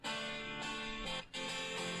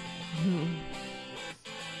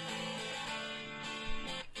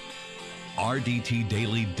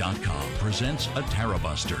RDTDaily.com presents a Tara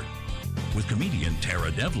Buster with comedian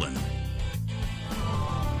Tara Devlin.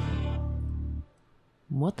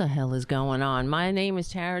 What the hell is going on? My name is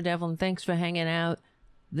Tara Devlin. Thanks for hanging out.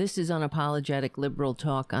 This is unapologetic liberal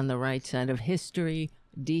talk on the right side of history,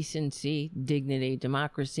 decency, dignity,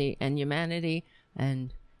 democracy, and humanity.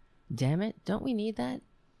 And damn it, don't we need that?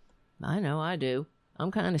 I know I do. I'm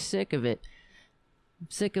kind of sick of it. I'm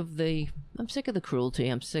sick of the cruelty.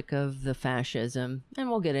 I'm sick of the fascism, and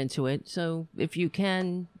we'll get into it. So if you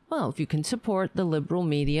can support the liberal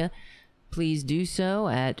media, please do so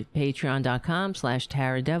at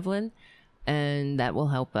patreon.com/Tara Devlin, and that will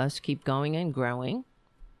help us keep going and growing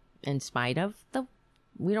in spite of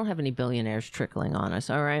we don't have any billionaires trickling on us,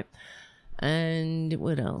 all right? And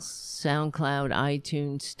what else? SoundCloud,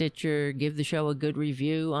 iTunes, Stitcher. Give the show a good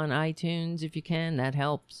review on iTunes if you can. That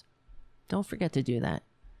helps. Don't forget to do that.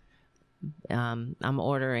 I'm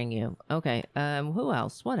ordering you. Okay, who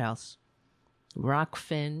else? What else?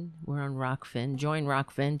 Rockfin. We're on Rockfin. Join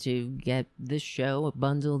Rockfin to get this show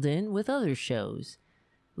bundled in with other shows.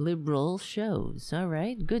 Liberal shows, all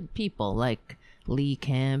right? Good people like Lee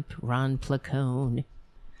Camp, Ron Placone,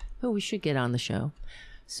 who we should get on the show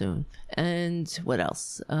soon. And what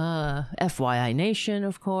else? FYI Nation,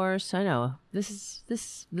 of course. I know this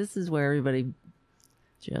is where everybody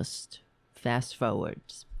just fast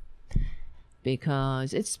forwards,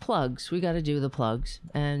 because it's plugs. We got to do the plugs,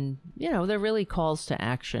 and they're really calls to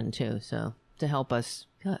action too, so to help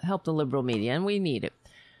the liberal media, and we need it.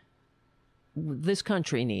 This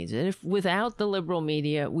country needs it. If without the liberal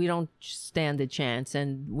media, we don't stand a chance,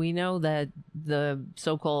 and we know that the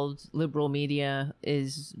so-called liberal media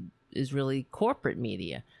is really corporate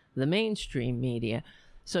media, the mainstream media.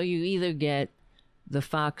 So you either get the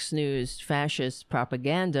Fox News fascist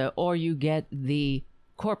propaganda, or you get the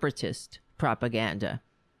corporatist propaganda.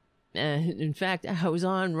 In fact, I was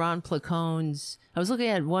on Ron Placone's. I was looking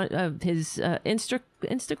at one of his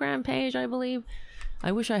Instagram page, I believe.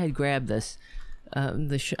 I wish I had grabbed this. I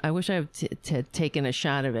wish I had taken a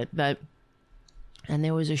shot of it, and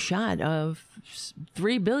there was a shot of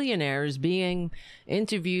 3 billionaires being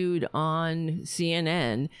interviewed on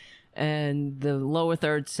CNN, and the lower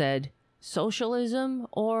third said, "Socialism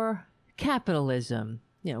or capitalism?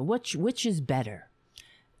 Which is better?"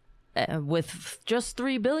 With just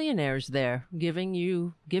 3 billionaires there giving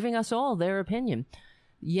us all their opinion.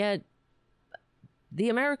 Yet the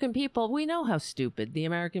American people, we know how stupid the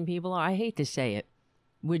American people are. I hate to say it.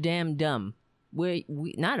 We're damn dumb. We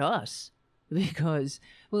not us, because,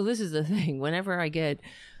 well, this is the thing. Whenever I get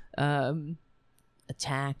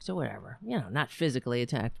attacked or whatever, not physically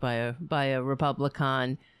attacked by a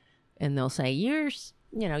Republican, and they'll say, you're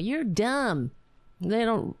dumb. They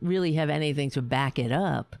don't really have anything to back it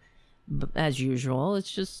up. As usual,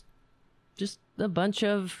 it's just a bunch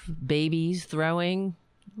of baby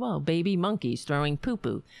monkeys throwing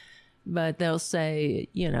poo-poo. But they'll say,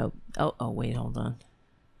 oh, wait, hold on.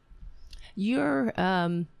 You're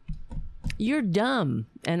dumb.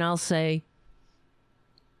 And I'll say,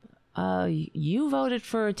 you voted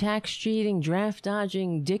for a tax-cheating,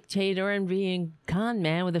 draft-dodging, dictator-envying con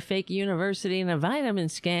man with a fake university and a vitamin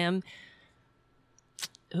scam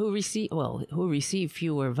who received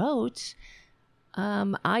fewer votes.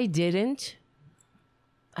 I didn't.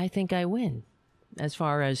 I think I win. As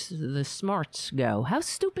far as the smarts go, how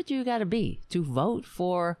stupid you got to be to vote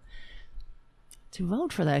for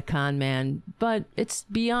that con man? But it's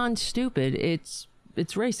beyond stupid. It's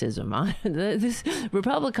racism. This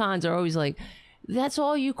Republicans are always like, that's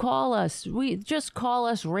all you call us. We just call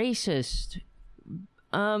us racist.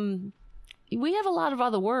 We have a lot of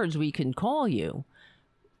other words we can call you.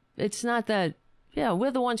 It's not that. Yeah,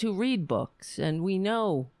 we're the ones who read books, and we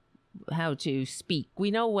know how to speak.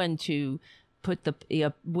 We know when to put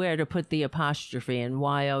where to put the apostrophe and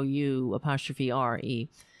YOU''RE.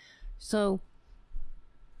 So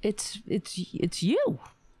it's you.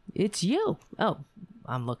 It's you. Oh,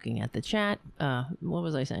 I'm looking at the chat. What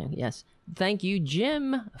was I saying? Yes. Thank you,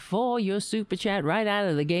 Jim, for your super chat right out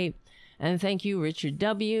of the gate. And thank you, Richard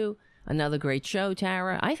W. Another great show,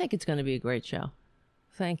 Tara. I think it's going to be a great show.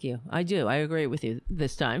 Thank you. I do. I agree with you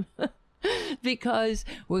this time. Because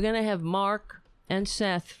we're going to have Mark and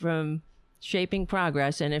Seth from Shaping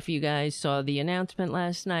Progress. And if you guys saw the announcement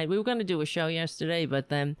last night, we were going to do a show yesterday, but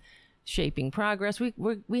then Shaping Progress,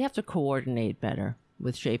 we have to coordinate better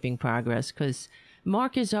with Shaping Progress, because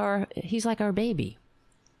Mark is he's like our baby.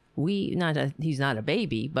 He's not a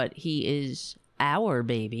baby, but he is our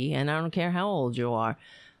baby. And I don't care how old you are.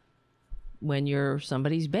 When you're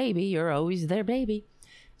somebody's baby, you're always their baby.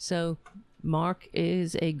 So Mark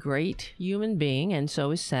is a great human being, and so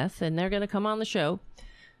is Seth, and they're going to come on the show.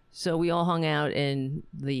 So we all hung out in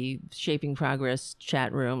the Shaping Progress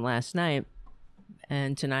chat room last night,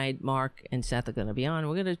 and tonight Mark and Seth are going to be on.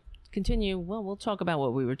 We're going to continue. Well, we'll talk about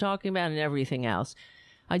what we were talking about and everything else.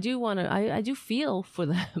 I do feel for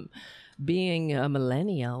them being a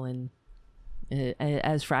millennial and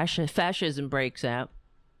as fascism breaks out.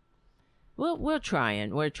 Well, we're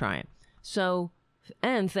trying. So,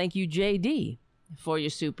 and thank you, JD, for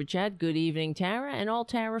your super chat. Good evening, Tara, and all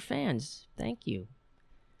Tara fans. Thank you.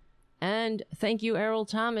 And thank you, Errol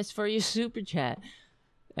Thomas, for your super chat.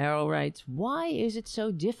 Errol writes, why is it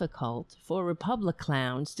so difficult for Republic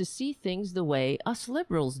clowns to see things the way us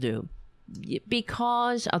liberals do?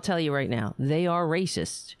 Because, I'll tell you right now, they are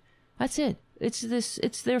racist. That's it.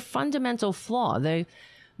 It's their fundamental flaw. They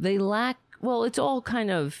lack, well, it's all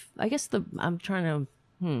kind of, I guess I'm trying to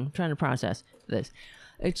process this.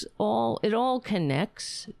 It all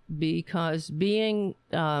connects because being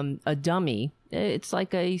a dummy, it's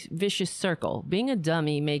like a vicious circle. Being a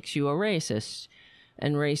dummy makes you a racist.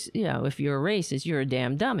 And if you're a racist, you're a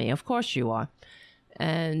damn dummy. Of course you are.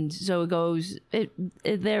 And so it goes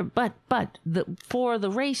there, but for the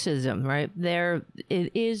racism, right there,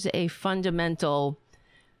 it is a fundamental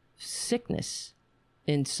sickness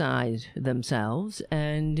inside themselves,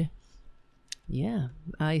 and yeah,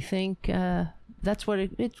 I think that's what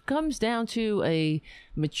it comes down to, a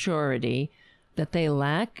maturity that they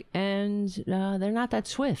lack, and they're not that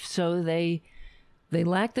swift, so they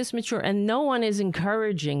lack this mature, and no one is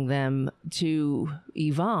encouraging them to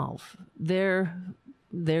evolve. Their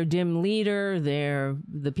dim leader,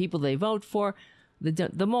 the people they vote for,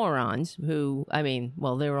 the morons who, I mean,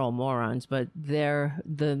 well, they're all morons, but they're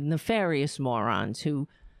the nefarious morons who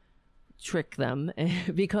trick them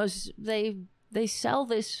because they sell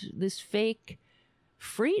this fake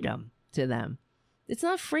freedom to them. It's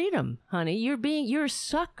not freedom, honey. You're a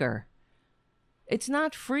sucker. It's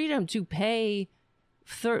not freedom to pay.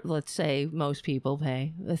 Let's say most people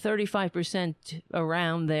pay 35%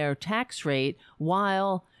 around their tax rate,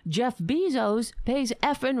 while Jeff Bezos pays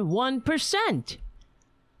effing 1%.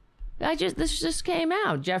 This just came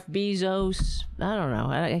out. Jeff Bezos, I don't know.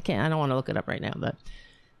 I don't want to look it up right now, but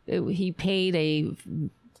he paid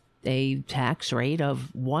a tax rate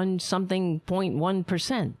of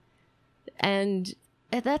 1.1%, and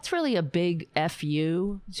that's really a big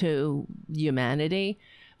FU to humanity,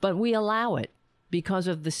 but we allow it. Because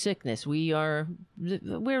of the sickness, we're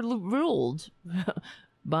ruled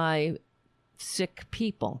by sick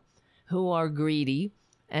people who are greedy,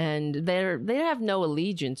 and they have no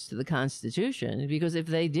allegiance to the Constitution, because if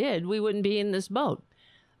they did, we wouldn't be in this boat.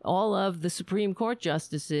 All of the Supreme Court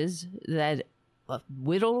justices that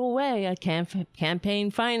whittled away at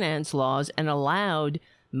campaign finance laws and allowed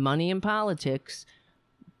money in politics,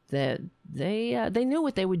 that they knew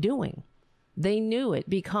what they were doing. They knew it,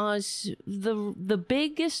 because the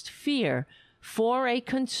biggest fear for a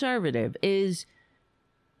conservative is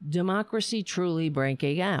democracy truly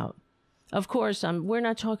breaking out. Of course, we're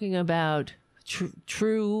not talking about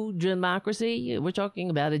true democracy. We're talking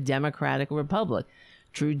about a democratic republic.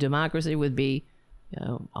 True democracy would be,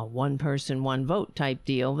 a one person, one vote type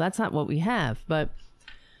deal. That's not what we have, but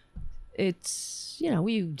it's,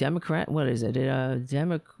 we Democrat. What is it?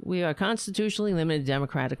 We are a constitutionally limited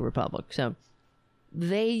democratic republic. So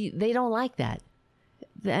they don't like that,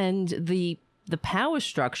 and the power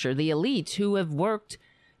structure, the elites who have worked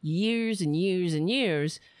years and years and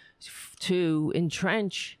years to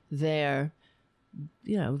entrench their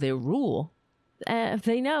rule.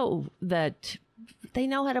 They know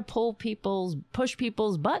how to push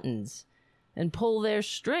people's buttons and pull their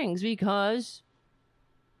strings, because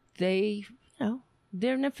they're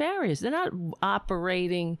nefarious. They're not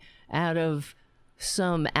operating out of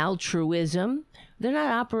some altruism. They're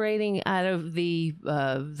not operating out of the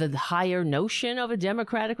higher notion of a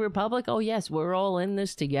democratic republic. Oh yes, we're all in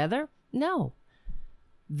this together. No,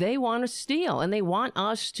 they want to steal, and they want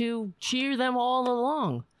us to cheer them all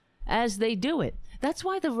along as they do it. That's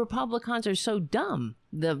why the Republicans are so dumb,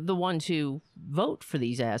 the ones who vote for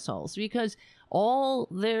these assholes, because all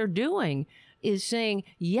they're doing is saying,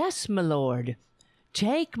 yes, my lord,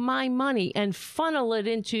 take my money and funnel it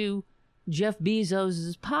into Jeff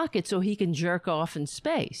Bezos' pocket so he can jerk off in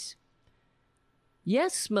space.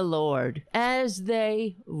 Yes, my lord, as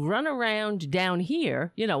they run around down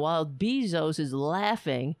here, while Bezos is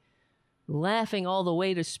laughing all the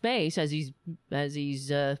way to space as he's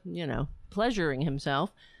pleasuring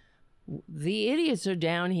himself. The idiots are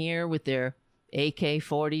down here with their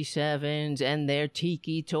AK-47s and their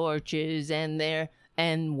tiki torches and their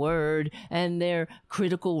N-word and their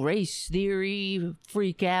critical race theory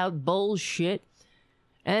freak out bullshit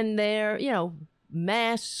and their,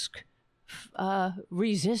 mask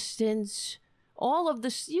resistance, all of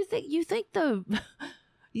this. You think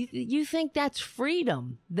that's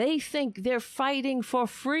freedom. They think they're fighting for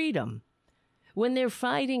freedom when they're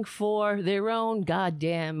fighting for their own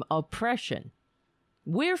goddamn oppression.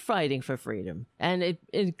 We're fighting for freedom, and it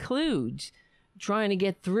includes trying to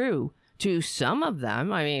get through to some of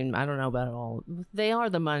them. I mean, I don't know about all. They are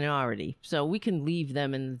the minority, so we can leave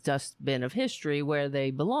them in the dustbin of history where they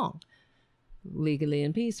belong, legally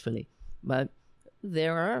and peacefully. But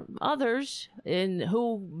there are others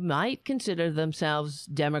who might consider themselves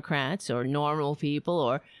Democrats or normal people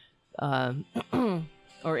or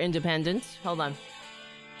or independents. Hold on.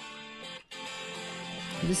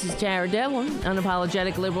 This is Tara Devlin,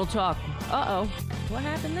 Unapologetic Liberal Talk. Uh-oh. What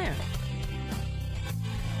happened there?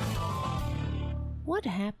 What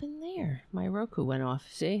happened there? My Roku went off.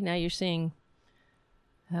 See? Now you're seeing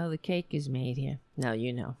how the cake is made here. Now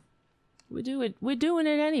you know. We're doing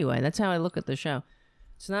it anyway. That's how I look at the show.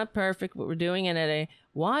 It's not perfect, but we're doing it at a...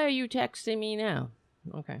 Why are you texting me now?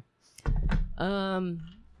 Okay.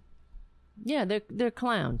 Yeah, they're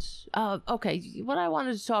clowns. Okay, what I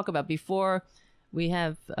wanted to talk about before we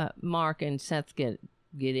have Mark and Seth get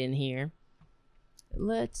in here.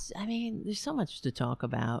 There's so much to talk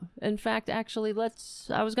about. In fact, actually,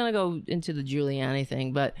 I was going to go into the Giuliani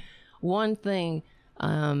thing, but one thing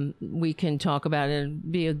we can talk about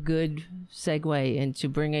and be a good segue into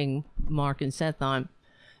bringing Mark and Seth on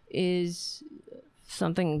is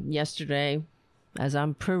something yesterday as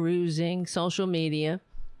I'm perusing social media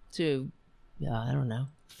to, I don't know,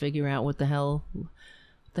 figure out what the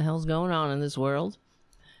hell's going on in this world.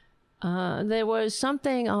 There was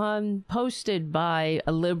something posted by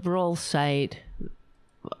a liberal site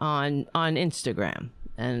on Instagram.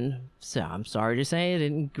 And so I'm sorry to say I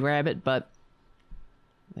didn't grab it, but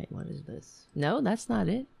wait, what is this? No, that's not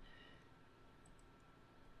it.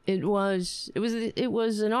 It was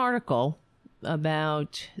an article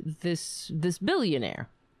about this billionaire,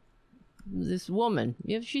 this woman.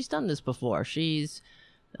 She's done this before.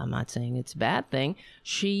 I'm not saying it's a bad thing.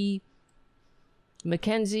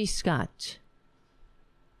 Mackenzie Scott.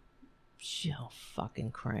 Oh,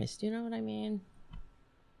 fucking Christ. You know what I mean?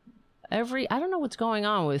 I don't know what's going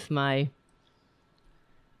on with my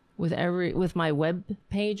web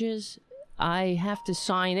pages. I have to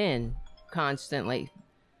sign in constantly.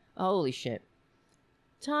 Holy shit.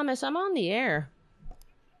 Thomas, I'm on the air.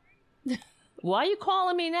 Why are you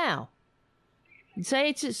calling me now?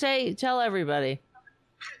 Tell everybody.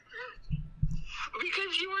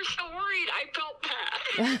 Because you were so worried, I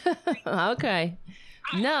felt bad. Okay.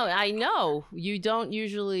 No, I know you don't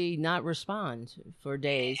usually not respond for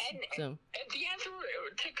days. And the answer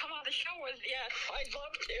to come on the show was yes, I'd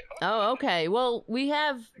love to. Oh, okay. Well, we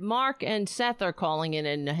have Mark and Seth are calling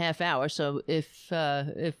in a half hour, so if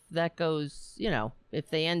that goes, if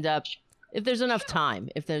there's enough time.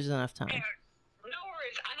 Yeah, no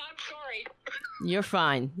worries, and I'm sorry. You're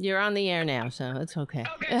fine. You're on the air now, so it's okay.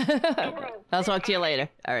 I'll talk to you later.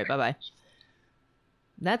 All right, bye-bye.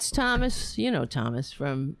 That's Thomas. You know Thomas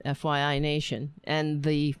from FYI Nation and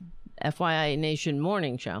the FYI Nation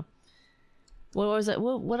morning show. What was it?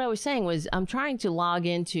 What I was saying was I'm trying to log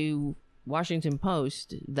into Washington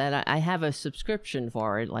Post that I have a subscription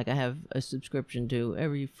for it. Like I have a subscription to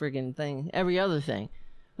every friggin' thing, every other thing.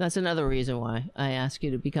 That's another reason why I ask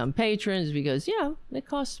you to become patrons, because, it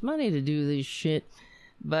costs money to do this shit.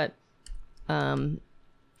 But,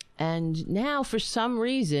 and now for some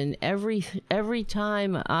reason, every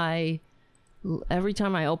time I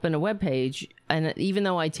open a webpage, and even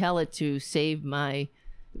though I tell it to save my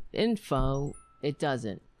info, it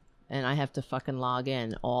doesn't. And I have to fucking log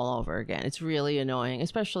in all over again. It's really annoying,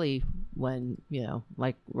 especially when,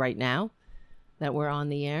 like right now that we're on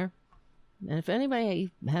the air. And if anybody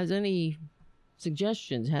has any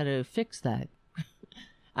suggestions how to fix that,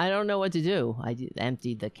 I don't know what to do. I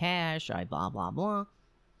emptied the cache. I blah, blah, blah.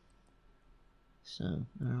 So,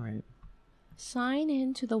 all right. Sign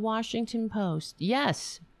in to the Washington Post.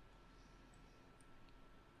 Yes.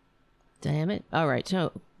 Damn it. All right.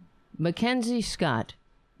 So, Mackenzie Scott,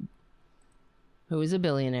 who is a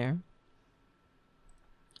billionaire,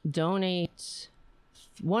 donates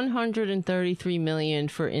 $133 million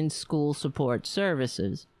for in-school support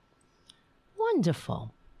services.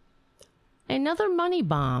 Wonderful. Another money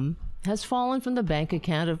bomb has fallen from the bank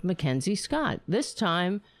account of Mackenzie Scott. This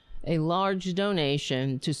time, a large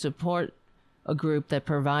donation to support a group that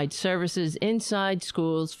provides services inside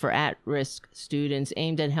schools for at-risk students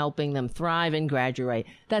aimed at helping them thrive and graduate.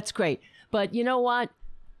 That's great. But you know what?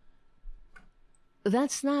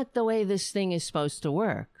 That's not the way this thing is supposed to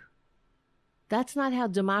work. That's not how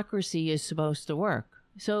democracy is supposed to work.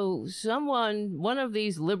 So one of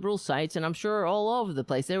these liberal sites, and I'm sure all over the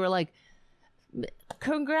place, they were like,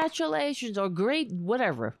 congratulations, or great,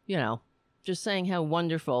 whatever, just saying how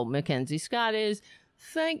wonderful Mackenzie Scott is.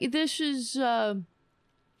 This is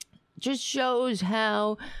just shows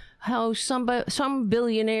how some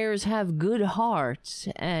billionaires have good hearts,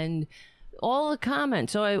 and all the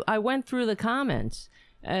comments. So I went through the comments,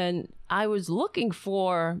 and I was looking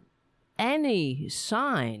for any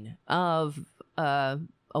sign of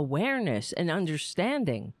awareness and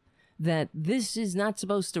understanding that this is not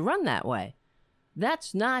supposed to run that way.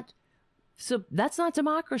 That's not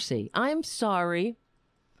democracy. I'm sorry.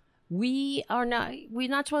 We're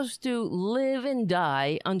not supposed to live and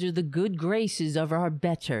die under the good graces of our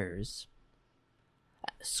betters.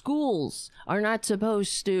 Schools are not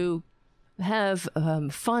supposed to have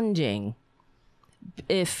funding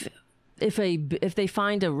if they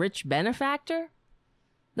find a rich benefactor.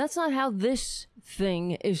 That's not how this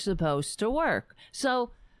thing is supposed to work.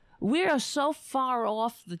 So we are so far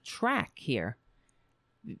off the track here,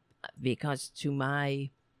 because to my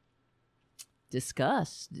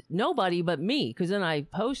disgust, nobody but me, because then I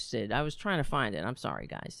posted, I was trying to find it. I'm sorry,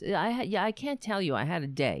 guys. I can't tell you. I had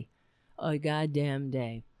a goddamn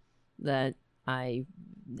day that I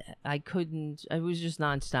couldn't, I was just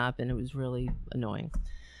nonstop, and it was really annoying.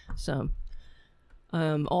 So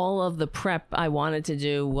all of the prep I wanted to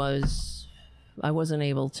do I wasn't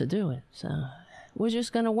able to do it. So we're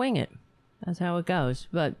just going to wing it. That's how it goes.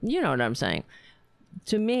 But you know what I'm saying.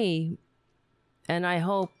 To me, and I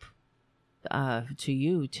hope to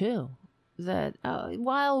you too, that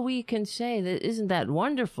while we can say that isn't that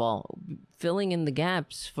wonderful, filling in the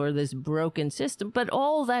gaps for this broken system, but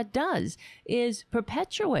all that does is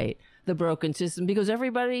perpetuate the broken system, because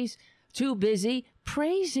everybody's too busy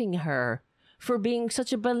praising her for being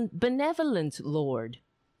such a benevolent lord.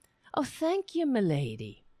 Oh, thank you,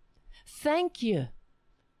 milady. Thank you.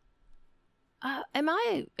 Am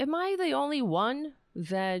I the only one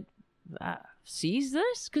that sees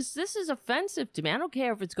this? Because this is offensive to me. I don't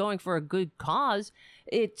care if it's going for a good cause.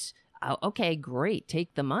 It's okay, great,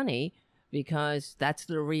 take the money, because that's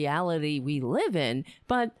the reality we live in.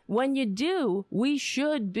 But when you do, we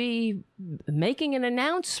should be making an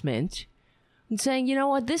announcement and saying, you know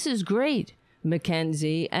what, this is great,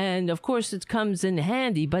 Mackenzie. And of course it comes in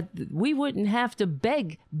handy, but we wouldn't have to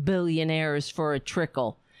beg billionaires for a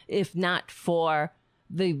trickle if not for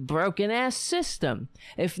the broken ass system,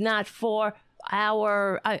 if not for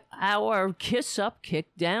our kiss up,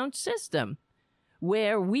 kick down system,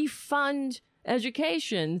 where we fund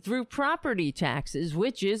education through property taxes,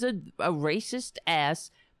 which is a racist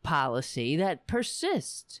ass policy that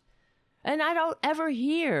persists. And I don't ever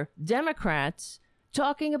hear Democrats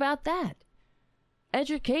talking about that.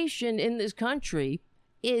 Education in this country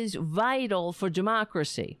is vital for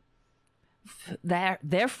democracy.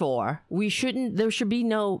 Therefore, there should be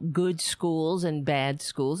no good schools and bad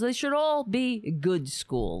schools. They should all be good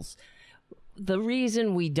schools. The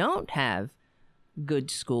reason we don't have good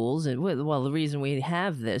schools, and well, the reason we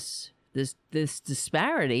have this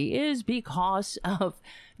disparity is because of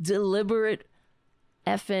deliberate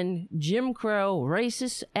effing Jim Crow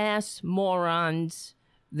racist ass morons,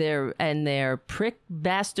 their prick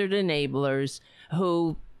bastard enablers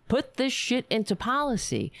who put this shit into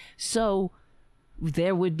policy. So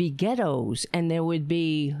there would be ghettos, and there would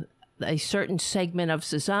be a certain segment of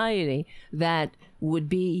society that would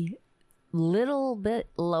be little bit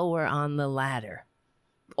lower on the ladder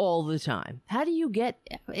all the time. How do you get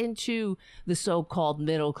into the so-called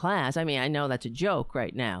middle class? I mean, I know that's a joke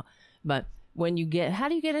right now, but how do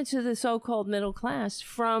you get into the so-called middle class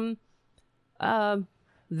from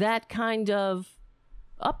that kind of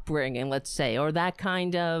upbringing, let's say, or that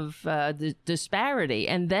kind of disparity?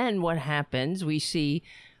 And then what happens? We see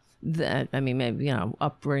that, I mean, maybe,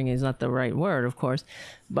 upbringing is not the right word, of course,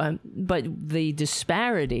 but the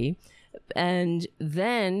disparity. And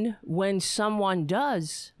then when someone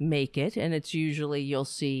does make it, and it's usually, you'll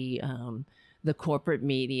see the corporate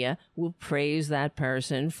media will praise that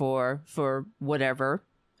person for whatever,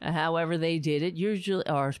 however they did it, usually,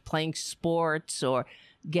 or playing sports, or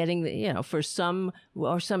getting for some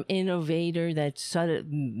innovator that sort of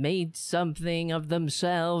made something of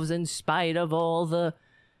themselves in spite of all the,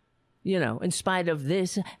 in spite of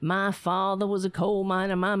this. My father was a coal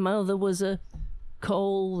miner, my mother was a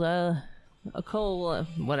Coca-Cola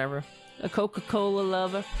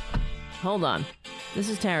lover. Hold on, this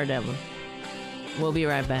is Tara Devlin. We'll be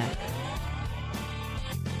right back.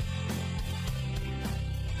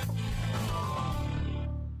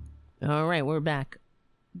 All right, we're back.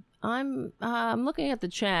 I'm looking at the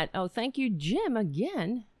chat. Oh, thank you, Jim,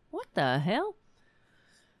 again. What the hell?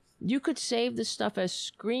 You could save this stuff as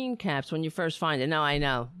screen caps when you first find it. No, I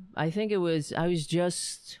know. I think I was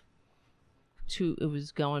just too, it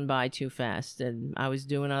was going by too fast and I was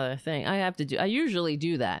doing other thing. I usually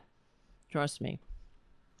do that. Trust me.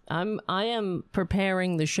 I am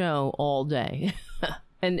preparing the show all day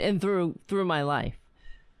and through my life.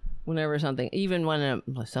 Whenever something, even when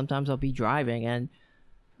sometimes I'll be driving and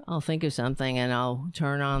I'll think of something and I'll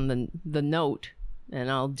turn on the note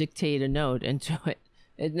and I'll dictate a note into it.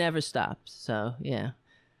 It never stops. So, yeah.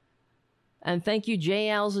 And thank you,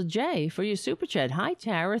 JL's J, for your super chat. Hi,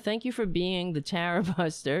 Tara. Thank you for being the Tara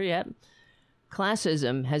Buster. Yep.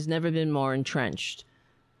 Classism has never been more entrenched.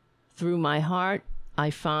 Through my heart,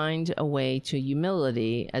 I find a way to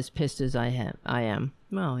humility, as pissed as I am.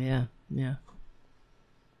 Well, yeah.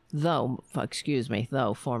 Though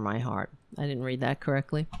for my heart. I didn't read that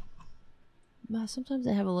correctly. Well, sometimes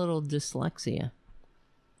I have a little dyslexia.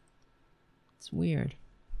 It's weird.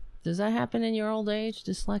 Does that happen in your old age,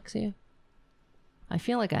 dyslexia? I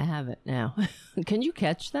feel like I have it now. Can you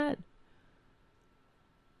catch that?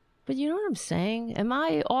 But you know what I'm saying? Am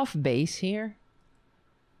I off base here?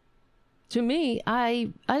 To me,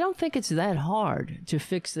 I don't think it's that hard to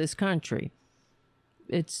fix this country.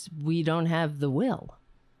 We don't have the will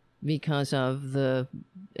because of the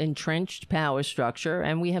entrenched power structure,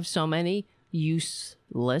 and we have so many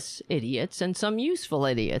useless idiots and some useful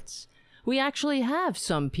idiots. We actually have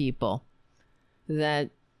some people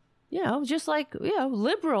that, just like,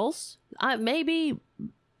 liberals, maybe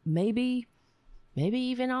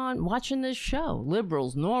even on watching this show,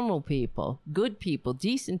 liberals, normal people, good people,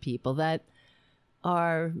 decent people that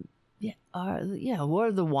are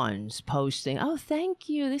we're the ones posting, oh, thank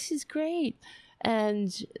you, this is great. And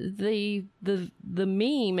the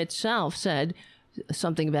meme itself said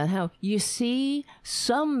something about how, you see,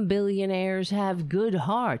 some billionaires have good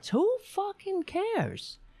hearts. Who fucking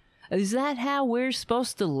cares? Is that how we're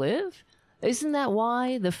supposed to live? Isn't that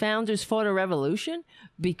why the founders fought a revolution?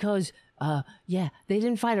 Because, they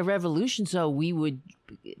didn't fight a revolution so we would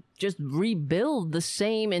just rebuild the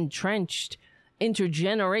same entrenched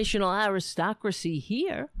intergenerational aristocracy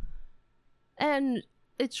here. And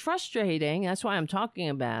it's frustrating. That's why I'm talking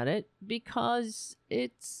about it, because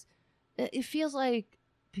it feels like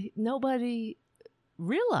nobody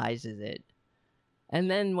realizes it.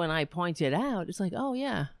 And then when I point it out, it's like, oh,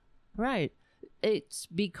 yeah, right. It's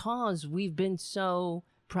because we've been so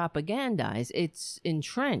propagandized. It's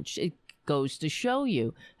entrenched. It goes to show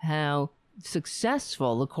you how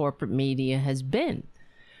successful the corporate media has been.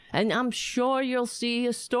 And I'm sure you'll see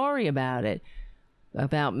a story about it,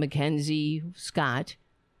 about Mackenzie Scott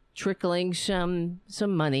trickling some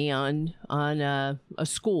money on a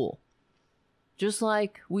school. Just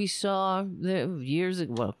like we saw years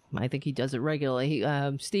ago, well, I think he does it regularly,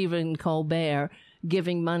 Stephen Colbert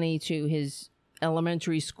giving money to his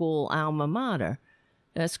elementary school alma mater.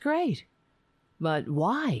 That's great. But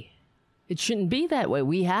why? It shouldn't be that way.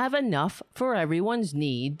 We have enough for everyone's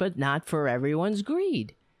need, but not for everyone's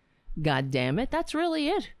greed. God damn it, that's really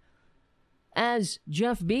it. As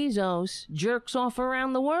Jeff Bezos jerks off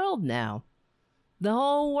around the world now. The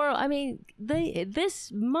whole world. I mean,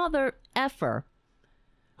 this mother effer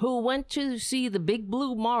who went to see the big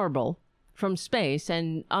blue marble from space,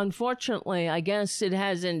 and unfortunately, I guess it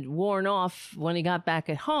hasn't worn off when he got back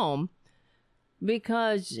at home,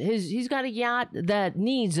 because he's got a yacht that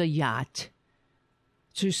needs a yacht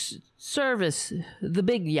to service the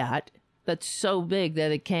big yacht that's so big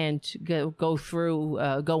that it can't go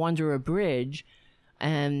under a bridge.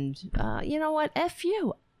 And you know what? F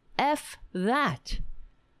you. F that.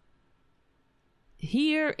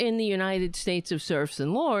 Here in the United States of Serfs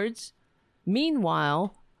and Lords,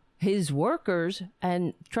 meanwhile, his workers,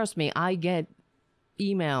 and trust me, I get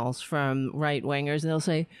emails from right-wingers, and they'll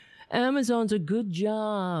say, Amazon's a good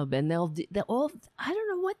job, and they'll all, I don't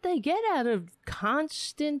know what they get out of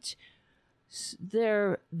constant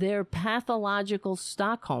their pathological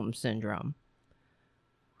Stockholm syndrome.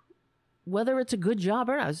 Whether it's a good job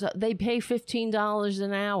or not, they pay $15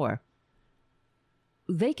 an hour.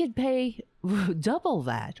 They could pay double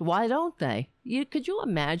that. Why don't they? Could you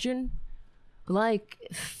imagine? Like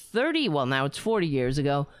 40 years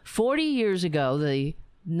ago, the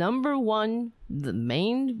the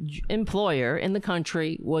main employer in the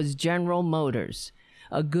country was General Motors,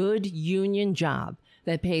 a good union job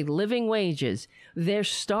that paid living wages. Their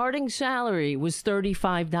starting salary was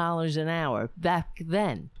 $35 an hour back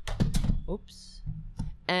then. Oops.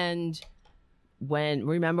 And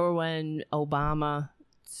remember when Obama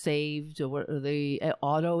saved the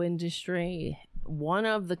auto industry. One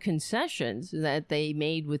of the concessions that they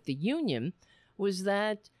made with the union was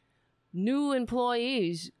that new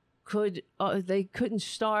employees couldn't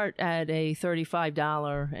start at a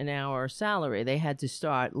 $35 an hour salary. They had to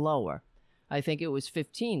start lower. I think it was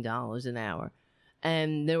 $15 an hour.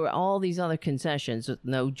 And there were all these other concessions,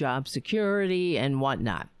 no job security and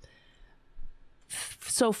whatnot.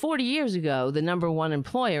 So 40 years ago, the number one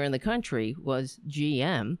employer in the country was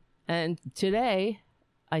GM. And today,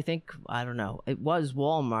 I think, I don't know, it was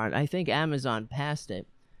Walmart. I think Amazon passed it.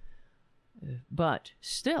 But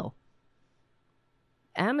still,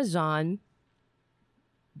 Amazon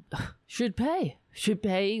should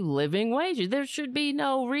pay living wages. There should be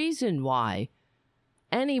no reason why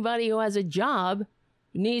anybody who has a job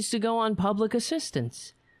needs to go on public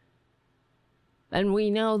assistance. And we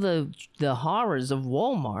know the horrors of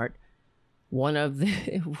Walmart. One of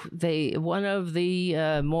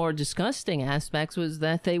the more disgusting aspects was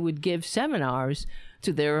that they would give seminars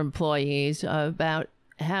to their employees about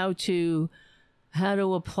how to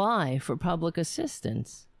apply for public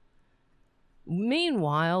assistance.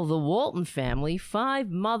 Meanwhile, the Walton family,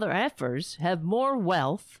 5 mother effers, have more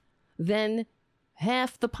wealth than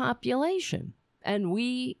half the population, and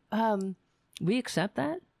we accept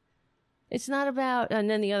that. It's not about, and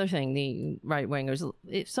then the other thing, the right wingers.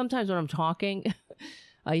 Sometimes when I'm talking,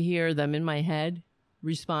 I hear them in my head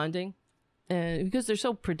responding, because they're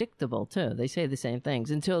so predictable too. They say the same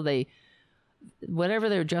things until whatever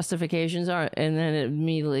their justifications are, and then it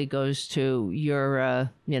immediately goes to your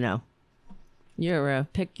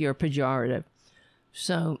pick your pejorative.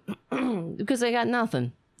 So, because they got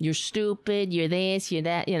nothing. You're stupid, you're this, you're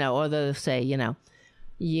that, or they'll say,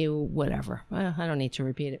 you, whatever. I don't need to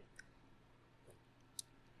repeat it.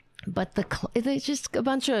 But they're just a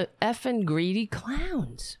bunch of effing greedy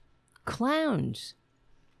clowns. Clowns.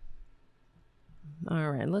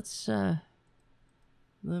 All right, let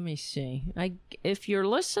me see. If you're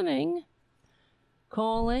listening,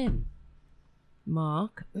 call in.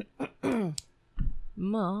 Mark.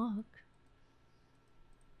 Mark.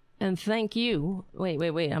 And thank you.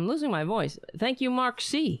 Wait. I'm losing my voice. Thank you, Mark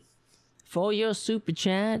C., for your super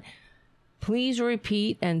chat. Please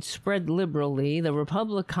repeat and spread liberally.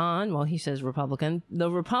 The he says Republican. The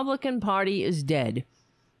Republican Party is dead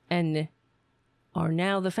and are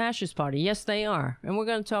now the fascist party. Yes, they are. And we're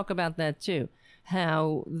going to talk about that too.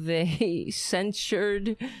 How they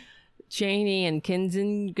censured Cheney and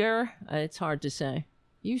Kinzinger. It's hard to say.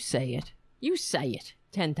 You say it. You say it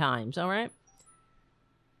 10 times, all right?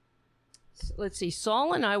 Let's see.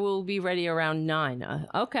 Saul and I will be ready around 9.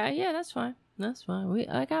 Okay, yeah, that's fine. That's fine.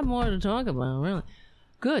 I got more to talk about, really.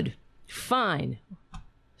 Good. Fine.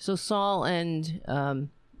 So Saul and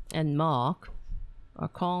Mark are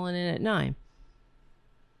calling in at 9.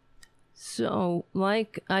 So, I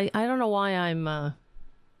don't know why I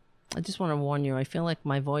just want to warn you. I feel like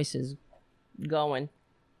my voice is going.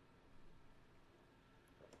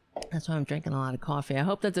 That's why I'm drinking a lot of coffee. I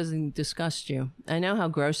hope that doesn't disgust you. I know how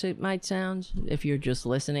gross it might sound if you're just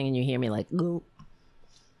listening and you hear me like, gulp,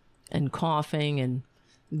 and coughing and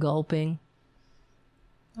gulping.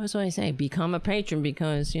 That's why I say become a patron,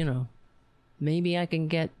 because, maybe I can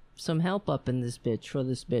get some help up in this bitch for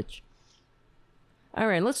this bitch. All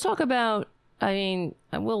right, let's talk about,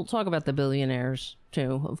 we'll talk about the billionaires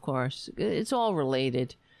too, of course. It's all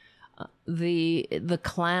related. The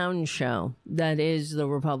clown show that is the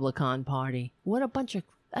Republican Party. What a bunch of,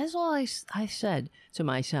 that's all I said to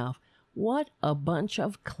myself. What a bunch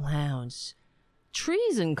of clowns.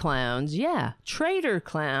 Treason clowns, yeah. Traitor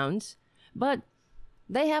clowns. But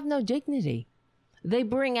they have no dignity. They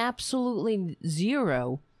bring absolutely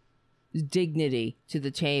zero dignity to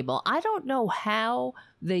the table. I don't know how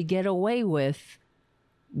they get away with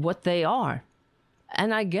what they are.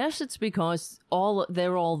 And I guess it's because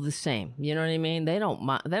they're all the same. You know what I mean? They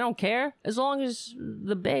don't care as long as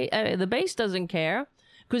the base doesn't care,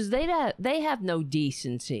 because they have no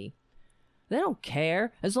decency. They don't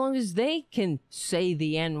care as long as they can say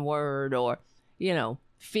the N-word or,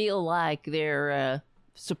 feel like they're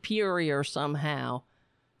superior somehow.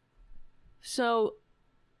 So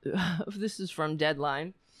this is from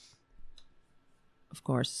Deadline. Of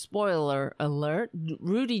course, spoiler alert,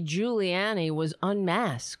 Rudy Giuliani was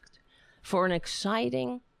unmasked for an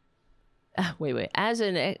exciting as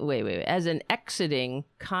an exiting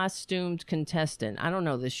costumed contestant. I don't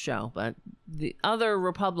know this show, but the other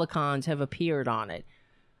Republicans have appeared on it.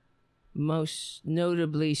 Most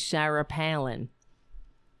notably Sarah Palin.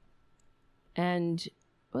 And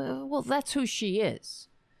well, that's who she is.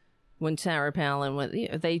 When Sarah Palin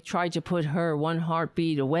went, they tried to put her one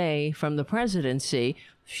heartbeat away from the presidency.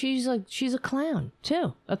 she's a clown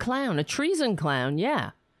too, a clown, a treason clown,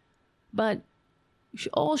 yeah. But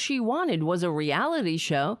all she wanted was a reality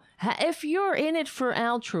show. If you're in it for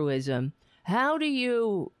altruism, how do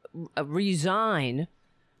you resign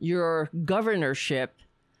your governorship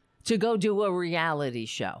to go do a reality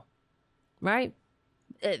show, right?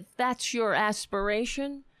 If that's your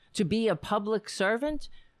aspiration, to be a public servant,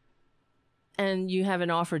 and you have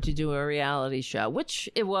an offer to do a reality show, which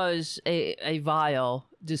it was a vile,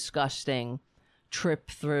 disgusting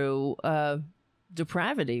trip through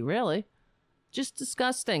depravity, really. Just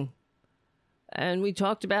disgusting. And we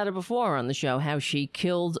talked about it before on the show, how she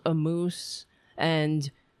killed a moose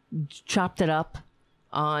and chopped it up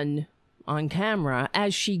on camera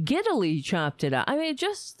as she giddily chopped it up. I mean,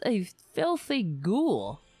 just a filthy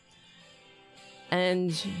ghoul.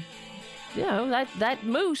 And, you know, that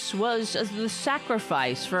moose was the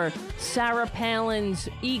sacrifice for Sarah Palin's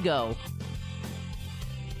ego.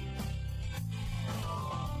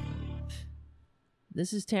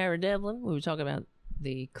 This is Tara Devlin. We were talking about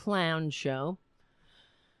the clown show.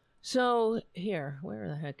 So, here, where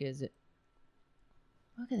the heck is it?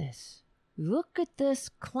 Look at this. Look at this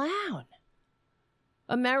clown.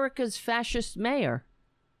 America's fascist mayor.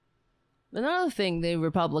 Another thing the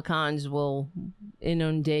Republicans will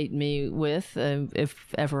inundate me with,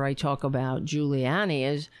 if ever I talk about Giuliani,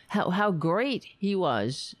 is how great he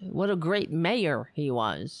was. What a great mayor he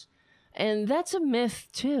was. And that's a myth,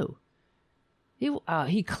 too.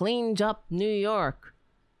 He cleaned up New York.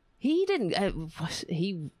 He didn't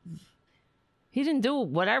do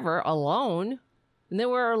whatever alone. And there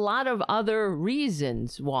were a lot of other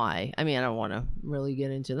reasons why. I mean, I don't want to really get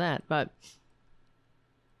into that, but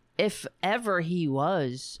if ever he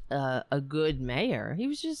was a good mayor, he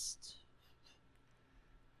was just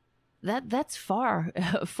that's far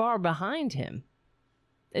behind him.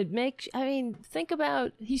 It makes, I mean, think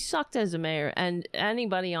about, he sucked as a mayor, and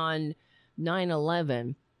anybody on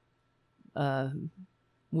 9/11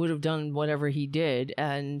 would have done whatever he did,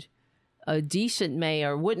 and a decent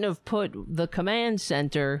mayor wouldn't have put the command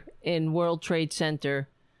center in World Trade Center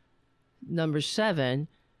number 7,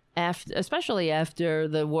 especially after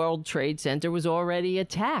the World Trade Center was already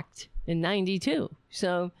attacked in 92.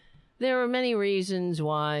 So there are many reasons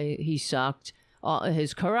why he sucked.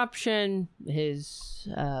 His corruption, his,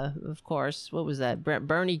 of course, what was that?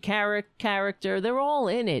 Bernie character. They're all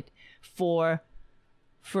in it for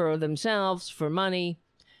themselves, for money.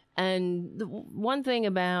 And the one thing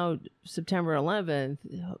about September 11th,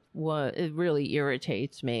 what it really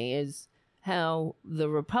irritates me, is how the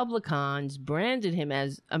Republicans branded him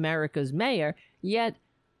as America's mayor, yet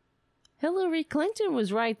Hillary Clinton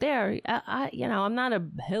was right there. I'm not a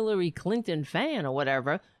Hillary Clinton fan or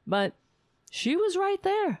whatever, but she was right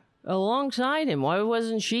there alongside him. Why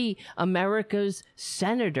wasn't she America's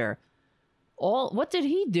senator? What did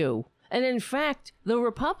he do? And in fact, the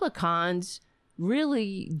Republicans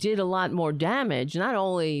really did a lot more damage, not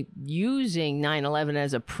only using 9/11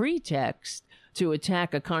 as a pretext to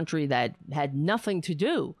attack a country that had nothing to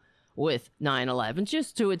do with 9/11,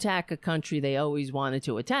 just to attack a country they always wanted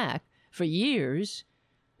to attack for years.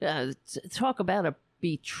 Talk about a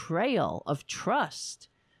betrayal of trust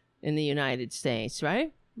in the United States,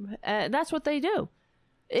 right? That's what they do.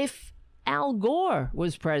 If Al Gore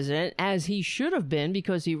was president, as he should have been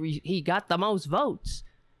because he got the most votes,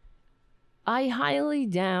 I highly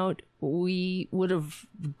doubt we would have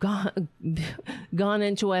gone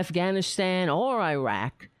into Afghanistan or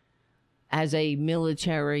Iraq as a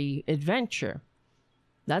military adventure.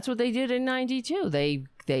 That's what they did in 92.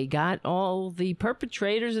 They got all the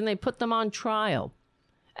perpetrators and they put them on trial,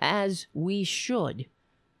 as we should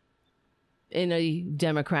in a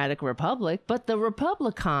democratic republic. But the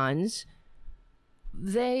Republicans,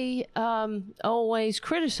 they always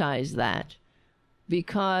criticize that,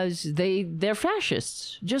 because they're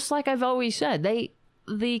fascists. Just like I've always said,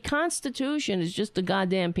 the Constitution is just a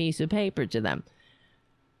goddamn piece of paper to them.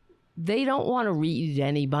 They don't want to read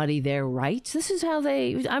anybody their rights. This is how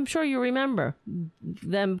I'm sure you remember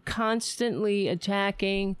them constantly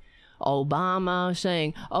attacking Obama,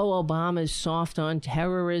 saying, oh, Obama's soft on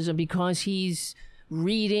terrorism because he's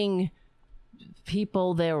reading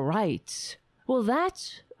people their rights. Well,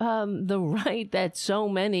 that's the right that so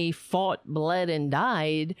many fought, bled, and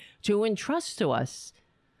died to entrust to us.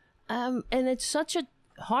 And it's such a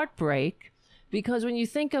heartbreak, because when you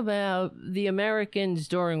think about the Americans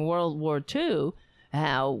during World War II,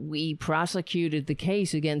 how we prosecuted the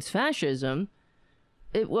case against fascism,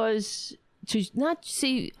 it was to not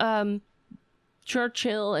see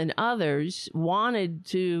Churchill and others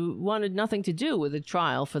wanted nothing to do with a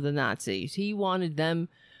trial for the Nazis. He wanted them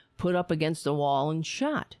put up against the wall and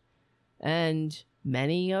shot. And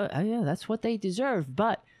many, yeah, that's what they deserved.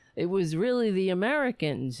 But it was really the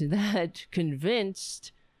Americans that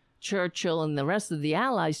convinced Churchill and the rest of the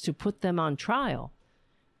Allies to put them on trial,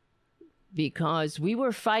 because we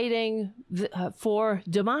were fighting for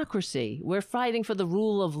democracy. We're fighting for the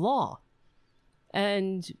rule of law.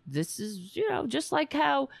 And this is, just like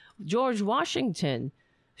how George Washington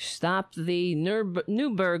stopped the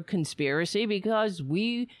Nuremberg conspiracy, because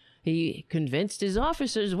he convinced his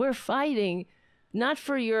officers, we're fighting not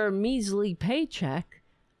for your measly paycheck,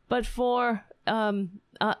 but for an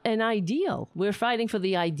ideal. We're fighting for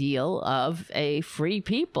the ideal of a free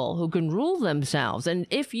people who can rule themselves. And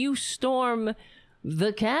if you storm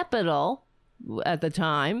the Capitol at the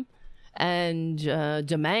time and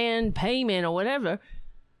demand payment or whatever,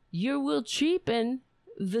 you will cheapen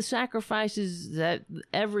the sacrifices that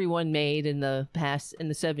everyone made in the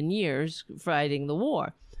 7 years fighting the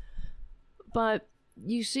war. But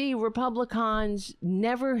you see, Republicans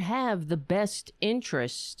never have the best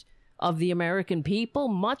interest of the American people,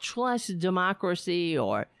 much less democracy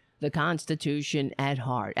or the Constitution at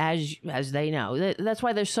heart, as they know. That's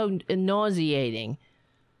why they're so nauseating,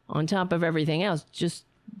 on top of everything else, just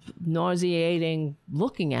nauseating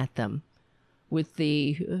looking at them with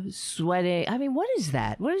the sweating. I mean, what is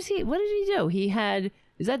that? What did he do?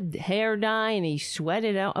 Is that hair dye and he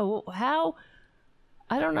sweated out? Oh, how?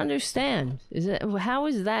 I don't understand. How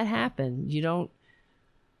does that happen?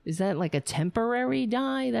 Is that like a temporary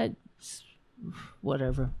dye? That's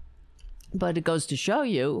whatever. But it goes to show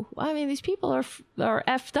you, I mean, these people are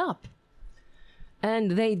effed up.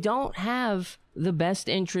 And they don't have the best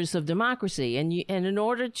interests of democracy. And in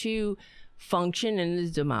order to function in a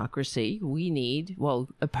democracy,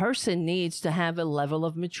 a person needs to have a level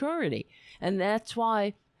of maturity. And that's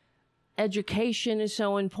why education is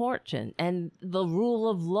so important, and the rule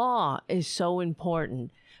of law is so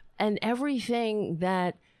important, and everything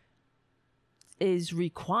that is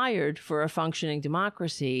required for a functioning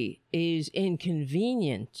democracy is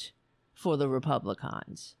inconvenient for the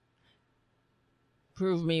Republicans.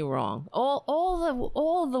 Prove me wrong.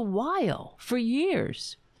 All the while, for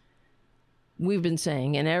years, we've been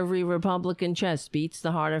saying, and every Republican chest beats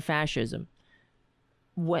the heart of fascism.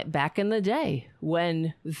 Back in the day,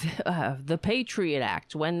 when the Patriot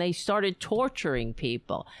Act, when they started torturing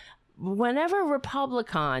people, whenever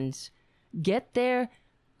Republicans get their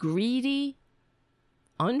greedy,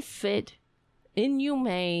 unfit,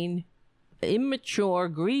 inhumane, immature,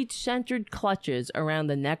 greed-centered clutches around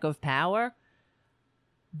the neck of power,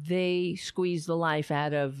 they squeeze the life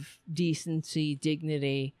out of decency,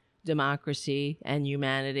 dignity, democracy, and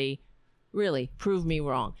humanity. Really, prove me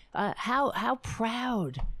wrong. How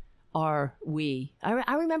proud are we?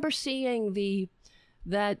 I remember seeing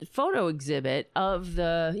that photo exhibit of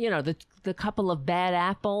the couple of bad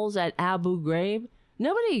apples at Abu Ghraib.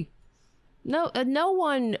 No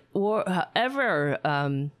one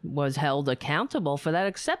ever was held accountable for that,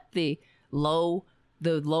 except the low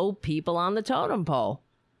people on the totem pole.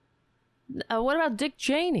 What about Dick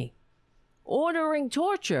Cheney? Ordering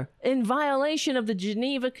torture in violation of the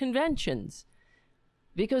Geneva Conventions,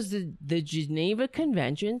 because the Geneva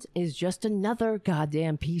Conventions is just another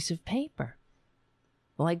goddamn piece of paper.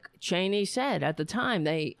 Like Cheney said at the time,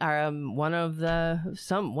 they are someone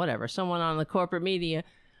on the corporate media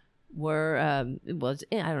was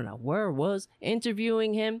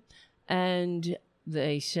interviewing him, and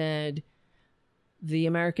they said the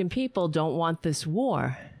American people don't want this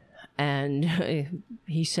war, and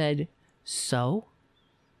he said, so?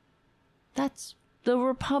 That's the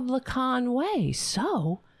Republican way.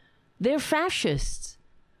 So? They're fascists.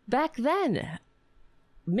 Back then,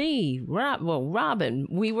 Robin,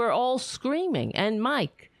 we were all screaming, and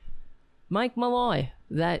Mike Malloy,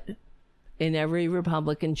 that in every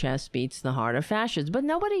Republican chest beats the heart of fascists. But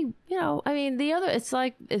nobody, it's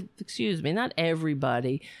like, excuse me, not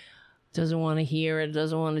everybody doesn't want to hear it,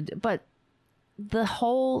 doesn't want to, but the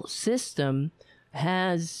whole system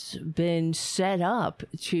has been set up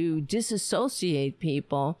to disassociate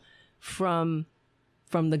people from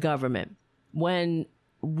the government, when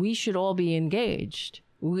we should all be engaged.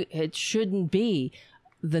 It shouldn't be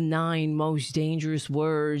the 9 most dangerous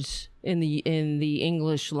words in the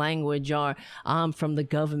English language are, I'm from the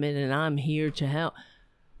government and I'm here to help.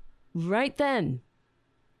 Right then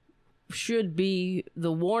should be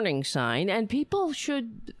the warning sign, and people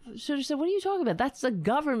should sort of say, what are you talking about? That's the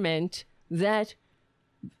government that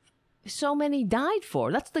so many died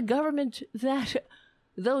for. That's the government that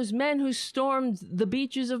those men who stormed the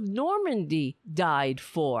beaches of Normandy died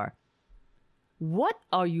for. What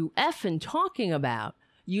are you effing talking about?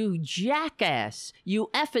 You jackass. You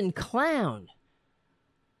effing clown.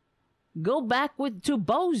 Go back to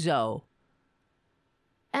Bozo.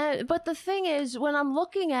 But the thing is, when I'm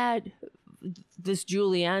looking at this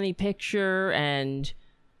Giuliani picture and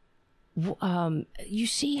you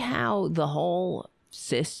see how the whole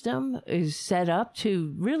system is set up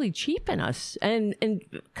to really cheapen us, and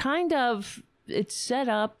kind of it's set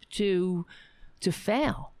up to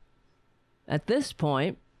fail. At this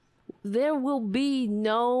point, there will be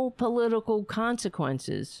no political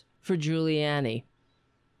consequences for Giuliani.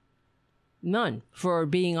 None. For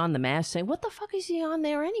being on The Masked Singer. What the fuck is he on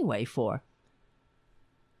there anyway for?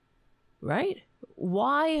 Right?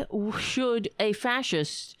 Why should a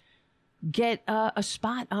fascist get a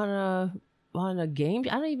spot on a game?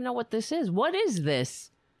 I don't even know what this is. What is this?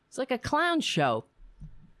 It's like a clown show.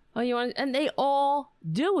 Oh, you want? And they all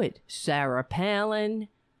do it. Sarah Palin.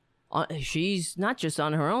 She's not just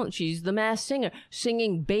on her own. She's The Masked Singer,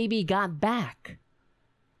 singing "Baby Got Back."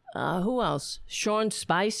 Who else? Sean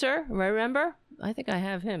Spicer, remember? I think I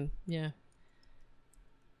have him. Yeah.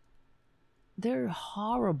 They're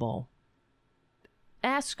horrible.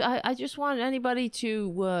 I just want anybody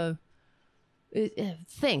to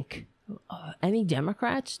think. Any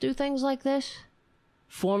Democrats do things like this?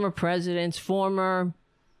 Former presidents,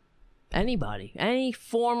 anybody, any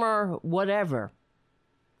former whatever.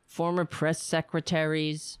 Former press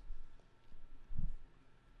secretaries.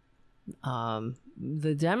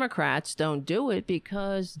 The Democrats don't do it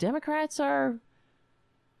because Democrats they're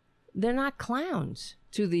not clowns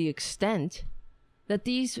to the extent that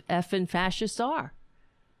these effing fascists are.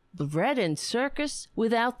 Bread and circus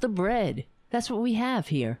without the bread. That's what we have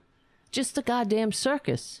here. Just a goddamn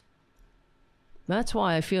circus. That's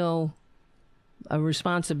why I feel a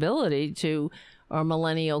responsibility to our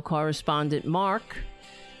millennial correspondent, Mark,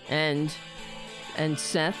 and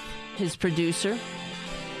Seth, his producer.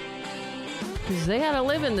 Because they had to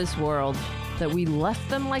live in this world that we left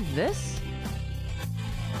them like this.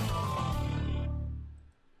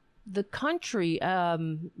 The country,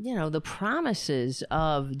 the promises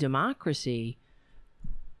of democracy,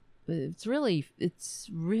 it's really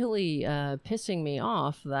pissing me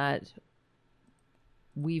off that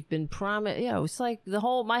we've been promised, it's like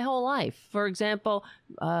my whole life. For example,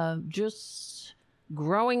 just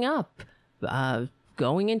growing up,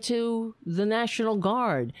 going into the National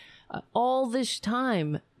Guard, all this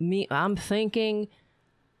time, I'm thinking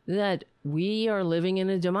that we are living in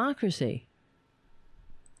a democracy.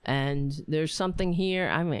 And there's something here.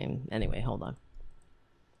 Anyway, hold on.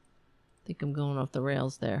 I think I'm going off the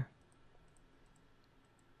rails there.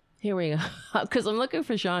 Here we go. Because I'm looking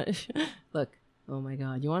for Sean. Look. Oh my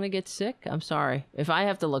God. You want to get sick? I'm sorry. If I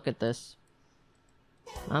have to look at this.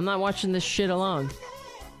 I'm not watching this shit alone.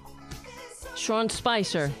 Sean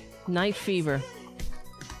Spicer. Night Fever.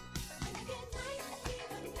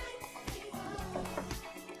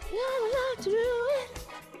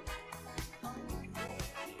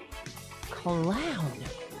 Clown.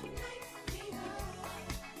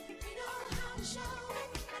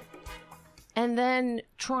 And then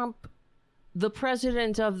Trump, the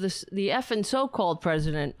president of the effing so-called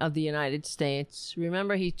president of the United States,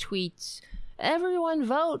 remember he tweets, "Everyone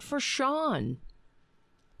vote for Sean."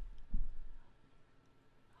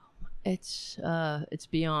 It's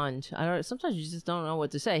beyond. Sometimes you just don't know what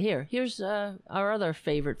to say. Here's our other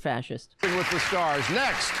favorite fascist. With the stars.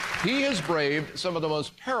 Next, he has braved some of the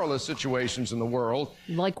most perilous situations in the world.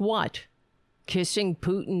 Like what? Kissing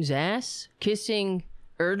Putin's ass? Kissing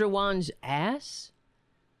Erdogan's ass?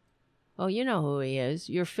 Oh, you know who he is.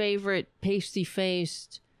 Your favorite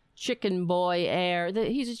pasty-faced chicken boy heir.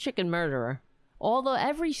 He's a chicken murderer. Although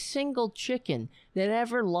every single chicken that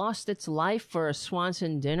ever lost its life for a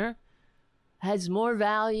Swanson dinner has more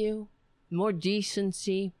value, more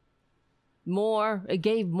decency, it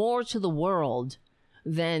gave more to the world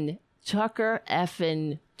than Tucker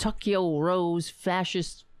effing Tuckyo Rose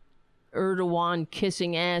fascist Erdogan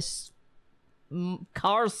kissing ass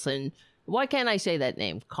Carlson. Why can't I say that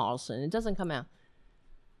name? Carlson. It doesn't come out.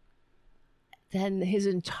 Then his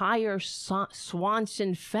entire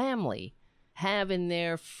Swanson family have in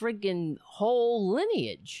their friggin' whole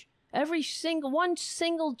lineage. One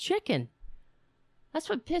single chicken. That's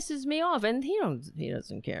what pisses me off, and he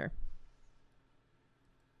doesn't care.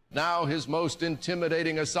 Now his most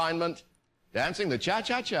intimidating assignment, dancing the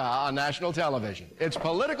cha-cha-cha on national television. It's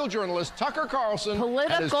political journalist Tucker Carlson.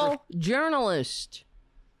 Political journalist.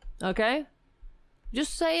 Okay?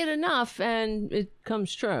 Just say it enough, and it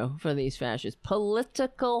comes true for these fascists.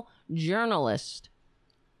 Political journalist.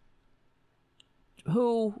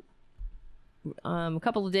 Who, a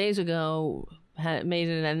couple of days ago, made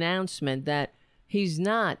an announcement that he's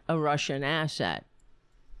not a Russian asset,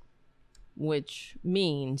 which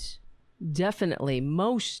means definitely,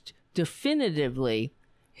 most definitively,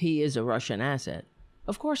 he is a Russian asset.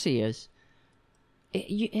 Of course he is.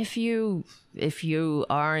 If you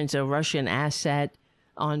aren't a Russian asset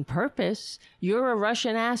on purpose, you're a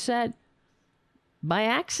Russian asset by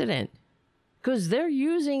accident, because they're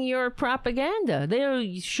using your propaganda. They're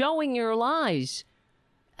showing your lies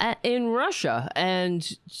in Russia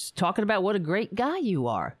and talking about what a great guy you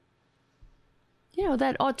are. You know,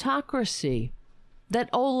 that autocracy, that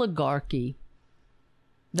oligarchy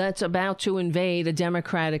that's about to invade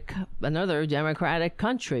another democratic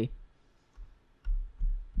country.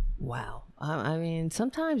 Wow. I mean,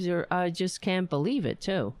 sometimes I just can't believe it,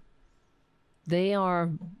 too. They're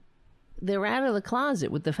out of the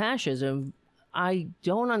closet with the fascism. I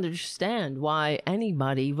don't understand why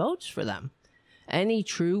anybody votes for them. Any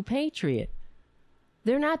true patriot.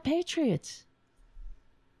 They're not patriots.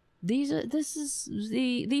 These are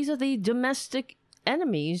the domestic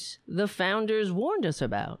enemies the founders warned us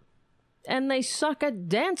about. And they suck at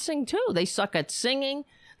dancing, too. They suck at singing.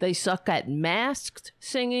 They suck at masked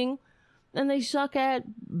singing. And they suck at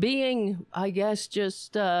being, I guess,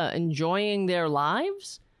 just enjoying their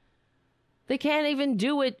lives. They can't even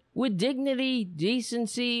do it with dignity,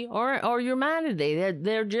 decency, or humanity.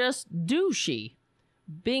 They're just douchey.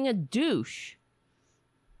 Being a douche.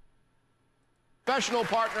 Professional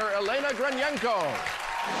partner Elena Granyenko.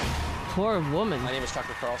 Poor woman. My name is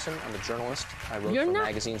Tucker Carlson. I'm a journalist. I wrote for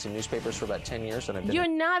magazines and newspapers for about 10 years. And I've been You're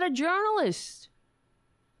not a journalist.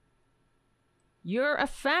 You're a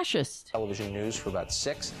fascist. Television news for about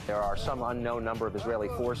 6. There are some unknown number of Israeli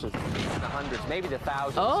forces, the hundreds, maybe the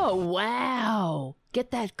thousands. Oh, wow.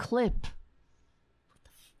 Get that clip.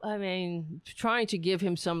 I mean, trying to give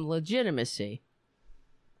him some legitimacy.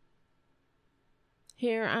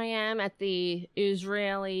 Here I am at the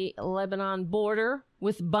Israeli-Lebanon border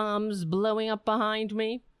with bombs blowing up behind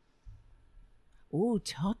me. Ooh,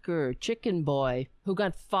 Tucker, chicken boy, who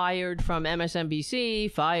got fired from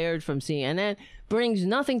MSNBC, fired from CNN, brings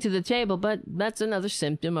nothing to the table, but that's another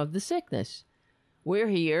symptom of the sickness. We're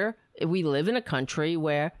here. We live in a country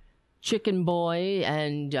where Chicken Boy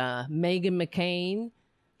and Meghan McCain,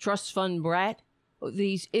 trust fund brat,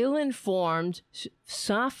 these ill-informed,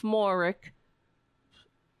 sophomoric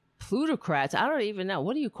plutocrats, I don't even know,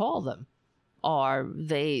 what do you call them?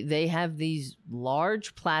 They have these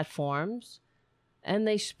large platforms and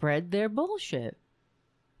they spread their bullshit.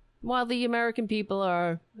 While the American people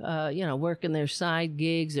are, working their side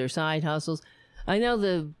gigs, their side hustles. I know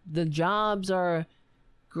the jobs are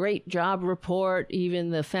great job report.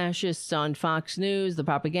 Even the fascists on Fox News, the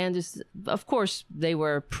propagandists, of course, they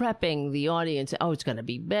were prepping the audience. Oh, it's going to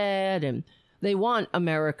be bad. And they want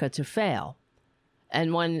America to fail.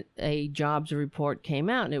 And when a jobs report came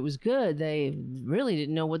out and it was good, they really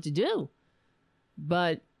didn't know what to do.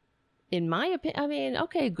 But in my opinion, I mean,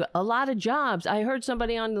 okay, a lot of jobs. I heard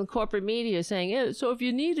somebody on the corporate media saying, so if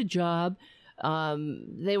you need a job,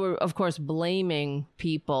 they were, of course, blaming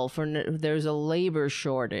people for there's a labor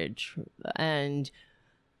shortage. And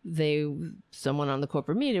someone on the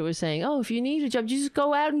corporate media was saying, oh, if you need a job, you just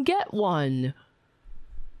go out and get one.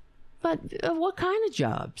 But what kind of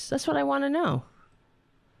jobs? That's what I want to know.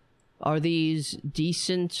 Are these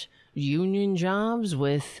decent union jobs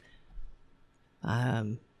with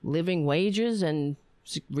living wages and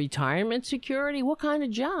retirement security? What kind of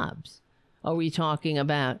jobs are we talking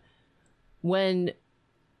about when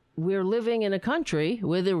we're living in a country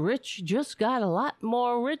where the rich just got a lot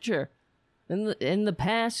more richer in the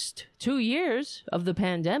past 2 years of the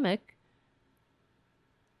pandemic?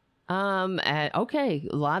 Okay,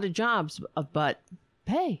 a lot of jobs, but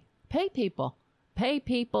pay people. Pay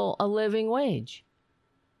people a living wage.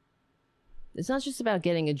 It's not just about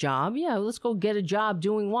getting a job. Yeah, let's go get a job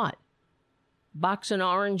doing what? Boxing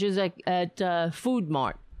oranges at Food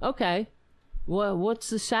Mart. Okay. Well, what's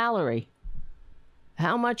the salary?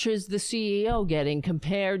 How much is the CEO getting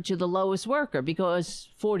compared to the lowest worker? Because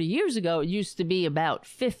 40 years ago, it used to be about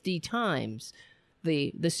 50 times.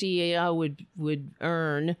 The CEO would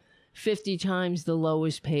earn 50 times the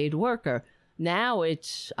lowest paid worker. Now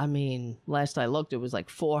it's, I mean, last I looked, it was like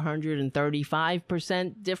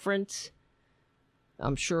 435% difference.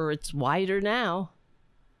 I'm sure it's wider now.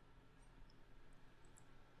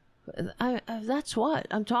 That's what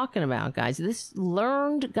I'm talking about, guys. This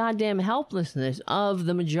learned goddamn helplessness of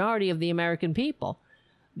the majority of the American people.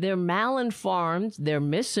 They're malinformed. They're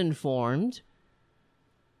misinformed.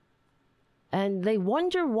 And they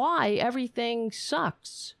wonder why everything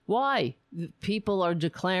sucks. Why people are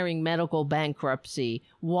declaring medical bankruptcy.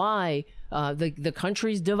 Why the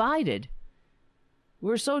country's divided.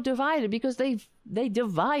 We're so divided because they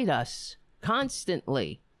divide us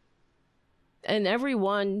constantly. And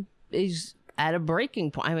everyone is at a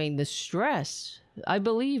breaking point. I mean, the stress. I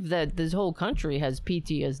believe that this whole country has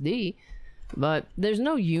PTSD, but there's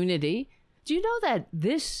no unity. Do you know that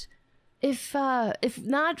this, if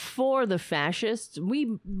not for the fascists,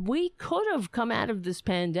 we could have come out of this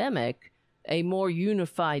pandemic a more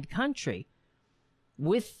unified country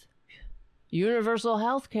with universal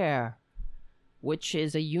health care, which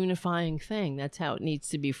is a unifying thing. That's how it needs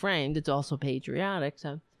to be framed. It's also patriotic,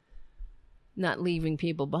 so not leaving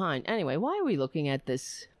people behind. Anyway, why are we looking at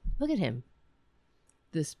this? Look at him.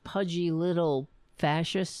 This pudgy little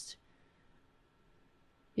fascist.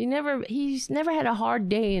 He's never had a hard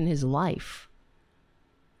day in his life.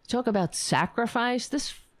 Talk about sacrifice.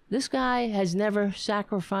 This guy has never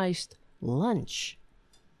sacrificed lunch.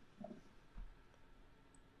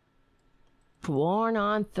 Born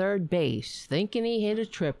on third base, thinking he hit a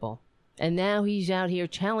triple. And now he's out here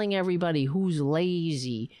telling everybody who's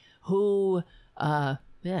lazy, who,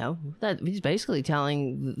 that he's basically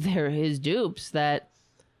telling his dupes that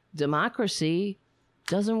democracy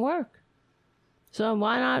doesn't work. So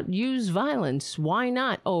why not use violence? Why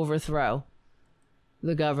not overthrow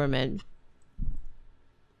the government?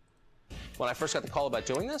 When I first got the call about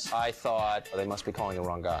doing this, I thought they must be calling the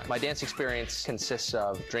wrong guy. My dance experience consists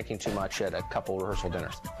of drinking too much at a couple rehearsal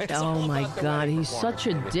dinners. Oh my God, he's such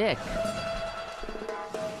a dick.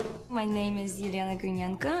 My name is Yelena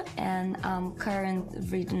Grinenko, and I'm current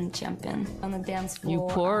region champion on the dance floor. You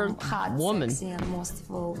poor hot, woman. Sexy, and most of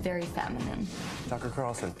all, very feminine. Tucker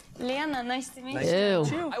Carlson. Lena, nice to meet Ew.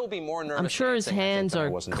 you. I will be more nervous. I'm sure his hands are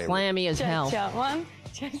clammy as hell. One.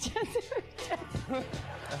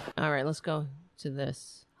 All right, let's go to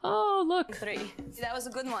this. Oh, look. 3. That was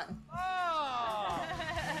a good one. Oh!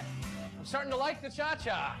 I'm starting to like the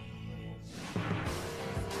cha-cha.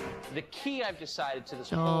 The key, I've decided, to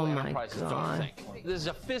this whole enterprise is don't think. This is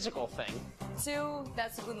a physical thing. 2,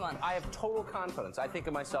 that's a good one. I have total confidence. I think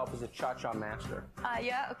of myself as a cha-cha master.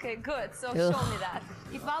 Yeah, okay, good. So Ugh. show me that.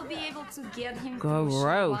 If I'll be able to get him through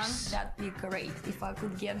show 1, that'd be great. If I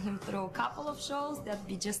could get him through a couple of shows, that'd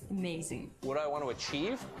be just amazing. What do I want to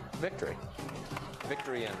achieve? Victory.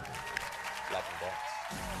 Victory in Latin dance.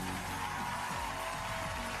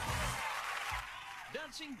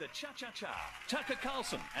 Dancing the cha-cha-cha, Tucker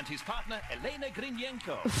Carlson and his partner Elena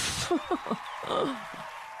Grinenko.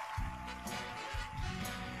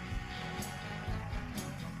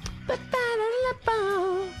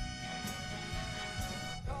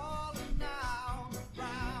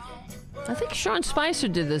 I think Sean Spicer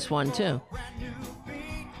did this one too.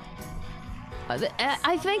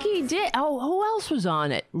 I think he did. Oh, who else was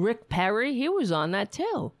on it? Rick Perry, he was on that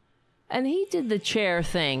too. And he did the chair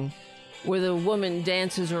thing where the woman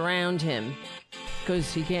dances around him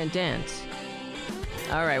because he can't dance.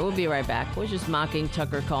 All right, we'll be right back. We're just mocking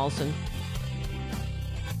Tucker Carlson.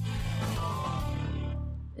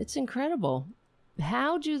 It's incredible.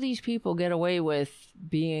 How do these people get away with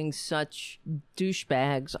being such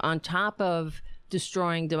douchebags on top of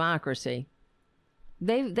destroying democracy?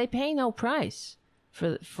 They pay no price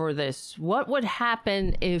for this. What would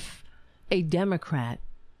happen if a Democrat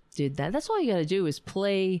did that? That's all you got to do is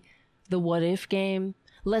play the what if game.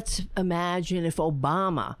 Let's imagine if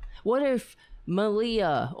Obama, what if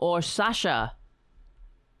Malia or Sasha,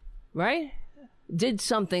 right, did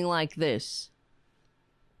something like this,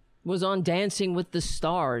 was on Dancing with the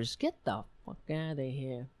Stars. Get the fuck out of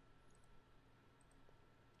here.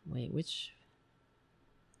 Wait, which?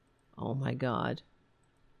 Oh my God.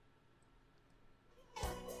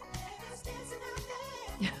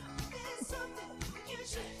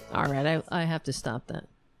 All right, I have to stop that.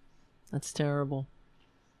 That's terrible.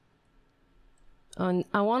 And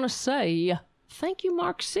I want to say thank you,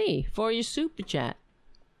 Mark C, for your super chat.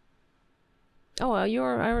 Oh, well, I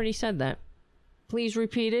already said that. Please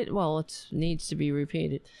repeat it. Well, it needs to be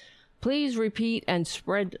repeated. Please repeat and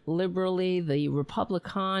spread liberally. The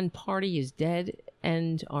Republican Party is dead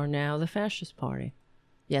and are now the Fascist Party.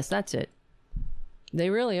 Yes, that's it. They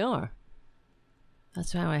really are.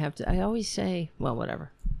 That's how I always say, well,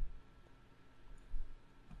 whatever.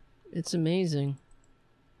 It's amazing.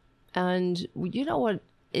 And you know what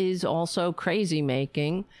is also crazy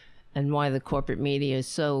making and why the corporate media is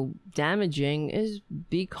so damaging is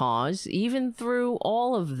because even through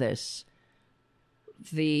all of this,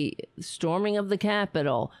 the storming of the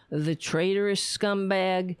Capitol, the traitorous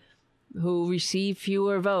scumbag who received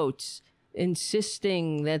fewer votes,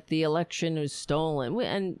 insisting that the election was stolen,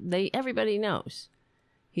 and everybody knows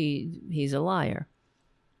he's a liar.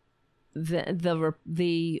 The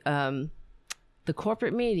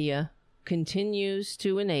corporate media continues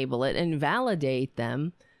to enable it and validate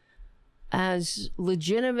them as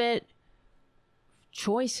legitimate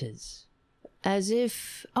choices. As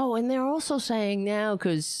if, and they're also saying now,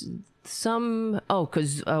 because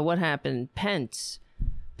what happened? Pence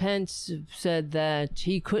said that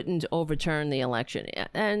he couldn't overturn the election,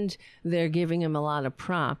 and they're giving him a lot of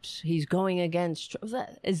props. He's going against.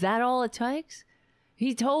 Is that all it takes?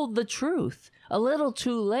 He told the truth a little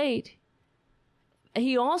too late.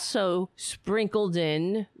 He also sprinkled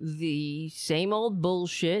in the same old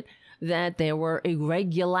bullshit that there were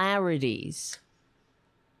irregularities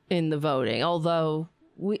in the voting, although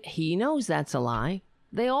he knows that's a lie.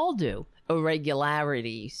 They all do.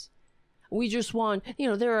 Irregularities. We just want,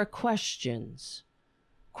 there are questions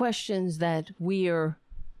that we're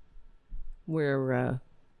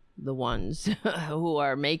the ones who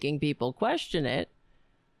are making people question it.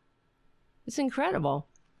 It's incredible.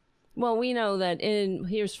 Well, we know that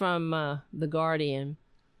here's from The Guardian.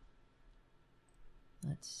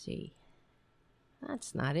 Let's see.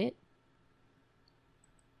 That's not it.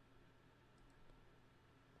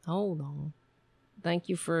 Hold on. Thank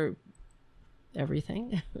you for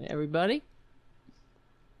everything, everybody.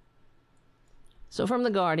 So from The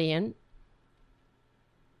Guardian,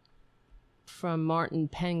 from Martin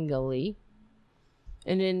Pengelly,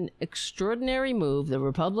 in an extraordinary move, the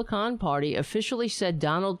Republican Party officially said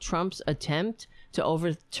Donald Trump's attempt to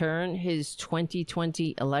overturn his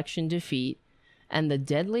 2020 election defeat and the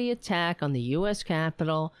deadly attack on the U.S.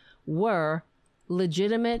 Capitol were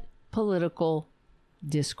legitimate political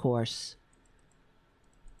discourse.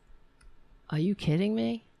 Are you kidding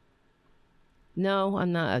me? No,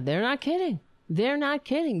 I'm not. They're not kidding. They're not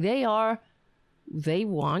kidding. They want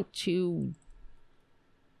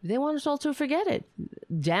us all to forget it.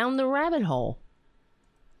 Down the rabbit hole.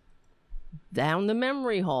 Down the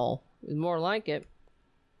memory hole is more like it.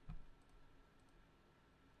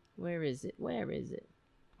 Where is it?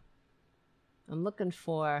 I'm looking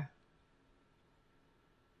for...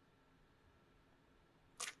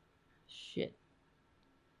 Shit.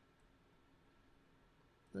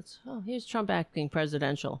 Here's Trump acting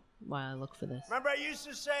presidential while I look for this. Remember, I used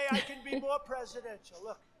to say I can be more presidential.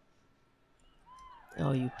 Look.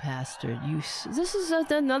 Oh, you bastard. This is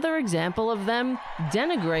another example of them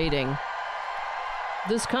denigrating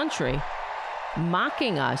this country.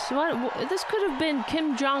 Mocking us. This could have been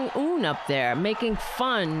Kim Jong-un up there making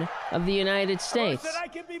fun of the United States. I said I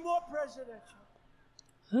can be more presidential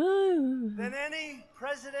than any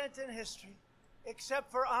president in history, except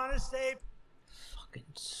for Honest Abe. Fucking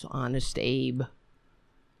Honest Abe.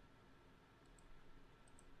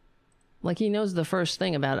 Like he knows the first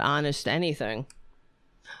thing about honest anything.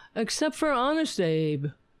 Except for Honest Abe.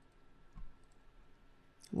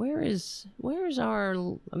 Where is our...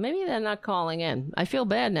 Maybe they're not calling in. I feel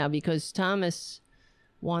bad now because Thomas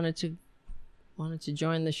wanted to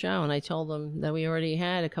join the show, and I told him that we already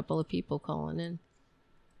had a couple of people calling in.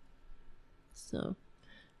 So,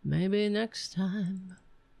 maybe next time.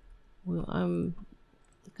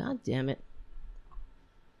 God damn it.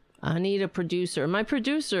 I need a producer. My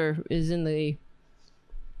producer is he's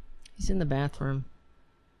in the bathroom.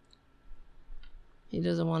 He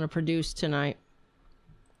doesn't want to produce tonight.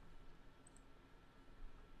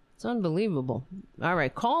 It's unbelievable. All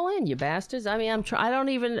right, call in, you bastards. I mean, I'm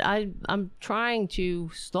trying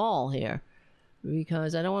to stall here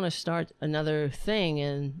because I don't want to start another thing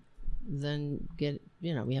and then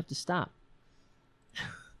we have to stop.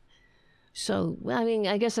 So, I mean,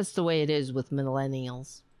 I guess that's the way it is with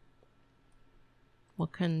millennials.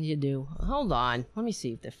 What can you do? Hold on. Let me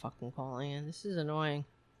see if they're fucking calling in. This is annoying.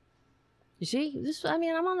 You see?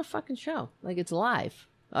 I'm on a fucking show. Like, it's live.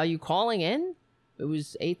 Are you calling in? It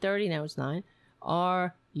was 8:30, now it's 9.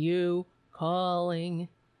 Are you calling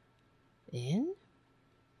in?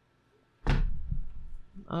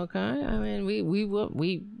 Okay, I mean,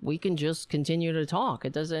 we can just continue to talk.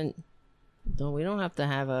 It doesn't... No, we don't have to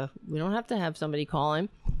have somebody call in.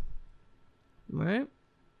 Right?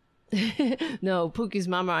 No, Pookie's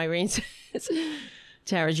mama Irene says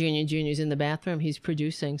Tara Jr.'s in the bathroom. He's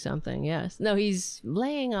producing something, yes. No, he's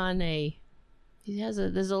laying on there's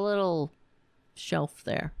a little shelf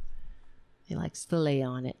there. He likes to lay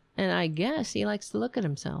on it. And I guess he likes to look at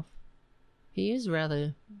himself. He is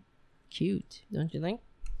rather cute, don't you think?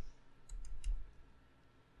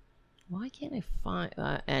 Why can't I find...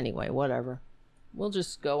 anyway, whatever. We'll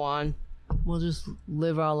just go on. We'll just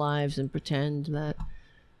live our lives and pretend that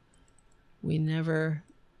we never,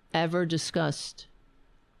 ever discussed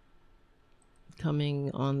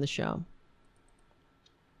coming on the show.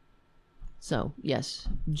 So, yes,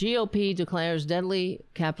 GOP declares deadly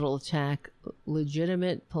Capitol attack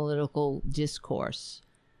legitimate political discourse.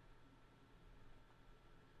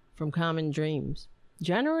 From Common Dreams.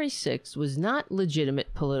 January 6th was not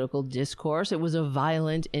legitimate political discourse. It was a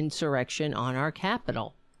violent insurrection on our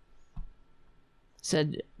Capitol,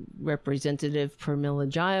 said Representative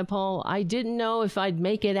Pramila Jayapal. I didn't know if I'd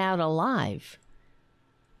make it out alive.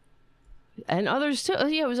 And others too.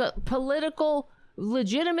 Yeah, it was a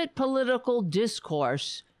legitimate political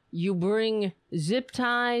discourse. You bring zip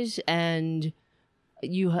ties and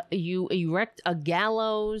you erect a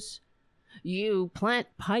gallows. You plant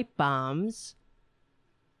pipe bombs.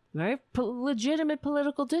 Right? Legitimate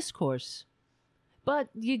political discourse. But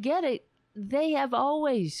you get it. They have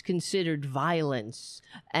always considered violence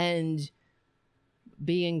and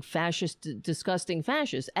being fascist, disgusting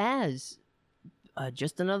fascists as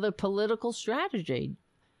just another political strategy.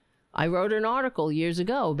 I wrote an article years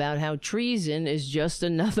ago about how treason is just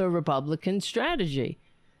another Republican strategy.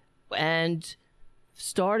 And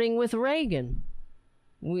starting with Reagan,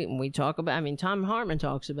 we talk about, Tom Hartman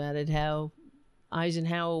talks about it, how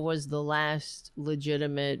Eisenhower was the last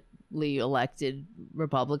legitimately elected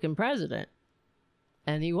Republican president.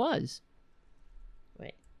 And he was.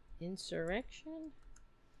 Wait, insurrection?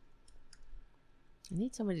 I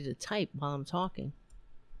need somebody to type while I'm talking.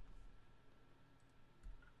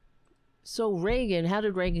 So Reagan, how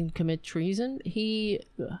did Reagan commit treason? He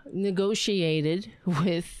negotiated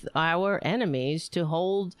with our enemies to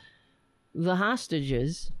hold the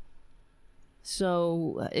hostages,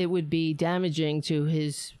 so it would be damaging to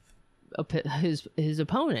his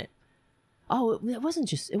opponent. Oh, it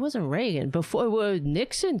wasn't Reagan. Before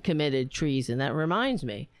Nixon committed treason. That reminds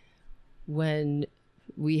me. When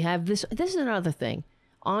we have this is another thing.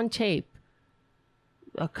 On tape,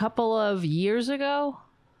 a couple of years ago,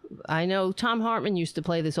 I know Tom Hartman used to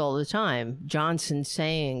play this all the time. Johnson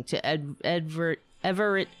saying to Everett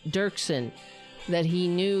Dirksen that he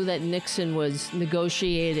knew that Nixon was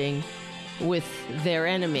negotiating with their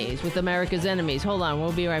enemies, with America's enemies. Hold on,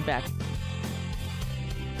 we'll be right back.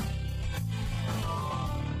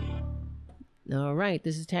 All right,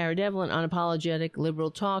 this is Tara Devlin, Unapologetic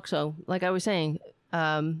Liberal Talk. So, like I was saying,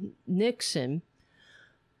 Nixon,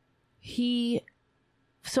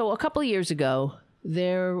 so a couple of years ago,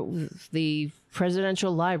 the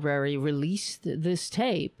Presidential Library released this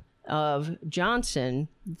tape of Johnson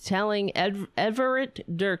telling Everett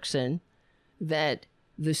Dirksen that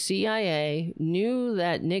the CIA knew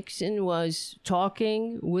that Nixon was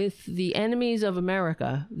talking with the enemies of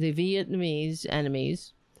America, the Vietnamese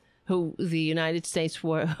enemies, who the United States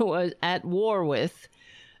was at war with,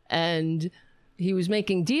 and he was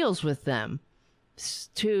making deals with them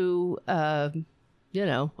to,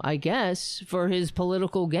 I guess, for his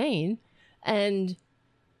political gain. And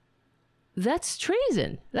that's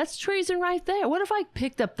treason. That's treason right there. What if I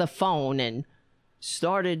picked up the phone and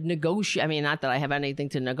started negotiating? Not that I have anything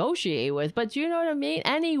to negotiate with, but you know what I mean?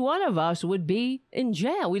 Any one of us would be in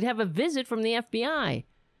jail. We'd have a visit from the FBI.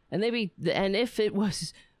 And if it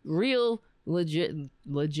was real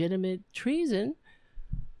legitimate treason,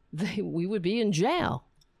 we would be in jail.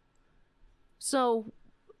 So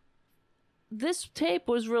this tape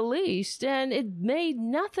was released and it made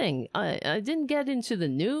nothing. I didn't get into the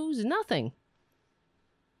news, nothing.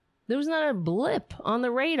 There was not a blip on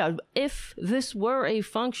the radar. If this were a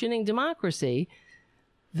functioning democracy,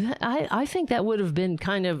 I think that would have been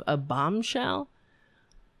kind of a bombshell,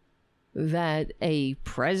 that a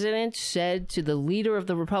president said to the leader of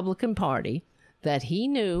the Republican Party that he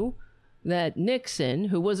knew that Nixon,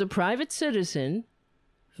 who was a private citizen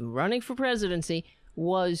running for presidency,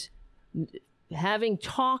 was having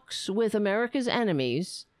talks with America's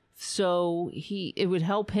enemies so it would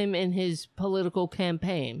help him in his political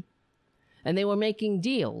campaign. And they were making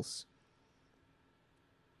deals.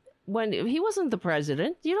 When he wasn't the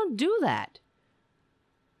president, you don't do that.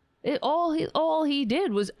 All he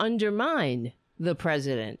did was undermine the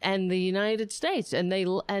president and the United States, and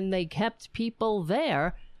they kept people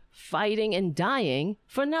there fighting and dying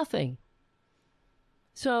for nothing.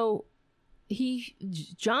 So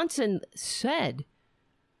Johnson said,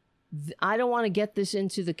 I don't want to get this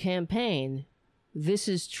into the campaign. This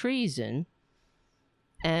is treason.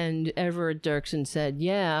 And Everett Dirksen said,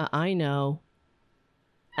 yeah, I know.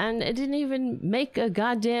 And it didn't even make a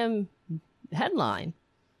goddamn headline.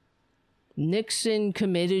 Nixon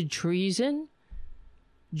committed treason,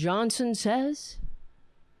 Johnson says.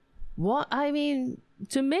 What?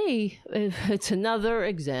 To me, it's another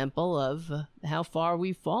example of how far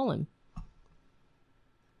we've fallen.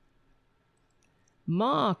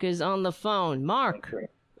 Mark is on the phone. Mark,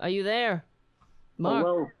 are you there?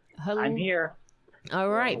 Mark. Hello. I'm here. All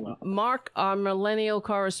right. Hello. Mark, our millennial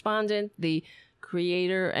correspondent, the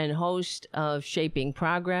creator and host of Shaping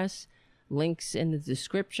Progress. Links in the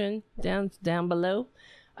description down below.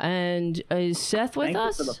 And is Seth with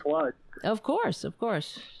us? Thank you for the plug. Of course.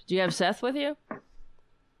 Do you have Seth with you?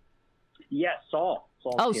 Yes, Saul.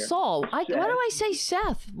 Saul's here. Saul. Why do I say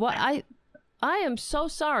Seth? What I am so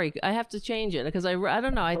sorry. I have to change it because I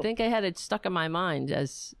don't know. I think I had it stuck in my mind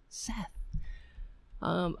as Seth.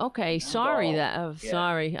 Okay. Sorry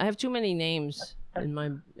sorry. I have too many names in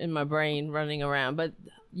my brain running around. But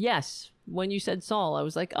yes, when you said Saul, I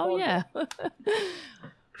was like, oh yeah.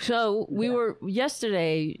 So we were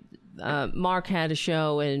yesterday. Mark had a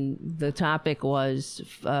show, and the topic was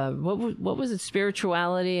what was it?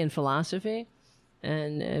 Spirituality and philosophy,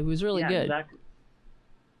 and it was really good. Exactly.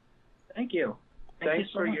 Thank you. Thanks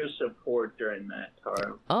for your support during that,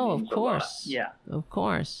 Tara. Oh, of course. Yeah, of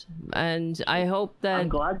course. And I hope that. I'm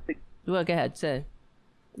glad. Well, go ahead. Say.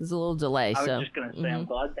 There's a little delay. I was just gonna say,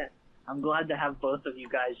 I'm glad to have both of you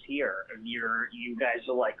guys here. You guys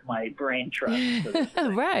are like my brain trust.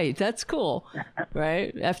 Right, that's cool.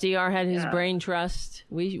 Right, FDR had his brain trust.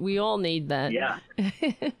 We all need that. Yeah.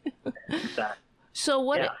 Exactly. So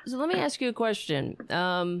let me ask you a question.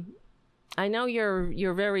 I know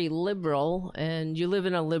you're very liberal, and you live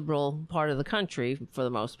in a liberal part of the country for the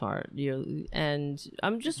most part. And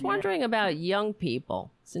I'm just wondering about young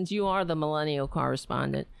people, since you are the millennial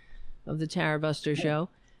correspondent of the Tara Buster Show.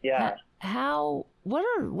 Yeah.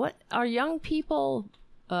 What are young people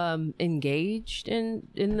engaged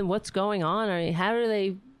in what's going on? I mean, how do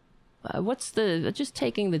they? Just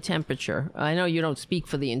taking the temperature? I know you don't speak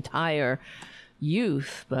for the entire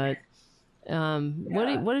youth, but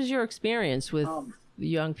what is your experience with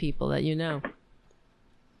young people that you know?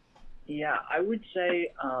 Yeah, I would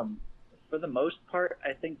say for the most part,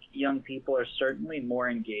 I think young people are certainly more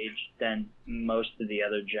engaged than most of the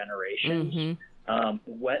other generations. Mm-hmm.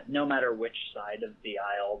 No matter which side of the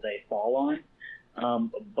aisle they fall on.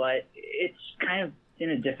 But it's kind of in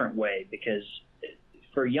a different way, because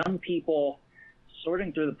for young people,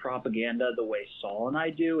 sorting through the propaganda the way Saul and I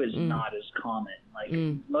do is not as common. Like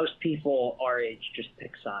most people our age just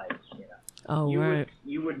pick sides, you know. Oh, right.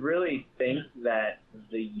 You would really think that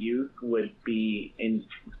the youth would be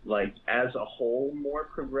as a whole more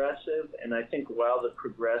progressive, and I think while the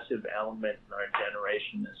progressive element in our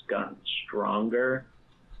generation has gotten stronger,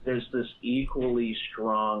 there's this equally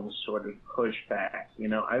strong sort of pushback. You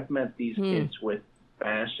know, I've met these kids with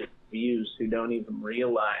fascist views who don't even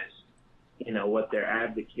realize, you know, what they're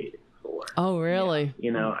advocating for. Oh, really?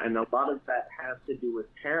 You know, and a lot of that has to do with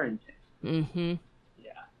parenting. Mm-hmm.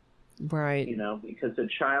 Right. You know, because a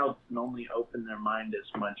child can only open their mind as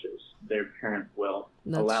much as their parent will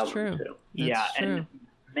allow them to. That's true. And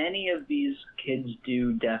many of these kids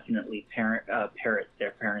do definitely parrot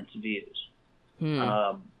their parents' views.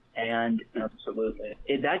 And absolutely,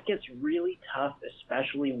 that gets really tough,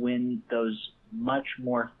 especially when those much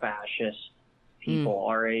more fascist people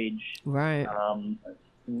our age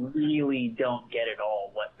really don't get at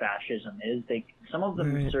all what fascism is. Some of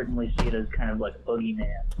them certainly see it as kind of like a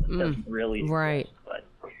boogeyman that doesn't really exist, but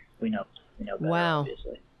we know better,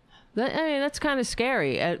 obviously. That's kind of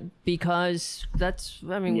scary because we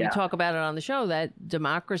talk about it on the show that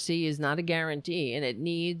democracy is not a guarantee, and it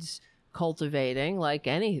needs cultivating like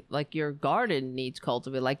your garden needs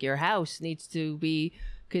cultivating, like your house needs to be,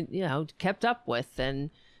 kept up with, and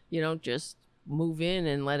you don't just move in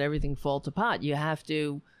and let everything fall to pot. You have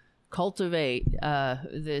to cultivate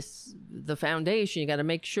the foundation. You got to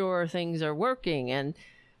make sure things are working, and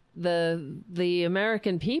the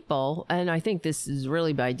American people, and I think this is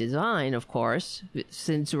really by design, of course,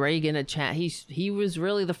 since Reagan he was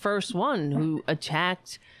really the first one who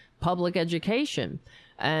attacked public education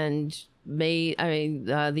and made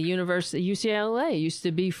the university UCLA used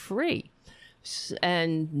to be free.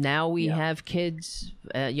 And now we have kids,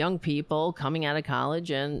 young people coming out of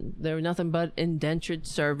college, and they're nothing but indentured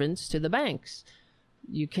servants to the banks.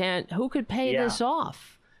 Who could pay this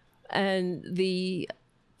off? And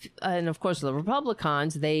of course the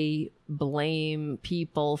Republicans, they blame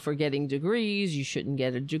people for getting degrees. You shouldn't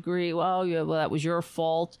get a degree. Well, that was your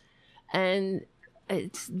fault. And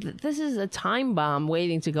this is a time bomb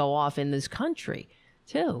waiting to go off in this country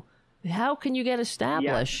too. How can you get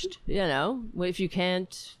established, if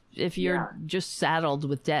you're just saddled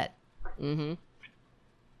with debt? Mm-hmm.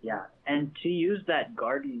 Yeah, and to use that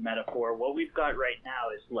garden metaphor, what we've got right now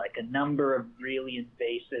is like a number of really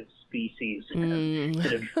invasive species that have,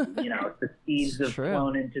 the seeds have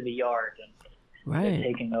flown into the yard.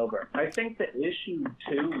 taking over. I think the issue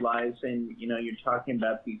too lies in, you're talking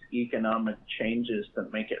about these economic changes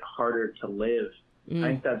that make it harder to live. I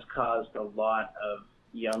think that's caused a lot of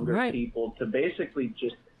younger people to basically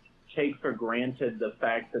just take for granted the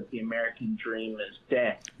fact that the American dream is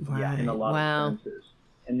dead in a lot of senses.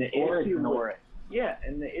 And the issue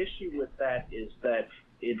with that is that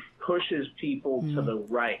it pushes people to the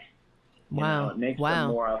right. It makes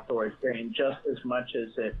them more authoritarian just as much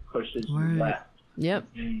as it pushes you left. Yep.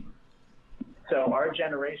 So our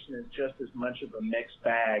generation is just as much of a mixed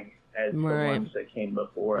bag as the ones that came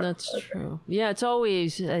before us. That's true. Yeah, it's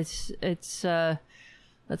always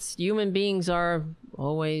that's human beings are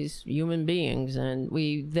always human beings, and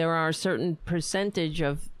there are a certain percentage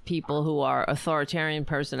of people who are authoritarian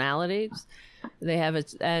personalities. They have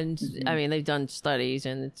it, and I mean they've done studies,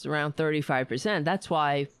 and it's around 35%. That's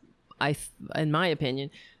why in my opinion,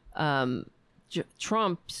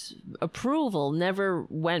 Trump's approval never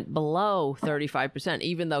went below 35%,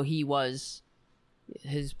 even though his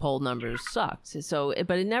poll numbers sucked. So,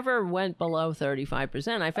 but it never went below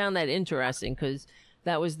 35%. I found that interesting because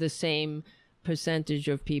that was the same percentage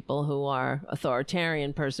of people who are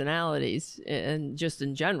authoritarian personalities, and just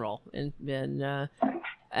in general. And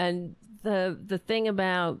the thing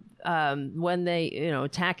about when they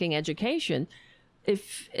attacking education.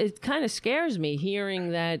 If it kind of scares me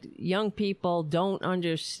hearing that young people don't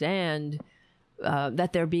understand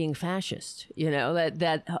that they're being fascist,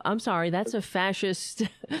 that I'm sorry, that's a fascist,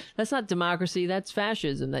 that's not democracy, that's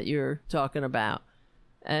fascism that you're talking about.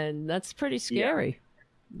 And that's pretty scary.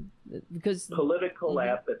 Because political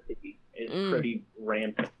apathy is pretty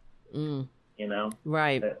rampant,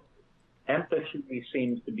 Right. Empathy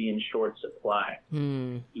seems to be in short supply.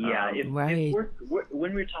 When we're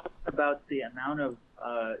talking about the amount of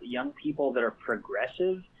young people that are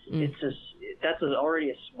progressive, that's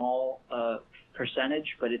already a small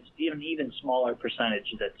percentage, but it's even smaller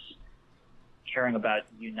percentage that's caring about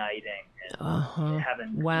uniting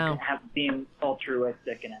and being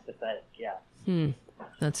altruistic and empathetic. Yeah.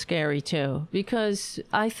 That's scary too, because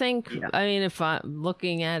I think, I mean, if I'm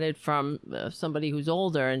looking at it from somebody who's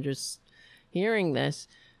older and just hearing this,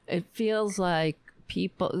 it feels like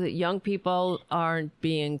young people aren't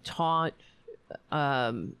being taught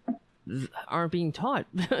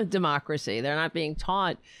democracy. They're not being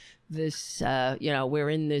taught this, we're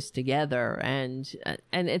in this together, and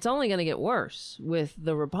it's only going to get worse with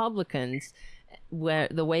the Republicans, where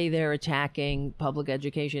the way they're attacking public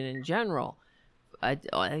education in general.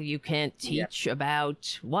 You can't teach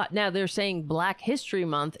about what now they're saying Black History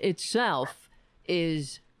Month itself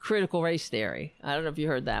is critical race theory. I don't know if you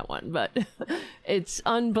heard that one, but it's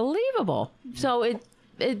unbelievable. So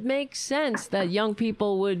it makes sense that young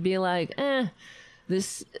people would be like,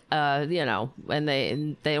 this, and they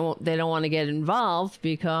don't want to get involved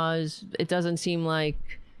because it doesn't seem like,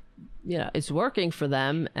 it's working for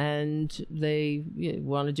them, and they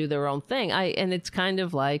want to do their own thing. And it's kind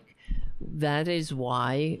of like, that is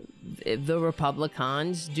why the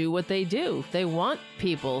Republicans do what they do. They want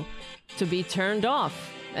people to be turned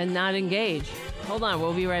off and not engage. Hold on,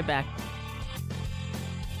 we'll be right back.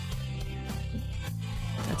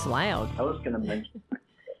 That's loud. I was going to mention.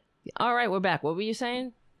 All right, we're back. What were you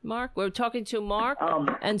saying, Mark? We're talking to Mark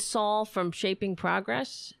and Saul from Shaping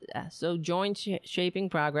Progress. So join Shaping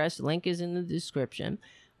Progress. Link is in the description.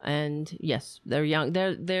 And yes, they're young.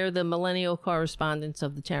 They're the millennial correspondents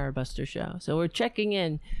of the Tara Buster Show. So we're checking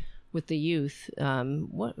in with the youth.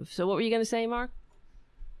 What were you going to say, Mark?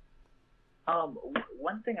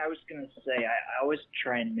 One thing I was going to say, I always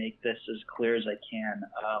try and make this as clear as I can.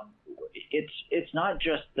 It's not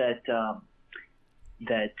just that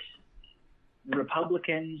that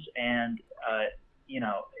Republicans and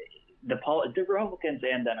the Republicans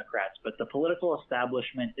and Democrats, but the political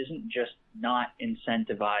establishment isn't just not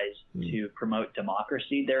incentivized to promote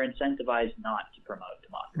democracy. They're incentivized not to promote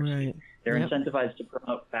democracy. Right. They're incentivized to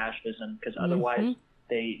promote fascism because otherwise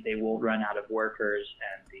they will run out of workers,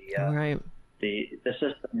 and the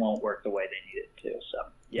system won't work the way they need it to. So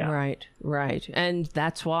right, and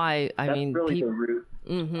that's why that's really the root.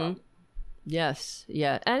 Yes,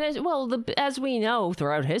 yeah, and as we know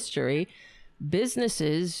throughout history,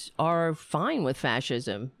 businesses are fine with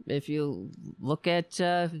fascism. If you look at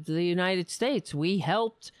the United States, we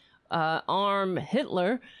helped arm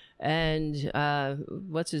Hitler, and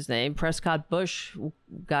what's his name? Prescott Bush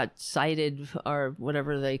got cited, or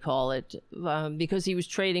whatever they call it, because he was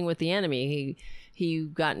trading with the enemy. He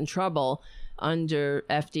got in trouble under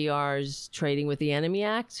FDR's Trading with the Enemy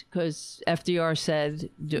Act, because FDR said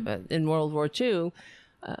in World War II,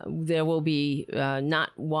 there will be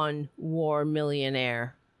not one war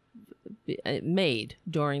millionaire made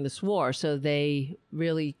during this war. So they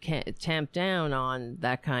really can't tamp down on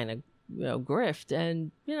that kind of grift.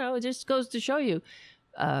 And, it just goes to show you,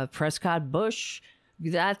 Prescott Bush,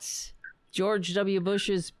 that's George W.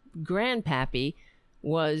 Bush's grandpappy,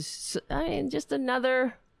 was just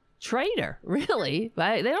another traitor, really.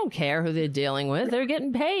 They don't care who they're dealing with. They're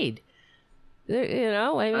getting paid. In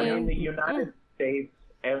the United States,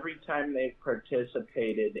 every time they've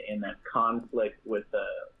participated in a conflict with a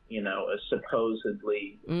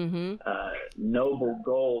supposedly noble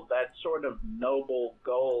goal, that sort of noble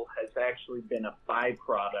goal has actually been a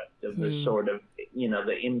byproduct of the sort of,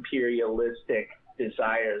 the imperialistic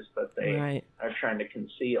desires that they are trying to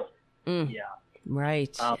conceal. Yeah.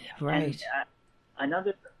 Right. Right.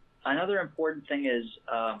 Another important thing is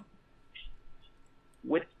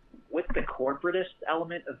with the corporatist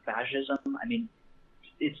element of fascism. I mean,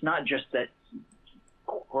 it's not just that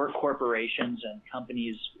corporations and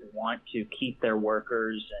companies want to keep their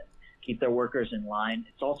workers in line.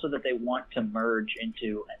 It's also that they want to merge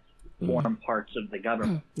into and form parts of the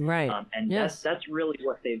government. Right. And that's really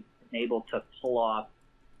what they've been able to pull off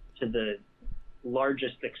to the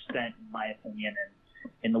largest extent, in my opinion,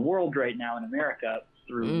 in the world right now in America,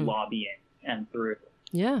 through lobbying and through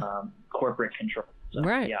corporate control. So,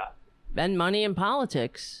 right. Yeah. And money in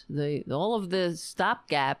politics. All of the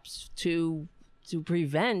stopgaps to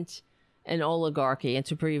prevent an oligarchy and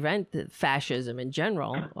to prevent fascism in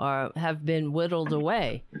general have been whittled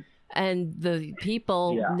away. And the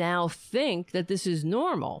people now think that this is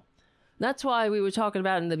normal. That's why we were talking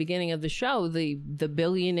about in the beginning of the show, the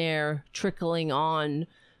billionaire trickling on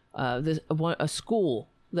a school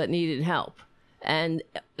that needed help. And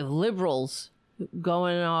liberals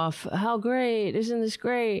going off, how great, isn't this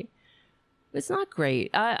great? It's not great.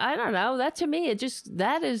 I don't know. That to me,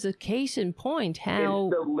 that is a case in point how...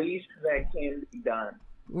 It's the least that can be done.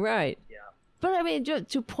 Right. Yeah. But I mean,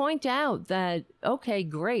 to point out that, okay,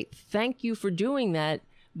 great, thank you for doing that,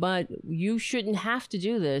 but you shouldn't have to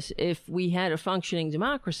do this if we had a functioning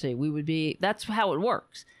democracy. That's how it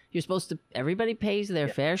works. You're supposed to, everybody pays their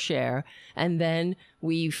fair share, and then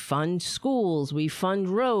we fund schools, we fund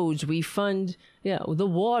roads, we fund the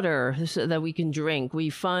water so that we can drink, we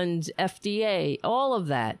fund FDA, all of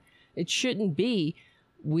that. It shouldn't be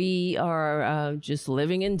we are just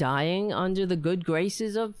living and dying under the good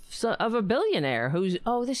graces of a billionaire who's,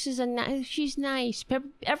 she's nice.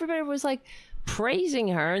 Everybody was like praising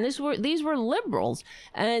her, and these were liberals.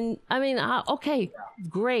 And I mean, okay,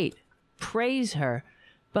 great, praise her.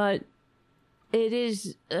 But it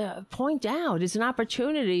is it's an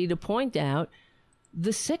opportunity to point out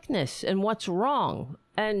the sickness and what's wrong.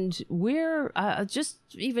 And we're just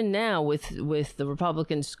even now with the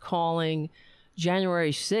Republicans calling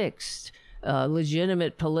January 6th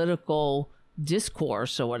legitimate political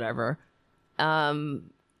discourse or whatever.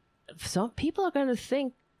 Some people are going to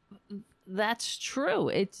think that's true.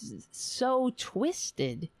 It's so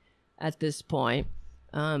twisted at this point.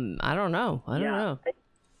 I don't know. I don't know.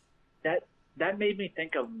 That made me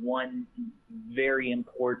think of one very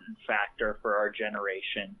important factor for our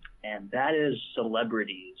generation, and that is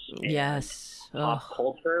celebrities. Yes. Pop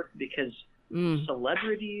culture, because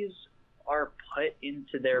celebrities are put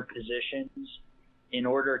into their positions in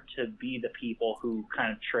order to be the people who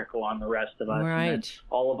kind of trickle on the rest of us. Right. And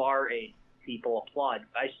all of our age people applaud.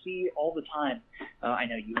 I see all the time, I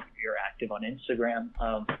know you're active on Instagram.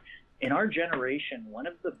 In our generation, one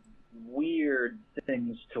of the weird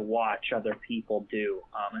things to watch other people do,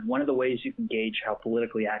 and one of the ways you can gauge how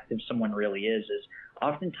politically active someone really is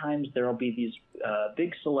oftentimes there will be these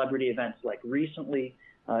big celebrity events. Like recently,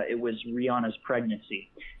 it was Rihanna's pregnancy,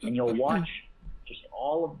 and you'll watch just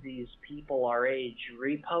all of these people our age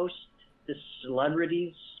repost this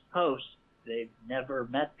celebrity's post. They've never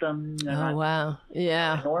met them. Wow.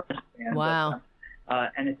 Yeah. Enormous fans wow.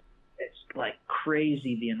 And it's like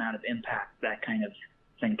crazy the amount of impact that kind of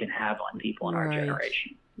thing can have on people in our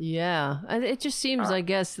generation. Yeah. It just seems, I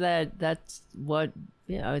guess, that's what,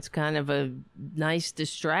 it's kind of a nice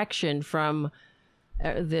distraction from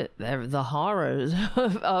the horrors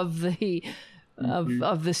of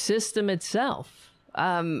the system itself.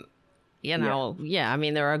 I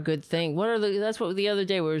mean, there are good things. That's what the other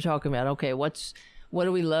day we were talking about. Okay, what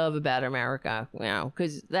do we love about America?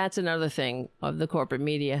 Because that's another thing of the corporate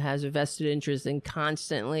media has a vested interest in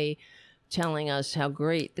constantly telling us how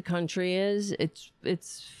great the country is.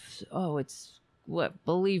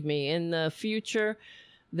 Believe me, in the future,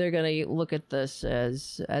 they're going to look at this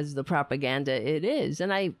as the propaganda it is.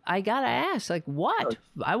 And I got to ask, like, what?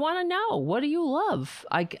 I want to know. What do you love?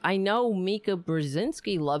 I know Mika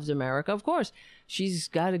Brzezinski loves America. Of course, she's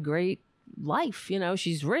got a great life. You know,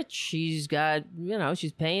 she's rich. She's got, you know,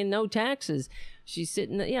 she's paying no taxes. She's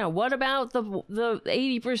sitting, you know, what about the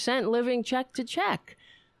 80% living check to check?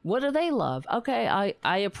 What do they love? Okay,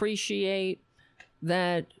 I appreciate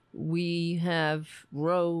that we have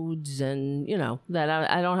roads and, you know, that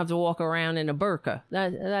I don't have to walk around in a burqa.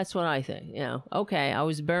 That's what I think, you know. Okay, I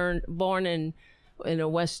was born in a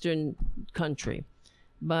Western country.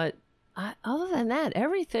 But other than that,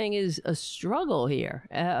 everything is a struggle here.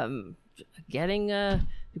 Going to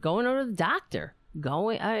the doctor,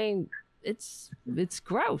 I mean, it's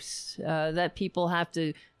gross that people have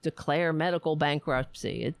to declare medical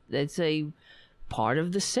bankruptcy. It's a part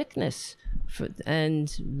of the sickness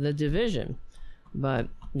and the division. But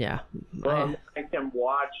yeah, well, I can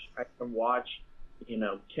watch, you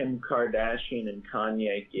know, Kim Kardashian and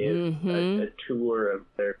Kanye give a tour of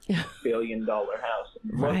their $1 billion house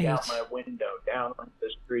and look out my window down on the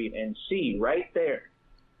street and see right there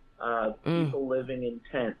people living in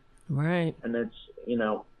tents. Right. And it's, you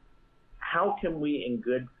know, how can we in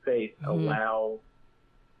good faith allow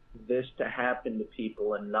this to happen to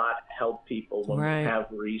people and not help people when we have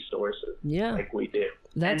resources like we do?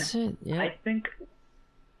 That's it. Yeah. I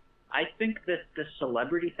think that the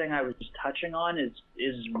celebrity thing I was just touching on is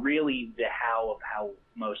really the how of how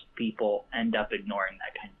most people end up ignoring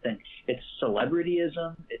that kind of thing. It's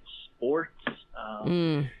celebrityism, it's sports,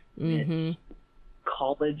 it's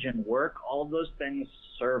college and work. All of those things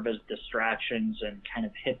serve as distractions and kind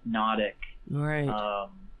of hypnotic. Right.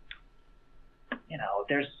 You know,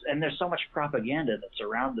 there's so much propaganda that's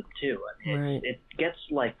around them too. I mean, it gets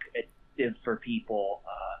like addictive for people,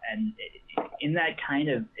 and in that kind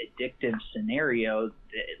of addictive scenario,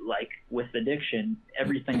 like with addiction,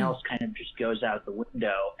 everything else kind of just goes out the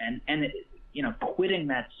window. And you know, quitting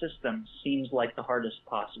that system seems like the hardest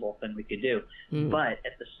possible thing we could do. But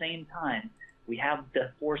at the same time, we have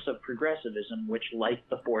the force of progressivism, which, like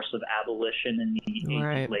the force of abolition in the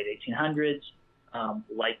late 1800s,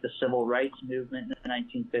 like the civil rights movement in the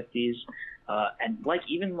 1950s, and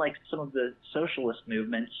even some of the socialist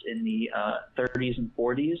movements in the 30s and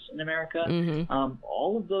 40s in America,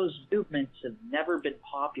 all of those movements have never been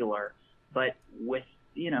popular, but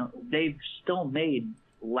they've still made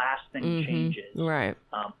lasting changes. Right.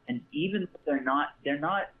 And even if they're not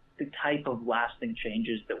the type of lasting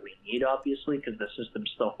changes that we need, obviously, because the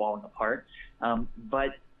system's still falling apart.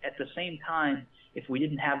 But at the same time, if we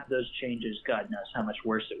didn't have those changes, God knows how much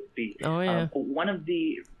worse it would be. Oh, yeah. One of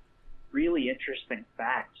the really interesting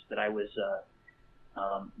facts that I was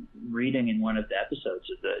reading in one of the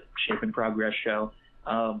episodes of the Shaping Progress show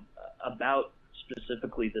about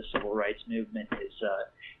specifically the civil rights movement is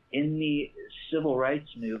in the civil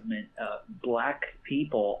rights movement, black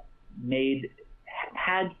people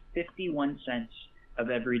had 51 cents of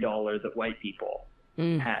every dollar that white people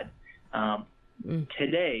had.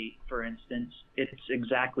 Today, for instance, it's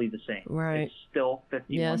exactly the same. Right. It's still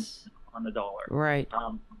 51 cents on the dollar. Right.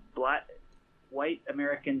 White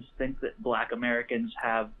Americans think that black Americans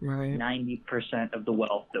have 90% of the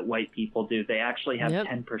wealth that white people do. They actually have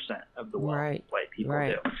 10% of the wealth white people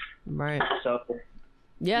do. Right. So,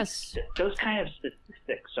 those kind of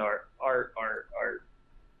statistics are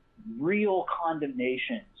real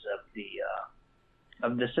condemnations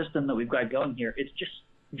of the system that we've got going here. It's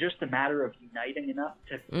just a matter of uniting enough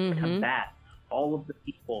to combat all of the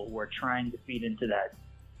people who are trying to feed into that.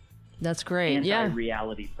 That's great.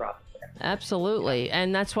 Anti-reality propaganda. Absolutely.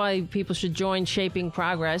 And that's why people should join Shaping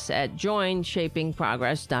Progress at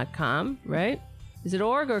joinshapingprogress.com, right? Is it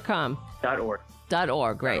org or com? .org.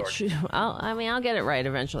 .org, great. I'll get it right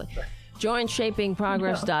eventually.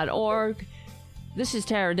 Joinshapingprogress.org. This is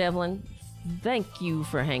Tara Devlin. Thank you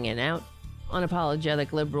for hanging out.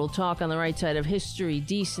 Unapologetic liberal talk on the right side of history,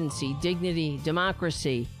 decency, dignity,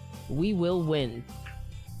 democracy. We will win.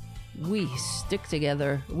 We stick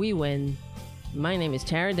together. We win. My name is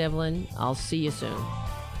Tara Devlin. I'll see you soon.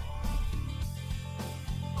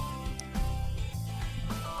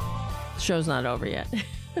 The show's not over yet.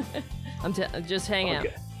 I'm just hanging out.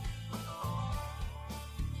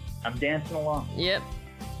 I'm dancing along. Yep.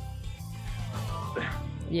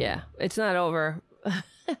 Yeah, it's not over.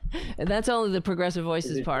 That's only the Progressive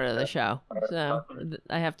Voices part of the show. So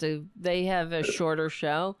they have a shorter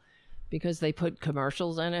show because they put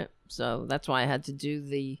commercials in it. So that's why I had to do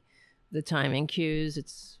the timing cues.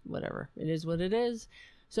 It's whatever. It is what it is.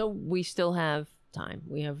 So we still have time.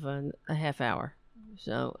 We have a half hour.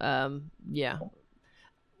 So, yeah.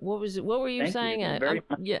 What were you saying?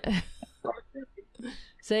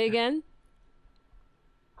 Say again?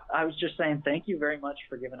 I was just saying thank you very much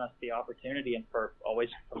for giving us the opportunity and for always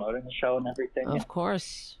promoting the show and everything. Of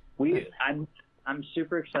course. I'm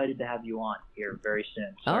super excited to have you on here very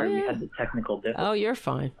soon. Sorry, we had the technical difficulties. Oh, you're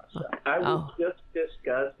fine. I was just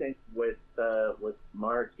discussing with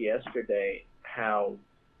Mark yesterday how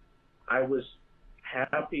I was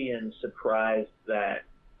happy and surprised that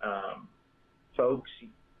folks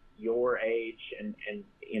your age and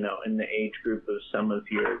in the age group of some of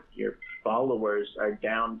your followers are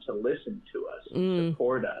down to listen to us and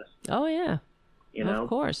support us. Oh yeah, of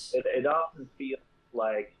course. It often feels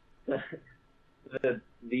like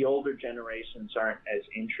the older generations aren't as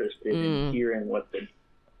interested in hearing what the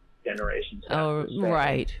generations have to say.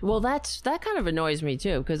 Right. Well, that kind of annoys me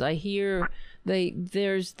too, because I hear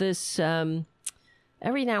there's this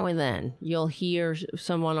every now and then you'll hear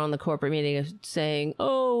someone on the corporate meeting saying,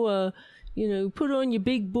 put on your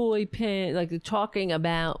big boy pants, like talking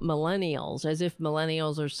about millennials as if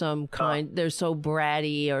millennials are some kind, they're so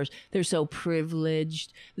bratty or they're so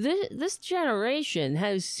privileged. This generation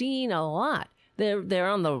has seen a lot. They're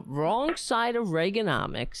on the wrong side of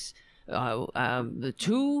Reaganomics. The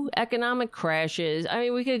 2 economic crashes. I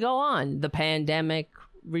mean, we could go on. The pandemic,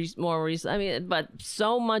 more recent. I mean, but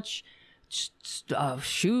so much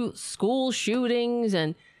school shootings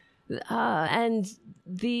and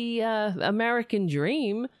the American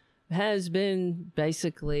dream has been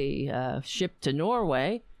basically shipped to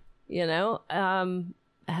Norway. What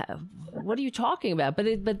are you talking about? But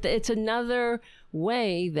it's another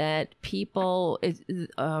way that people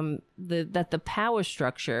that the power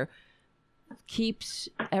structure keeps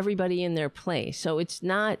everybody in their place. So it's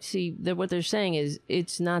not, what they're saying is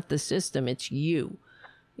it's not the system, it's you.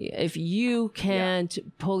 If you can't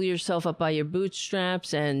pull yourself up by your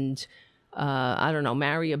bootstraps and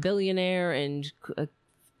marry a billionaire and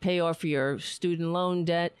pay off your student loan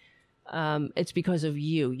debt, it's because of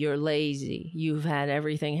you. You're lazy. You've had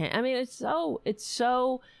everything. I mean, it's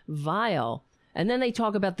so vile. And then they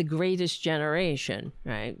talk about the greatest generation,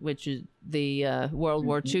 right? Which is the World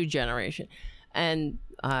War II generation. And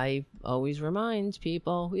I always remind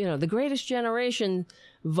people, the greatest generation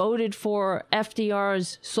voted for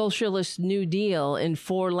FDR's socialist New Deal in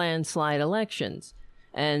 4 landslide elections.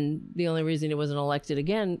 And the only reason he wasn't elected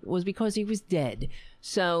again was because he was dead.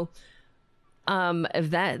 So if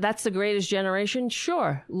that's the greatest generation,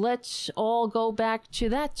 sure, let's all go back to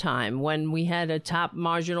that time when we had a top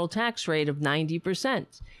marginal tax rate of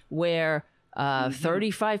 90%, where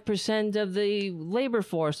 35% of the labor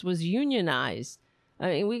force was unionized. I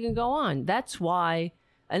mean, we can go on. That's why.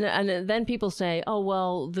 And then people say, oh,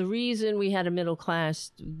 well, the reason we had a middle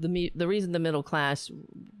class, the reason the middle class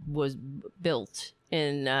was built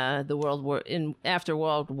in after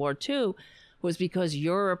World War II was because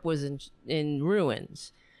Europe was in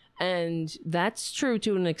ruins. And that's true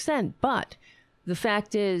to an extent. But the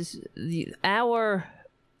fact is, our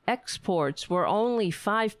exports were only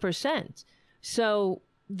 5%. So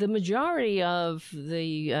the majority of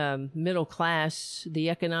the middle class, the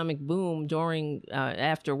economic boom during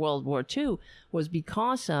after World War II was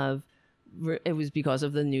because of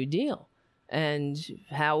the New Deal and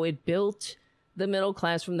how it built the middle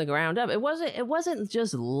class from the ground up. It wasn't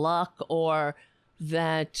just luck or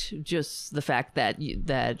that just the fact that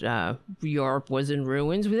Europe was in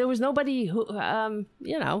ruins. There was nobody who in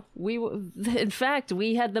fact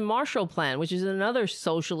we had the Marshall Plan, which is another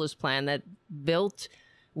socialist plan that built.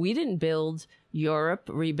 We didn't build Europe,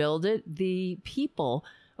 rebuild it. The people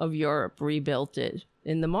of Europe rebuilt it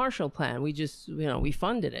in the Marshall Plan. We just, we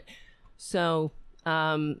funded it. So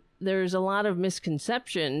there's a lot of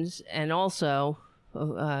misconceptions, and also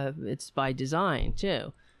it's by design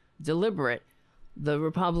too, deliberate. The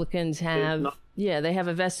Republicans have, they have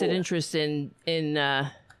a vested interest in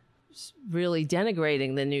really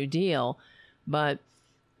denigrating the New Deal, but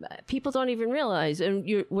people don't even realize,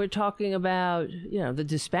 and we're talking about, the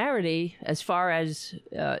disparity as far as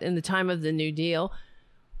in the time of the New Deal,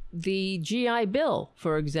 the GI Bill,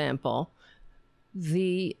 for example,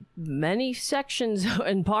 the many sections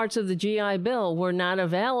and parts of the GI Bill were not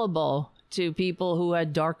available to people who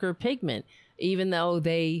had darker pigment, even though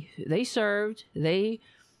they served, they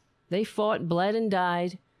fought, bled, and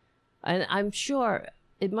died. And I'm sure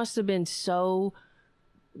it must have been so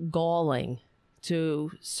galling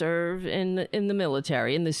to serve in the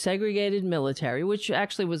military, in the segregated military, which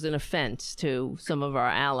actually was an offense to some of our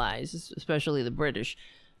allies, especially the British,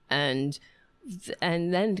 and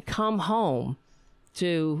then come home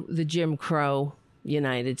to the Jim Crow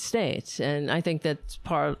United States. And I think that's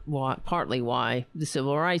partly why the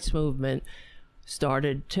Civil Rights Movement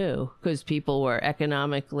started too, because people were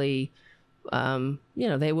economically,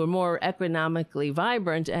 they were more economically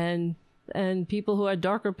vibrant, and people who had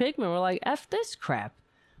darker pigment were like, F this crap.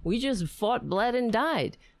 We just fought, bled, and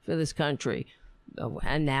died for this country.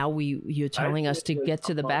 And now you're telling us to get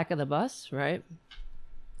to the back of the bus, right?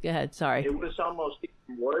 Go ahead. Sorry. It was almost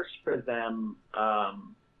even worse for them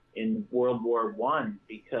in World War I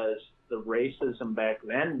because the racism back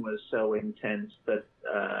then was so intense that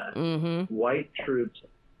white troops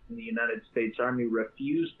in the United States Army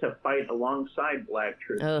refused to fight alongside black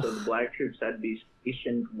troops. Ugh. So the black troops had to be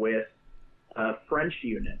stationed with French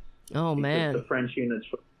units. Oh, man. The French units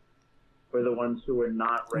were the ones who were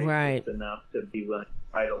not racist Right. enough to be willing to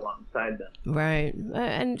fight alongside them. Right.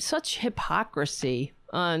 And such hypocrisy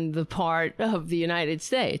on the part of the United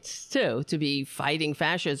States, too, to be fighting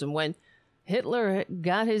fascism when Hitler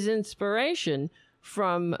got his inspiration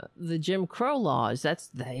from the Jim Crow laws.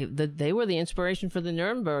 They were the inspiration for the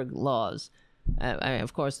Nuremberg laws.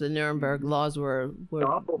 Of course, the Nuremberg laws were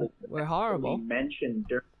horrible. We mentioned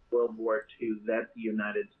during World War II that the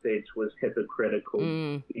United States was hypocritical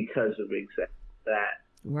because of exactly that.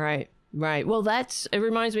 Right. Well, it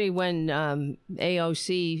reminds me when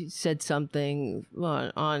AOC said something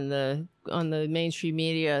on the mainstream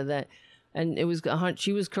media that, and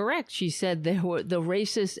she was correct. She said there were the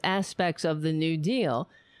racist aspects of the New Deal.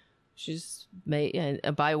 She's made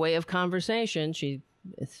by way of conversation. She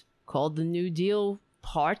called the New Deal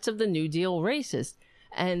parts of the New Deal racist,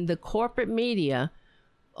 and the corporate media,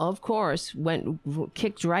 of course,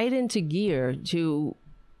 kicked right into gear to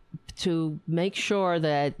make sure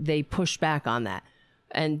that they push back on that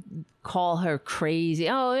and call her crazy.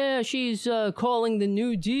 Oh, yeah, she's calling the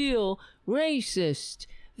New Deal racist.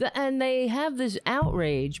 And they have this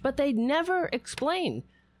outrage, but they never explain.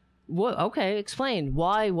 Explain.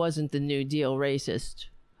 Why wasn't the New Deal racist?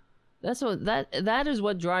 That is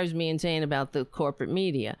what drives me insane about the corporate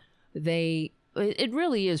media. It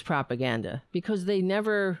really is propaganda because they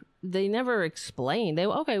never explain.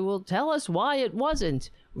 Tell us why it wasn't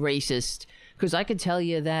racist. Because I could tell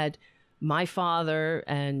you that my father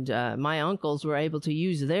and my uncles were able to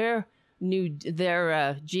use their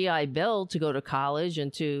GI Bill to go to college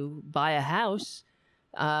and to buy a house.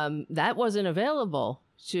 That wasn't available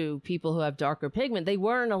to people who have darker pigment. They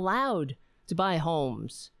weren't allowed to buy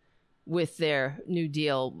homes with their New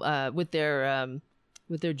Deal, with their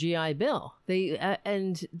GI Bill.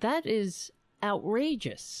 And that is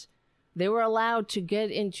outrageous. They were allowed to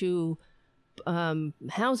get into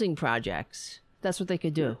housing projects. That's what they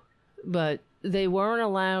could do. But they weren't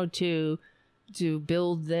allowed to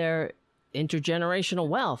build their intergenerational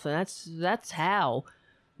wealth. And that's how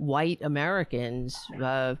white Americans,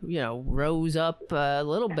 rose up a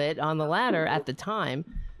little bit on the ladder at the time,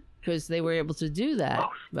 because they were able to do that,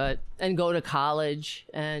 and go to college.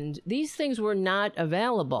 And these things were not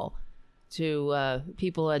available to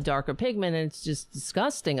people who had darker pigment. And it's just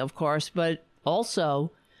disgusting, of course, but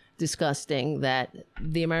also disgusting that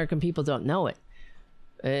the American people don't know it.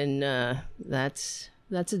 And that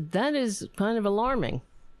is kind of alarming.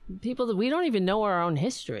 We don't even know our own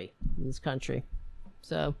history in this country.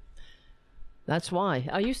 So that's why.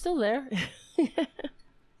 Are you still there?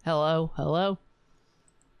 Hello?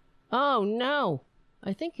 Oh, no.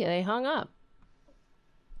 I think they hung up.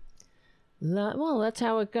 Well, that's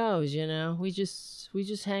how it goes, We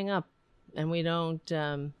just hang up and we don't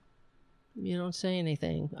say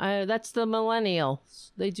anything. That's the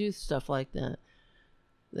millennials. They do stuff like that.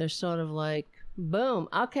 They're sort of like, boom,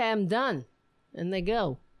 okay, I'm done. And they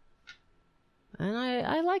go. And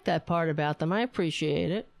I like that part about them. I appreciate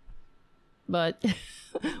it. But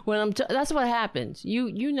when that's what happens.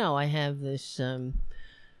 You know I have this, I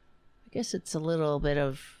guess it's a little bit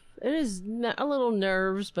of, it is a little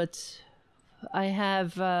nerves, but I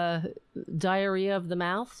have diarrhea of the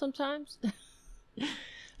mouth sometimes.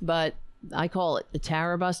 But I call it the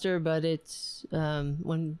Tara Buster, but it's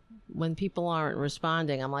when people aren't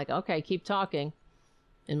responding, I'm like, okay, keep talking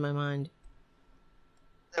in my mind.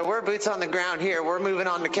 So we're boots on the ground here. We're moving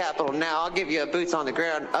on to Capitol now. I'll give you a boots on the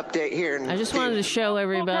ground update here. I just wanted to show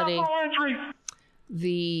everybody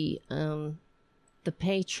the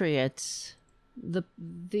Patriots, the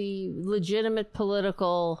legitimate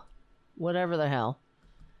political, whatever the hell,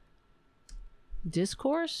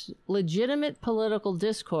 discourse, legitimate political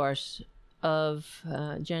discourse of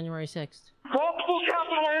January 6th. Multiple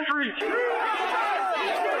capital injuries.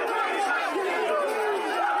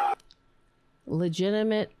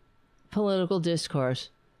 Legitimate political discourse.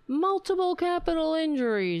 Multiple capital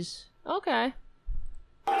injuries. Okay.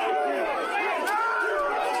 There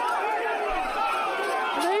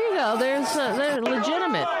you go. They're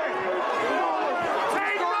legitimate.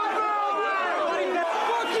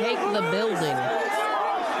 Take the building.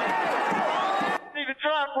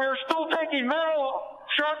 We're still taking metal,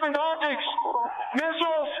 sharpened objects,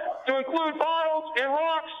 missiles, to include bottles and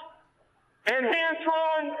rocks. and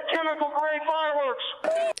hand-thrown chemical-grade fireworks.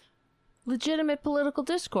 Legitimate political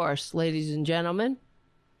discourse, ladies and gentlemen.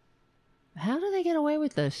 How do they get away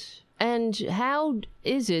with this? And how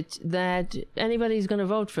is it that anybody's going to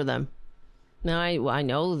vote for them? Now, I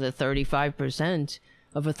know that 35%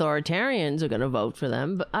 of authoritarians are going to vote for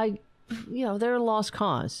them, but they're a lost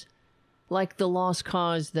cause. Like the lost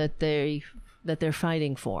cause that they're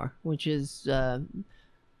fighting for, which is,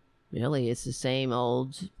 really, it's the same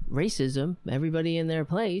old racism. Everybody in their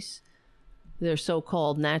place, their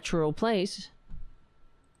so-called natural place.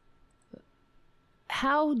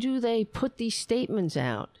 How do they put these statements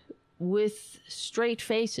out with straight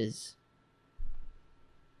faces?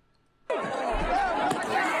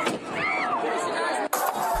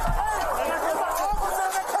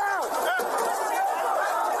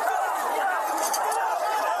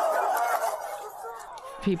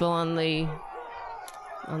 People on the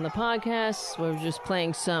podcast, we're just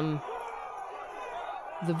playing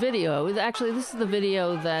the video. Actually, this is the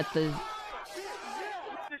video that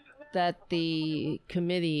the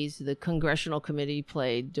committees, the congressional committee,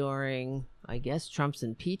 played during, I guess, Trump's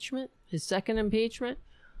impeachment, his second impeachment.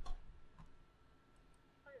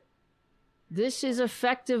 This is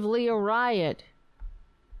effectively a riot.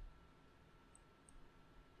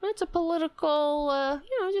 It's a political,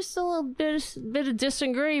 just a little bit of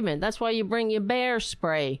disagreement. That's why you bring your bear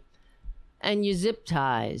spray and your zip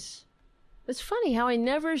ties. It's funny how I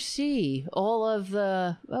never see all of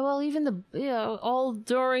the, all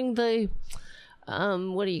during the,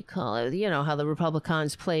 what do you call it? You know, how the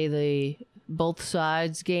Republicans play the both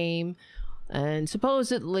sides game. And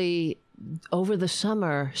supposedly over the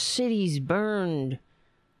summer, cities burned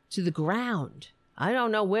to the ground. I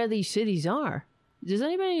don't know where these cities are. Does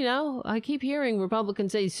anybody know? I keep hearing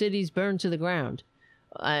Republicans say cities burned to the ground.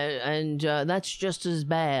 And that's just as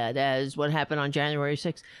bad as what happened on January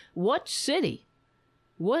 6th. What city?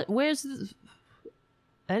 Where's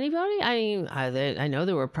anybody? I mean, I know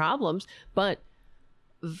there were problems, but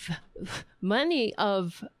many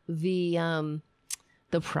of the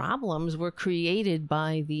problems were created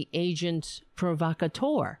by the agents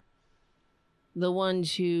provocateur. The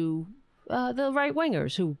ones who... the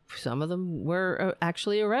right-wingers, who some of them were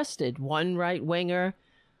actually arrested. One right-winger,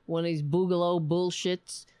 one of these boogaloo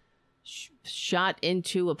bullshits, shot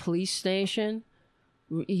into a police station,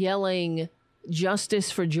 yelling, "Justice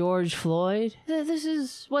for George Floyd." This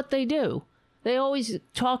is what they do. They always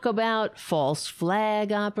talk about false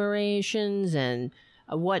flag operations and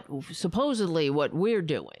supposedly what we're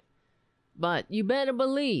doing. But you better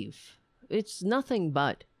believe it's nothing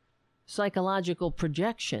but psychological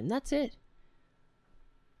projection. That's it.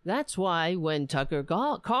 That's why when Tucker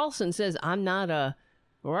Carlson says, "I'm not a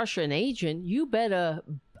Russian agent," you better,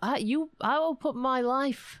 I will put my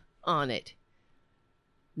life on it.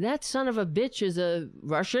 That son of a bitch is a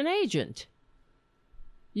Russian agent.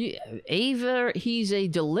 Either he's a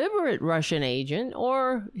deliberate Russian agent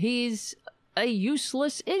or he's a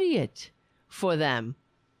useless idiot for them.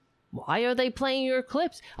 Why are they playing your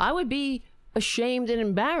clips? I would be ashamed and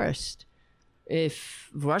embarrassed if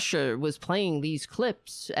Russia was playing these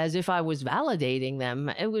clips as if I was validating them.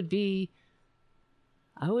 I would be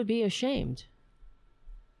ashamed.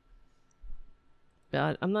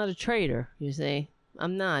 But I'm not a traitor, you see.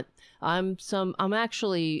 I'm not. I'm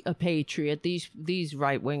actually a patriot. These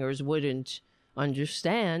right-wingers wouldn't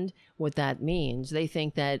understand what that means. They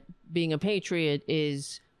think that being a patriot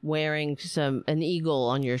is wearing an eagle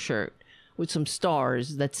on your shirt with some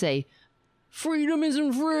stars that say, "Freedom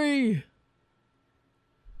isn't free."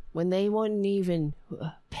 When they wouldn't even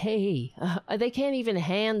pay. They can't even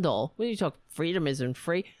handle. When you talk freedom isn't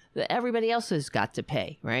free, everybody else has got to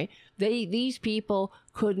pay, right? These people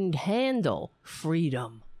couldn't handle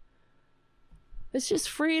freedom. It's just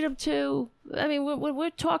freedom to, I mean, we're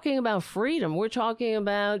talking about freedom. We're talking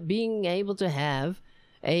about being able to have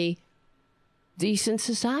a decent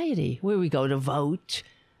society where we go to vote.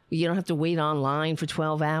 You don't have to wait online for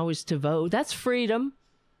 12 hours to vote. That's freedom.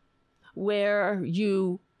 Where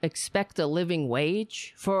you expect a living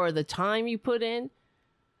wage for the time you put in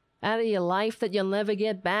out of your life that you'll never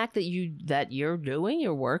get back, that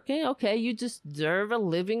you're working. Okay, you just deserve a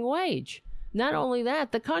living wage. Not only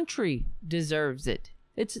that, the country deserves it.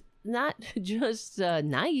 It's not just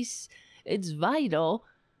nice, it's vital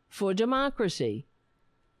for democracy.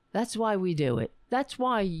 That's why we do it. That's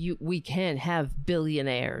why we can't have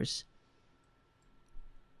billionaires.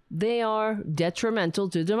 They are detrimental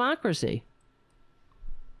to democracy.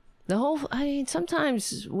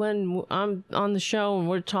 Sometimes when I'm on the show and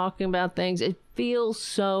we're talking about things, it feels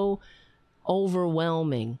so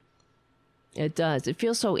overwhelming It does. It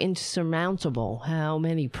feels so insurmountable how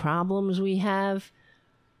many problems we have,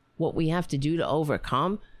 what we have to do to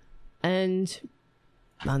overcome. And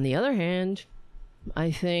on the other hand,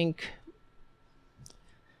 I think,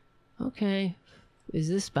 okay, is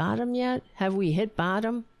this bottom yet? Have we hit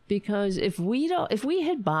bottom? Because if we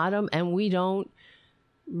hit bottom and we don't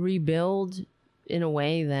rebuild in a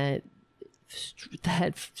way that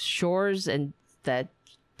shores and that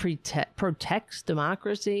protects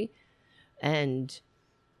democracy and,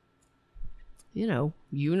 you know,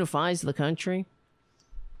 unifies the country,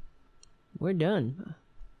 we're done.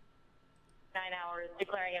 9 hours,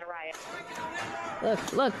 declaring it a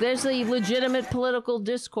riot. Look, there's the legitimate political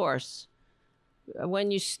discourse.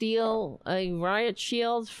 When you steal a riot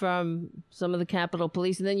shield from some of the Capitol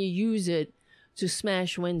Police and then you use it to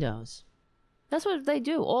smash windows. That's what they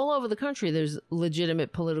do. All over the country, there's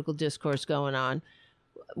legitimate political discourse going on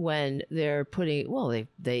when they're putting, well,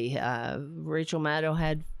 Rachel Maddow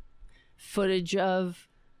had footage of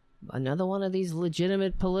another one of these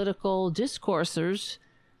legitimate political discoursers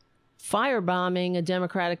firebombing a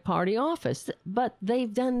Democratic Party office. But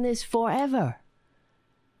they've done this forever.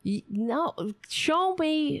 No, show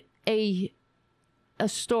me a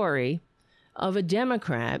story of a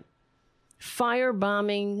Democrat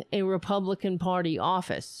firebombing a Republican Party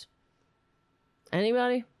office.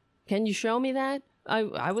 Anybody? Can you show me that?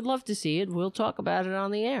 I would love to see it. We'll talk about it on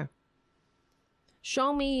the air.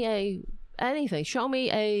 Show me anything. Show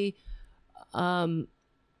me a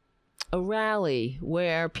rally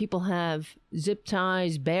where people have zip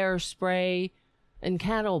ties, bear spray, and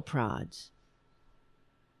cattle prods.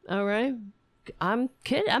 All right? I'm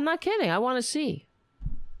kidding. I'm not kidding. I want to see.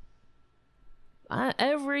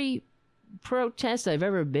 Every protest I've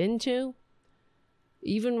ever been to,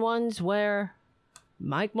 even ones where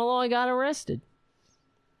Mike Malloy got arrested,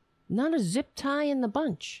 not a zip tie in the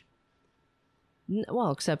bunch.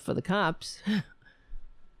 Well, except for the cops.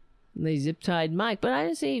 They zip tied Mike, but I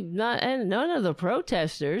didn't see none of the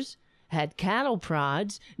protesters had cattle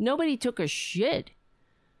prods. Nobody took a shit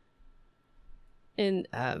in,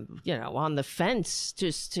 on the fence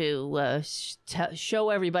just to show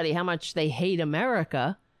everybody how much they hate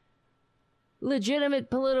America. Legitimate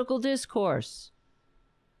political discourse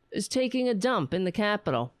is taking a dump in the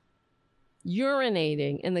Capitol,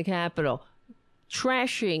 urinating in the Capitol,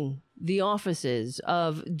 trashing the offices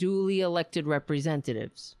of duly elected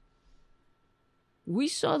representatives. We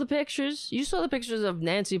saw the pictures. You saw the pictures of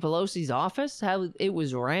Nancy Pelosi's office, how it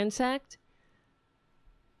was ransacked.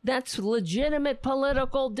 That's legitimate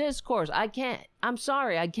political discourse. I'm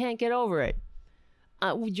sorry, I can't get over it.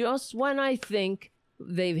 Just when I think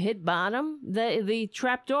they've hit bottom, the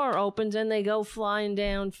trapdoor opens and they go flying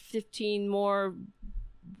down 15 more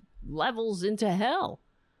levels into hell.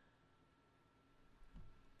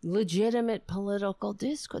 Legitimate political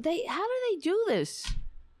discourse. How do they do this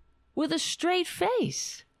with a straight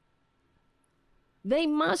face? They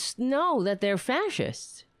must know that they're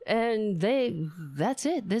fascists. And that's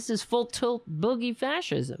it. This is full tilt boogie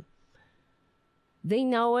fascism. They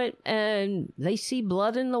know it, and they see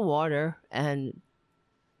blood in the water, and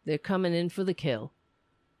they're coming in for the kill.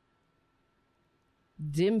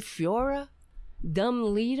 Dim Fiora,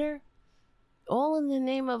 dumb leader, all in the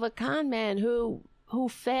name of a con man who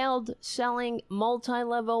failed selling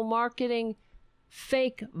multi-level marketing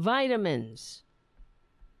fake vitamins,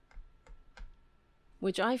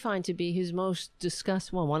 which I find to be his most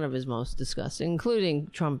disgusting, well, one of his most disgusting, including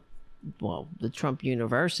Trump, well, the Trump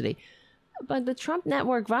University. But the Trump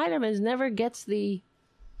Network vitamins never gets the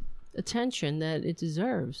attention that it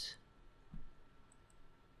deserves.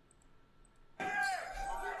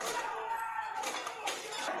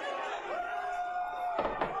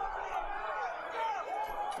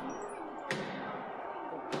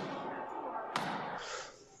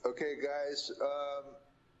 Okay, guys,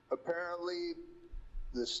 apparently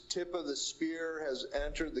this tip of the spear has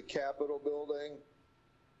entered the Capitol building.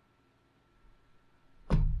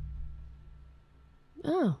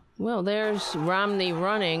 Oh, well, there's Romney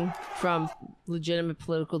running from legitimate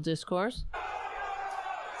political discourse.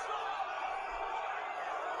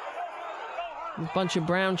 A bunch of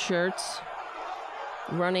brown shirts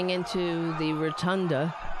running into the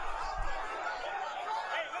rotunda.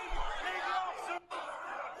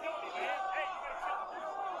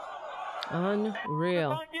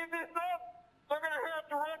 Unreal.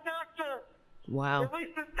 Wow. At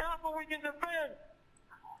least it's Capitol we can defend.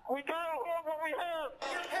 We gotta hold what we have.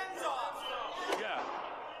 Get your hands off.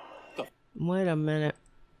 Yeah. Wait a minute.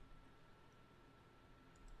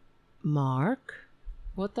 Mark?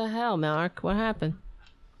 What the hell, Mark? What happened?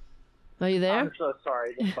 Are you there? I'm so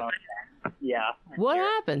sorry. The phone. Yeah. What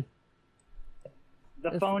happened?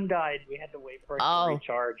 The phone died. We had to wait for it to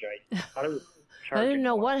recharge. I thought it was I didn't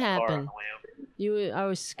know what happened. I I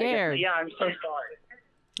was scared. I'm so sorry.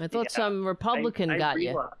 I thought some Republican got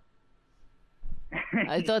you.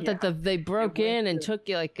 I thought that they broke in and took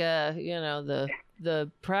you, like the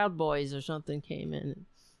Proud Boys or something came in.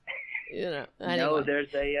 Anyway. No,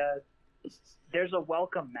 there's a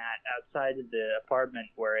welcome mat outside of the apartment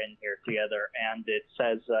we're in here together, and it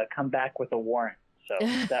says "Come back with a warrant." So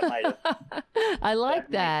that might have. I like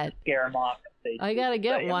that. Scare them off. I gotta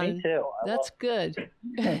get one. Me too. That's good.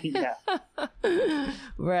 Yeah.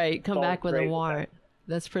 Right. Come back with a warrant.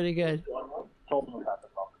 That's pretty good. Told them about the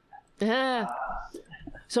welcome mat.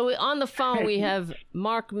 So on the phone we have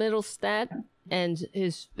Mark Middlestat and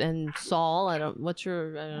Saul. I don't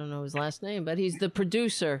know his last name, but he's the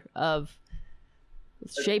producer of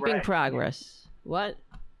Shaping Progress. What?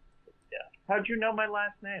 Yeah. How'd you know my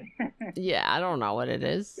last name? Yeah, I don't know what it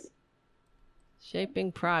is.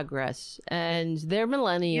 Shaping Progress, and they're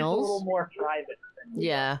millennials. He's a little more private than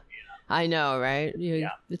we are. I know, right? Yeah,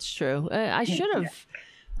 it's true. I should have.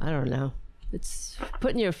 I don't know. It's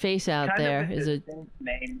putting your face out there is a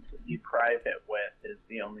name to be private with is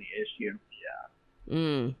the only issue.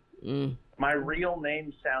 Yeah. My real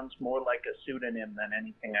name sounds more like a pseudonym than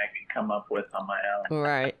anything I could come up with on my own.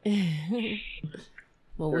 Right.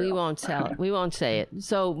 Well, we won't tell it. We won't say it.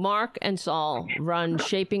 So Mark and Saul run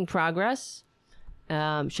Shaping Progress.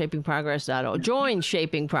 ShapingProgress.org. Join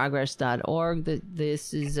ShapingProgress.org.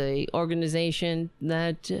 This is a organization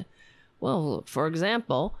that, for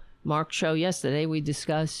example, Mark's show yesterday, we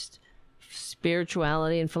discussed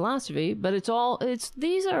spirituality and philosophy, but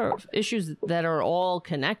these are issues that are all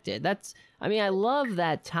connected. I love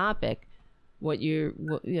that topic,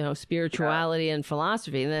 spirituality and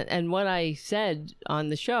philosophy. And what I said on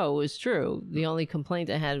the show was true. The only complaint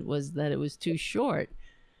I had was that it was too short,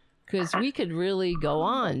 because we could really go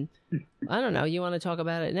on. I don't know. You want to talk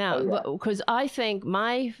about it now? Because I think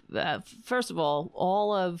first of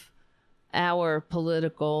all of our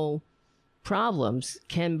political problems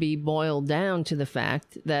can be boiled down to the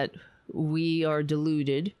fact that we are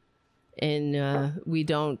deluded in that we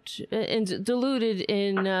don't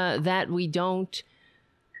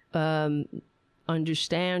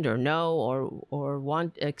understand or know or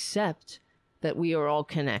want accept that we are all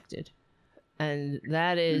connected. And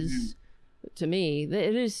that is, to me,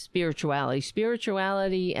 it is spirituality.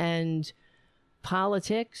 Spirituality and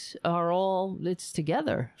politics it's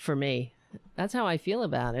together for me. That's how I feel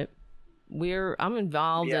about it. I'm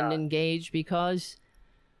involved and engaged because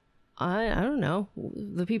I don't know,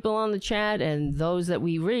 the people on the chat and those that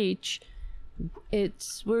we reach,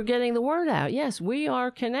 we're getting the word out. Yes, we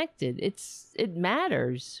are connected. It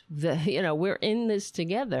matters that, we're in this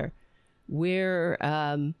together.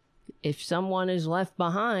 If someone is left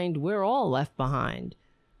behind, we're all left behind.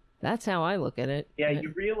 That's how I look at it. Yeah,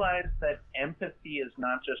 you realize that empathy is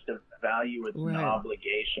not just a value, it's an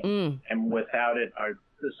obligation. And without it, our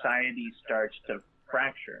society starts to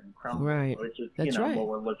fracture and crumble. Right. Which is, right. what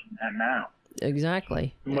we're looking at now.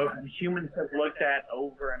 Exactly. What humans have looked at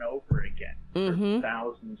over and over again for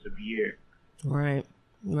thousands of years. Right.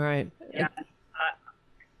 Yeah.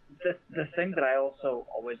 The thing that I also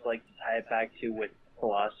always like to tie it back to with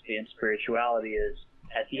philosophy and spirituality is,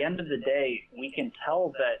 at the end of the day, we can tell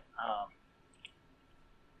that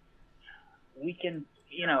we can,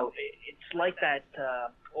 it's like that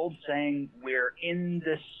old saying, we're in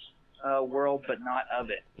this world but not of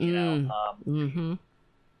it,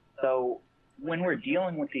 So when we're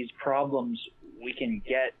dealing with these problems, we can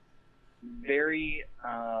get very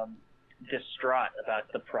distraught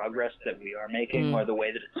about the progress that we are making or the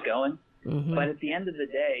way that it's going. But at the end of the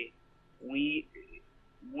day, we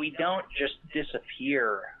don't just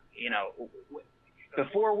disappear.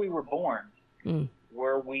 Before we were born,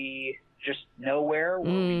 were we just nowhere?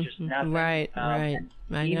 Were we just nothing? Right. I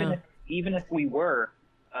know. Even if we were,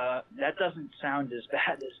 that doesn't sound as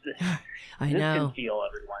bad as this. I know. Can feel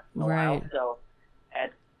every once in a while. So,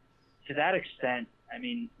 to that extent,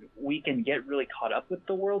 we can get really caught up with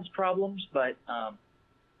the world's problems, but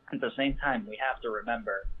at the same time, we have to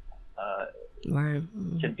remember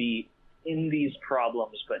to be in these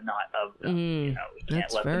problems, but not of them. We can't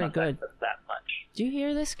That's let very them affect good. us that much. Do you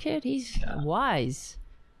hear this kid? He's wise.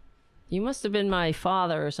 You must have been my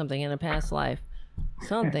father or something in a past life.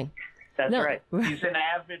 Something. That's right. He's an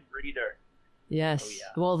avid reader. Yes. Oh,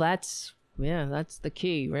 yeah. Well, that's the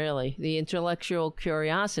key, really. The intellectual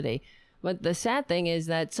curiosity. But the sad thing is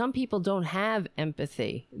that some people don't have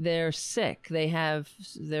empathy. They're sick. They're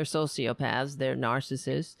sociopaths. They're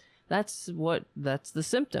narcissists. That's the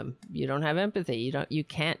symptom. You don't have empathy. You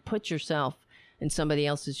can't put yourself in somebody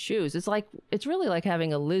else's shoes. It's really like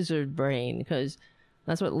having a lizard brain, because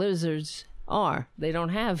that's what lizards are. They don't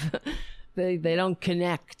have, they don't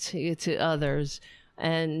connect to others.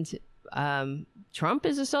 And Trump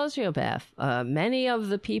is a sociopath. Many of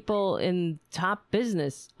the people in top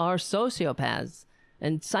business are sociopaths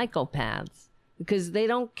and psychopaths, because they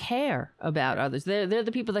don't care about others. They're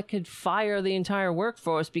the people that could fire the entire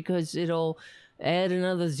workforce because it'll add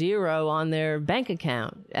another zero on their bank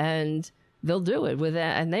account, and they'll do it with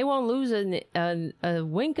that, and they won't lose a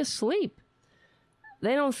wink of sleep.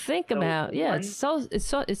 They don't think about it's selfish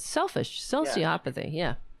sociopathy.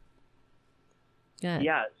 Yeah.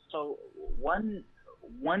 Yeah. So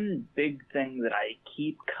one big thing that I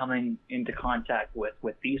keep coming into contact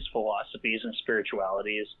with these philosophies and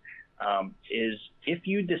spiritualities is if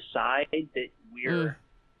you decide that we're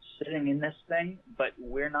sitting in this thing, but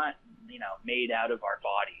we're not, made out of our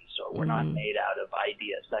bodies, or we're not made out of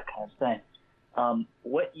ideas, that kind of thing.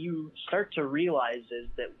 What you start to realize is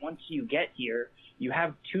that once you get here, you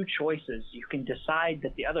have two choices. You can decide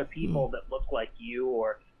that the other people that look like you,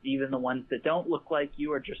 or even the ones that don't look like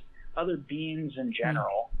you, are just other beings in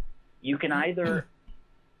general. You can either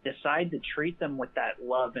decide to treat them with that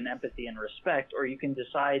love and empathy and respect, or you can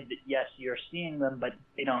decide that, yes, you're seeing them, but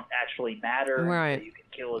they don't actually matter. Right. So you can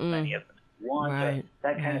kill as many of them as you want, or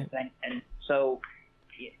that kind of thing. And so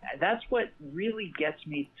that's what really gets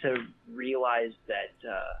me to realize that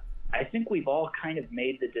I think we've all kind of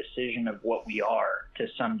made the decision of what we are to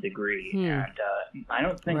some degree. And I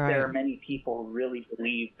don't think there are many people who really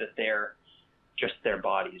believe that they're just their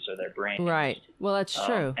bodies or their brains. Right. Well, that's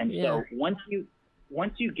true. And so once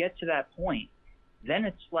you get to that point, then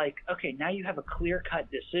it's like, okay, now you have a clear-cut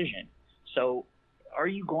decision. So are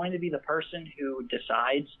you going to be the person who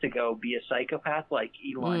decides to go be a psychopath like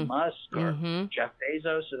Elon Musk or Jeff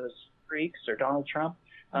Bezos or those freaks or Donald Trump?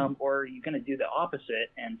 Or are you going to do the opposite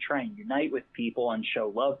and try and unite with people and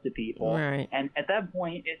show love to people? Right. And at that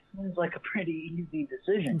point, it seems like a pretty easy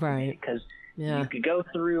decision to me, because you could go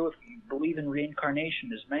through, if you believe in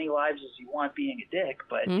reincarnation, as many lives as you want being a dick,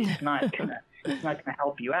 but it's not gonna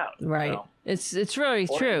help you out. Right. So. It's really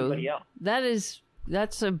true. Else.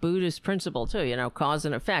 That's a Buddhist principle too. Cause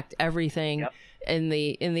and effect. Everything in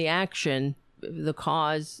the action. The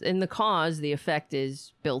cause, the effect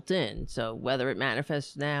is built in. So whether it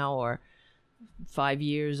manifests now or 5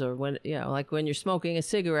 years, or when, like when you're smoking a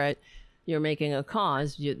cigarette, you're making a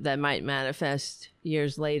cause that might manifest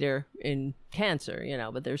years later in cancer,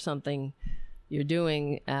 but there's something you're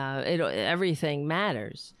doing. Everything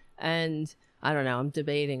matters. And I don't know, I'm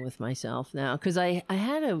debating with myself now, because I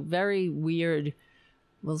had a very weird,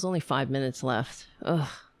 well, there's only 5 minutes left. Ugh.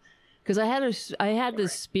 Because I had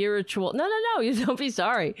this spiritual. No, you don't be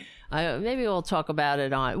sorry. Maybe we'll talk about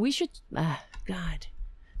it on. We should. God,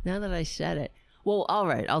 now that I said it. Well, all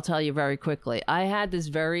right. I'll tell you very quickly. I had this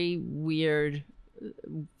very weird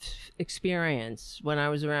experience when I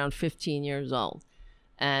was around 15 years old.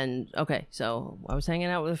 And okay, so I was hanging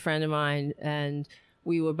out with a friend of mine, and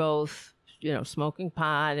we were both, smoking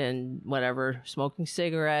pot and whatever, smoking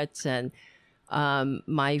cigarettes, and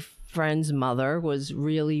my friend's mother was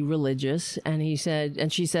really religious, and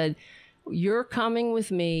she said, "You're coming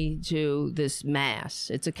with me to this mass.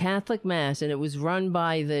 It's a Catholic mass, and it was run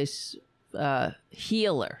by this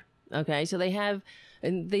healer." Okay, so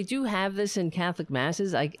they do have this in Catholic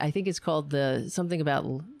masses. I think it's called something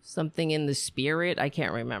in the spirit. I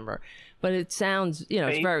can't remember, but it sounds,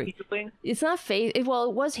 it's very. Healing? It's not faith.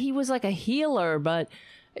 He was like a healer, but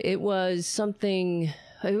it was something.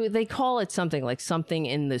 They call it something like something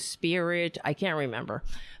in the spirit. I can't remember.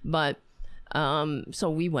 But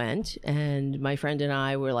so we went, and my friend and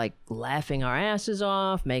I were like laughing our asses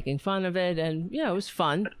off, making fun of it. And, it was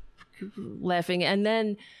fun laughing. And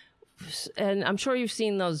I'm sure you've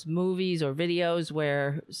seen those movies or videos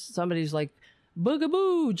where somebody's like,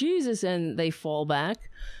 "Boogaboo, Jesus," and they fall back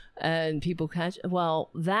and people catch.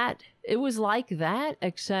 Well, it was like that,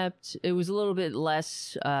 except it was a little bit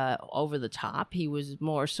less over the top. He was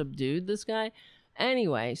more subdued, this guy.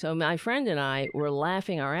 Anyway, so my friend and I were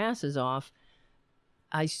laughing our asses off.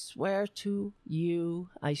 I swear to you,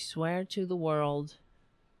 I swear to the world,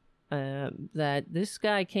 that this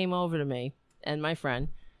guy came over to me and my friend,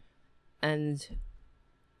 and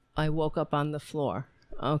I woke up on the floor.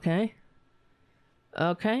 Okay?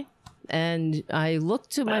 And I looked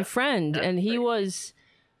to my friend, and he was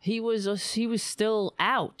still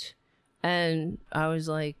out. And I was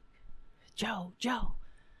like, Joe.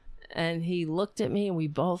 And he looked at me, and we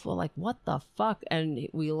both were like, "What the fuck?" And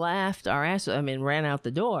we laughed our ass. Ran out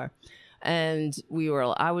the door. And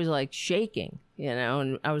I was like shaking,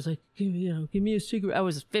 and I was like, give me a cigarette. I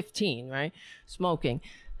was 15, right? Smoking.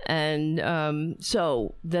 And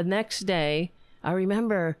so the next day, I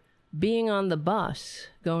remember being on the bus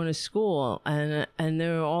going to school, and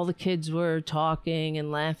all the kids were talking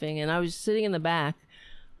and laughing, and I was sitting in the back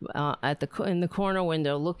in the corner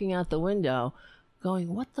window, looking out the window,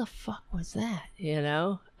 going, "What the fuck was that?"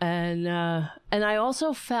 And I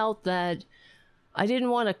also felt that I didn't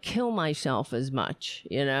want to kill myself as much,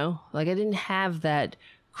 like I didn't have that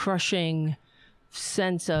crushing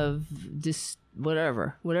sense of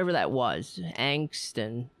whatever that was, angst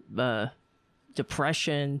and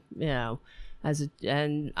depression,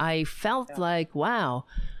 and I felt like, wow,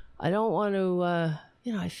 I don't want to,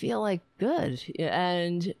 I feel like good.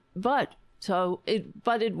 But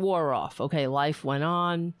it wore off. Okay. Life went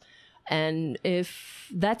on. And if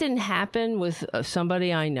that didn't happen with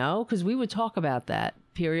somebody I know, because we would talk about that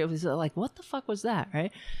period, it was like, what the fuck was that?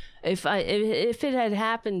 Right. If it had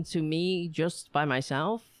happened to me just by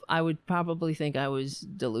myself, I would probably think I was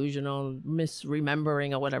delusional,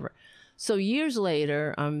 misremembering or whatever. So years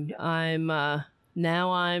later,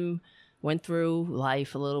 went through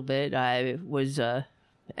life a little bit. I was an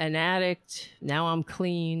addict. Now I'm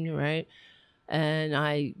clean, right? And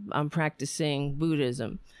I'm practicing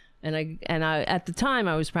Buddhism, and I at the time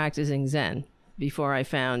I was practicing Zen before I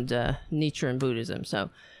found Nichiren Buddhism.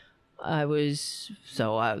 So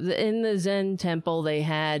in the Zen temple they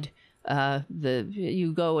had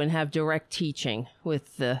you go and have direct teaching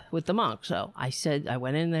with the monk. So I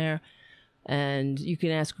went in there. And you can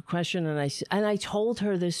ask a question, and I told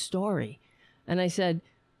her this story, and I said,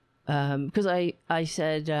 because I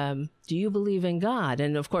said, do you believe in God?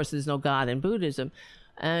 And of course, there's no God in Buddhism,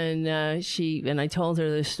 and I told her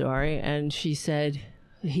this story, and she said,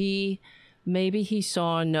 maybe he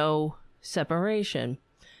saw no separation,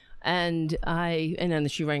 and then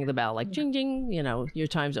she rang the bell like, jing jing, your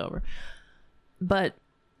time's over, but.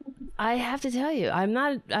 I have to tell you,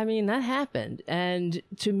 that happened. And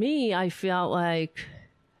to me, I felt like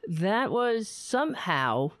that was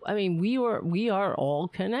somehow, we are all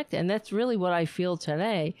connected. And that's really what I feel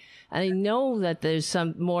today. And I know that there's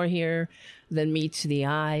some more here than meets the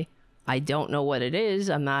eye. I don't know what it is.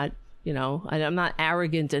 I'm not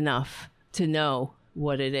arrogant enough to know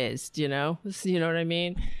what it is, you know what I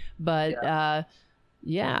mean? But,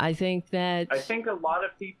 yeah, I think a lot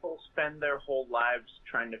of people spend their whole lives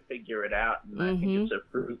trying to figure it out, and I think it's a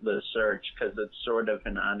fruitless search because it's sort of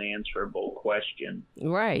an unanswerable question.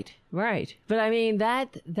 Right. But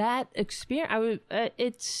that experience,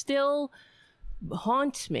 it still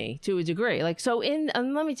haunts me to a degree. Like, so and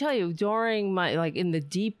let me tell you, during my, in the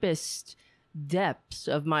deepest depths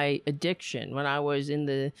of my addiction, when I was in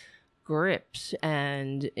the grips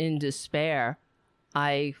and in despair,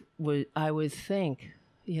 I would think,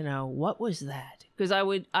 what was that? Because I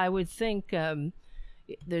would think,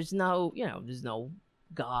 there's no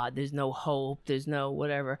God, there's no hope, there's no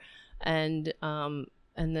whatever. And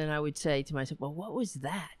then I would say to myself, well, what was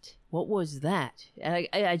that? What was that? And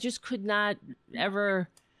I just could not ever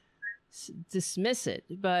dismiss it.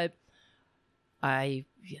 But I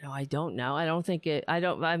don't know. I don't think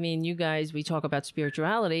you guys, we talk about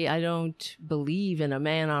spirituality. I don't believe in a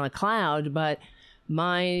man on a cloud, but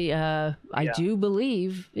I do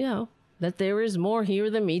believe, that there is more here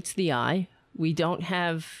than meets the eye. We don't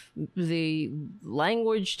have the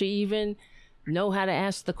language to even know how to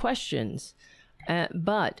ask the questions.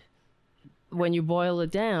 But when you boil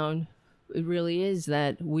it down, it really is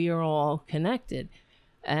that we are all connected.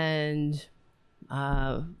 And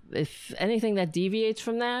if anything that deviates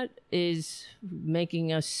from that is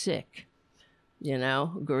making us sick,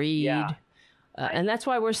 greed. Yeah. And that's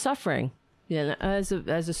why we're suffering. As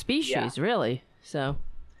a species, really. So,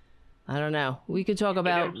 I don't know. We could talk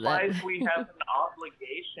about it implies that. We have an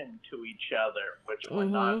obligation to each other, which we're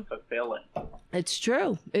not fulfilling. It's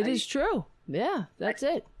true. It is true. Yeah, that's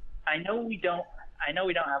it. I know we don't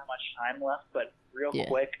have much time left, but real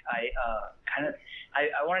quick, I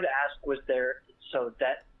wanted to ask: was there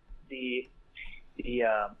the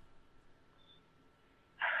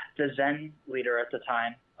Zen leader at the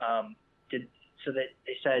time they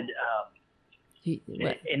said.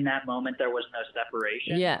 In that moment, there was no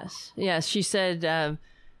separation? Yes. She said,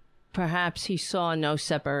 perhaps he saw no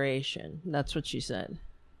separation. That's what she said.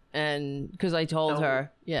 And because I told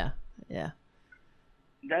her, yeah.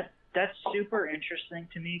 That's super interesting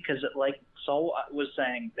to me because, like Sol was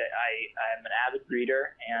saying, that I'm an avid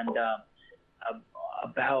reader, and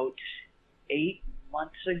about 8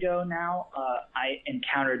 months ago now, I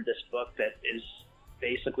encountered this book that is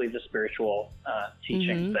basically the spiritual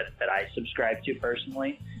teachings that I subscribe to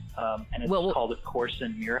personally. and it's called A Course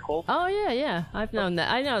in Miracles. Oh, yeah. I've known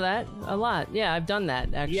that. I know that a lot. Yeah, I've done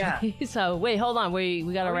that, actually. Yeah. So, wait, hold on. We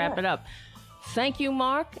got to wrap it up. Thank you,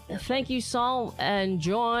 Mark. Thank you, Saul. And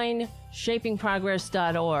join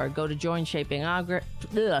shapingprogress.org. Go to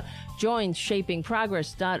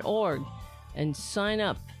joinshapingprogress.org and sign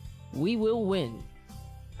up. We will win.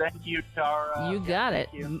 Thank you, Tara. You got it.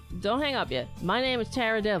 Don't hang up yet. My name is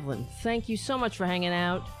Tara Devlin. Thank you so much for hanging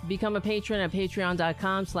out. Become a patron at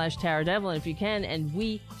patreon.com/Tara Devlin if you can, and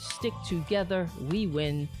we stick together. We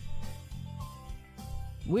win.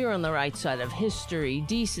 We're on the right side of history,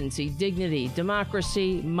 decency, dignity,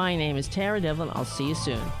 democracy. My name is Tara Devlin. I'll see you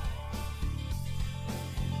soon.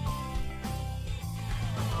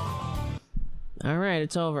 All right,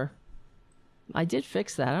 it's over. I did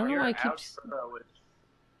fix that. I don't know why I keep...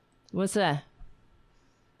 What's that?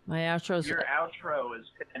 My outro's... Your outro is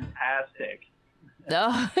fantastic.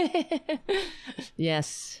 Oh.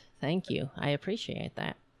 Yes, thank you. I appreciate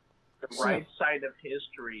that. The right side of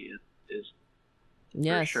history is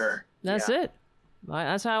yes, for sure. That's it.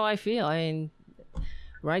 That's how I feel. I mean,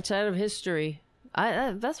 right side of history.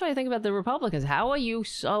 That's what I think about the Republicans. How are you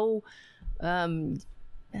so...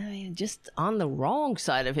 just on the wrong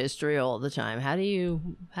side of history all the time. How do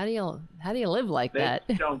you live like that?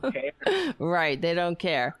 They don't care. Right, they don't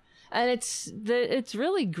care. And it's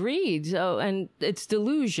really greed. So, and it's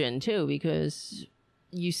delusion too, because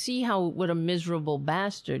you see what a miserable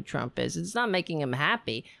bastard Trump is. It's not making him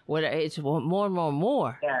happy. It's more and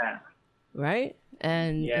more. Yeah. Right?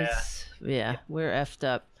 And we're effed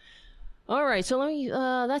up. All right, so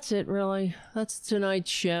that's it, really. That's tonight's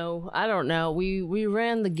show. I don't know. We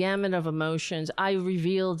ran the gamut of emotions. I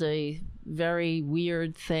revealed a very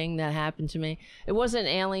weird thing that happened to me. It wasn't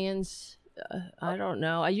aliens. I don't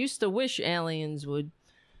know. I used to wish aliens would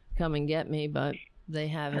come and get me, but they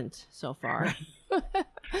haven't so far.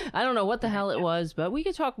 I don't know what the hell it was, but we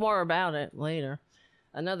could talk more about it later,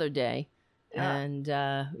 another day. Yeah. And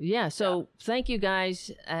so thank you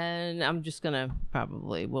guys, and I'm just gonna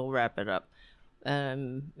we'll wrap it up.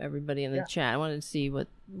 Everybody in the chat, I wanted to see what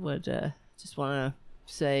just want to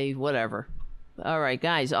say whatever. All right,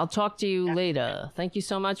 guys, I'll talk to you later. Thank you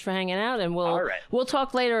so much for hanging out, and we'll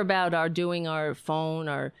talk later about our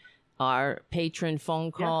patron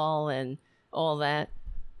phone call and all that.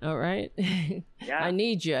 All right. Yeah, I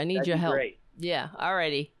need your help. Great. Yeah. All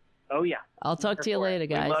righty. Oh, yeah. I'll talk to you later,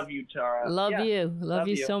 guys. We love you, Tara. Love you. Love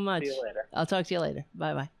you so much. See you later. I'll talk to you later.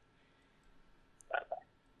 Bye-bye. Bye-bye.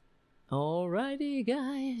 Alrighty,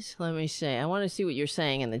 guys. Let me see. I want to see what you're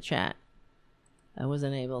saying in the chat. I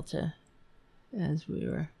wasn't able to as we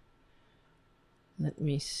were. Let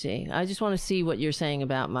me see. I just want to see what you're saying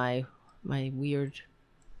about my weird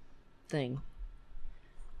thing.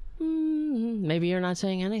 Maybe you're not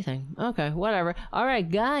saying anything. Okay, whatever. All right,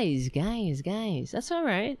 guys. That's all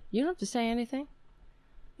right. You don't have to say anything.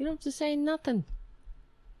 You don't have to say nothing.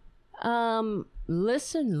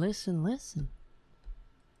 Listen.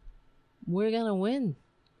 We're gonna win.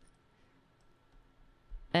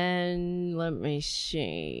 And let me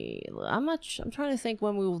see. I'm trying to think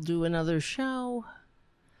when we will do another show.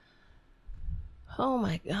 Oh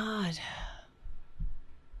my God.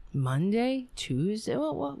 Monday, Tuesday.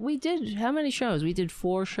 Well, we did how many shows? We did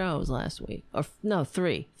 4 shows last week, or no,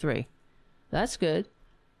 3. That's good.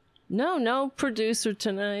 No producer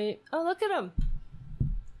tonight. Oh, look at him.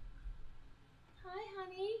 Hi,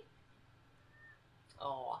 honey.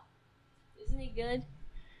 Oh, isn't he good?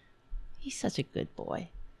 He's such a good boy.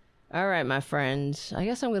 All right, my friends. I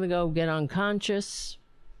guess I'm gonna go get unconscious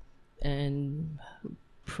and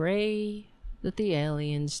pray that the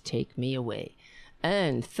aliens take me away.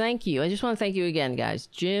 And thank you. I just want to thank you again, guys.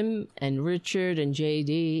 Jim and Richard and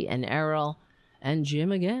JD and Errol and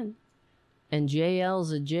Jim again. And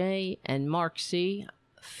JL's a J and Mark C.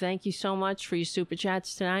 Thank you so much for your super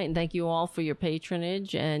chats tonight. And thank you all for your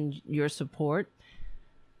patronage and your support.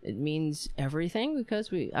 It means everything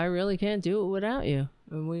because I really can't do it without you.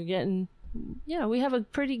 And we're getting, we have a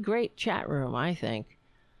pretty great chat room, I think.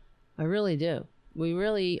 I really do. We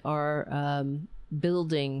really are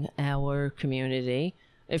building our community.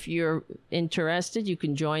 If you're interested, you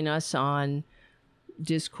can join us on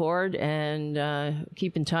Discord and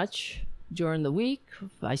keep in touch during the week.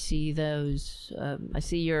 I see those. I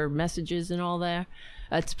see your messages and all there.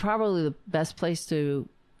 That's probably the best place to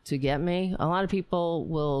get me. A lot of people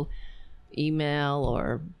will email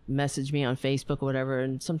or message me on Facebook or whatever,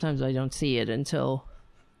 and sometimes I don't see it until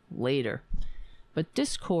later. But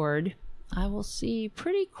Discord, I will see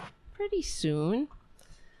pretty soon.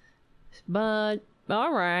 But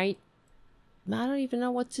all right, I don't even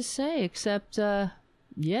know what to say except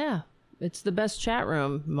It's the best chat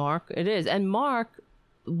room, Mark. It is. And Mark,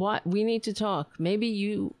 what we need to talk. Maybe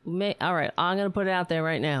you may. All right, I'm going to put it out there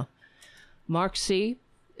right now. Mark C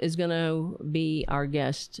is going to be our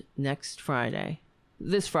guest next Friday.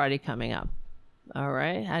 This Friday coming up. All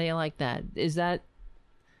right. How do you like that? Does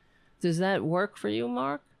that work for you,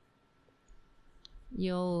 Mark?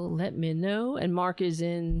 You'll let me know. And Mark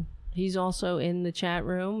he's also in the chat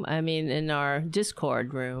room. I mean, in our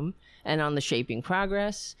Discord room and on the Shaping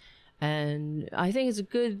Progress. And I think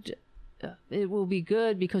it will be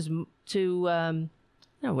good because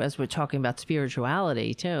as we're talking about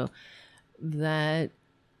spirituality too, that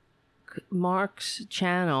Mark's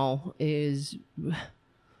channel is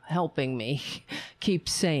helping me keep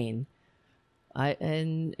sane.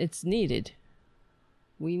 And it's needed.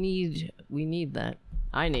 We need that.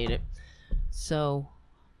 I need it. So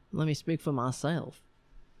let me speak for myself.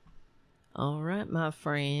 All right, my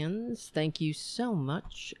friends. Thank you so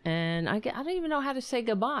much. And I don't even know how to say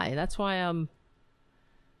goodbye. That's why I'm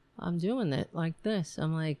doing it like this.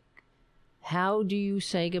 I'm like, how do you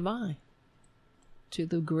say goodbye to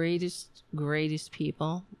the greatest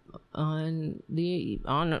people on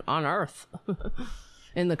Earth,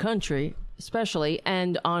 in the country, especially,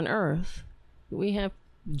 and on Earth? We have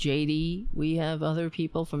JD. We have other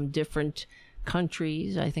people from different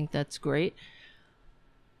countries. I think that's great.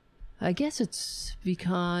 I guess it's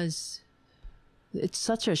because it's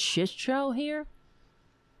such a shit show here.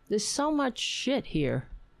 There's so much shit here.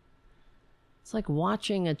 It's like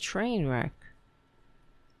watching a train wreck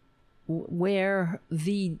where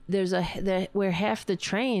where half the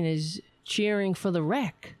train is cheering for the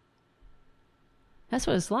wreck. That's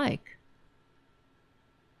what it's like.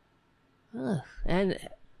 Ugh. And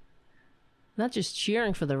not just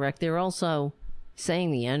cheering for the wreck, they're also saying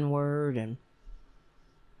the N-word and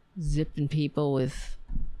zipping people with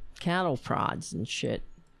cattle prods and shit.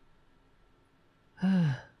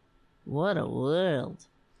 What a world.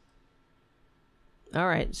 All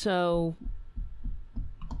right.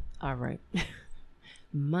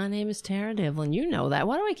 My name is Tara Devlin. You know that.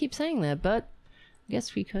 Why do I keep saying that? But I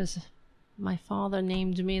guess because my father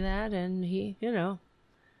named me that, and he, and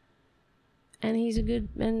he's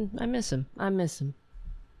and I miss him.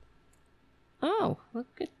 Oh,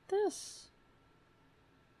 look at this.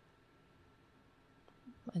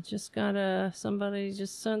 I just got somebody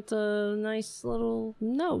just sent a nice little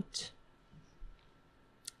note.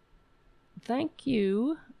 Thank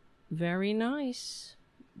you. Very nice.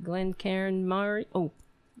 Glenn Karen Murray. Oh,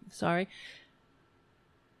 sorry.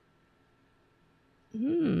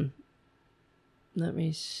 Let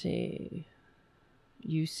me see.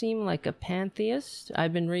 You seem like a pantheist.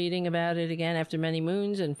 I've been reading about it again after many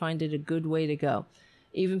moons and find it a good way to go,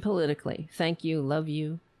 even politically. Thank you. Love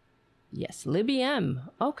you. Yes, Libby M.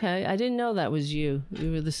 Okay, I didn't know that was you.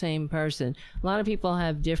 You were the same person. A lot of people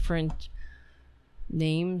have different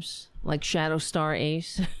names, like Shadow Star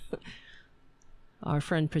Ace. Our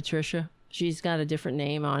friend Patricia, she's got a different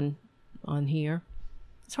name on here.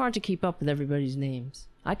 It's hard to keep up with everybody's names.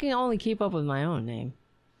 I can only keep up with my own name.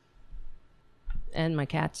 And my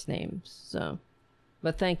cat's names, so.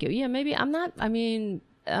 But thank you. Yeah, maybe I'm not, I am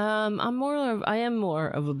more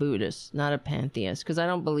of a Buddhist, not a pantheist, because I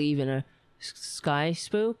don't believe in a sky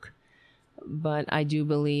spook, but I do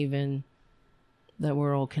believe in that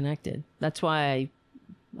we're all connected. That's why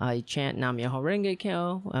I chant Nam Myoho Renge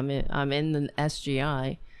Kyo. I'm in the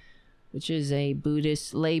SGI, which is a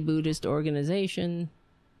lay Buddhist organization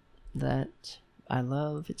that I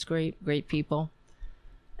love. It's great people.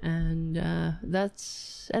 And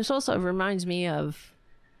it also reminds me of,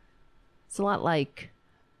 it's a lot like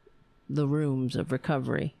the rooms of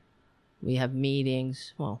recovery. We have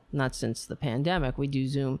meetings, well, not since the pandemic, we do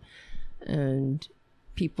Zoom, and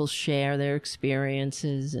people share their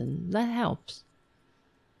experiences, and that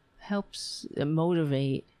helps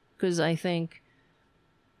motivate, because I think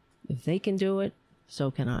if they can do it, so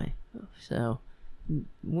can I. So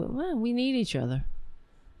we need each other.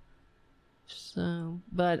 So,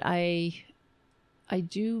 but I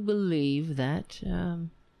do believe that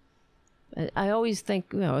I always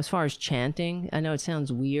think, as far as chanting, I know it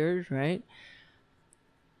sounds weird, right?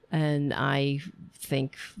 And I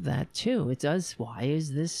think that too. It does. Why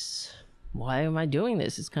am I doing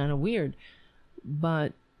this? It's kind of weird.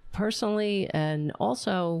 But personally, and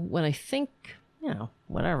also when I think,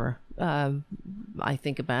 whatever, I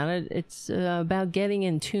think about it, it's about getting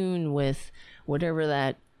in tune with whatever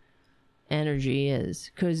that energy is.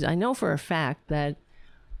 Because I know for a fact that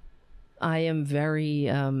I am very,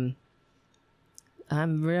 I'm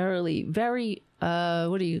rarely very,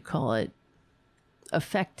 what do you call it?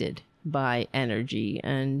 Affected by energy.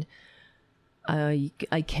 And I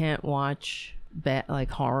can't watch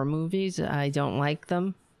like horror movies. I don't like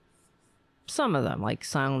them. Some of them, like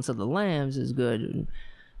Silence of the Lambs, is good,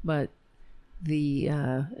 but the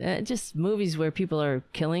just movies where people are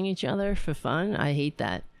killing each other for fun, I hate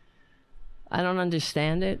that. I don't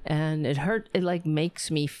understand it, and it like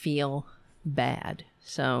makes me feel bad.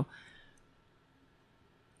 So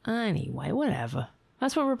anyway, whatever.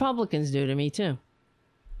 That's what Republicans do to me too.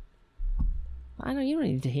 I know you don't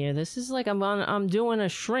need to hear this. This is like I'm doing a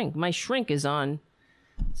shrink. My shrink is on.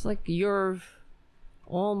 It's like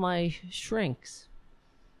all my shrinks.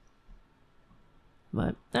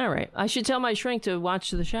 But all right, I should tell my shrink to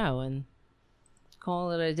watch the show and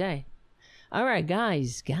call it a day. All right,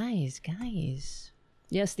 guys. Yes,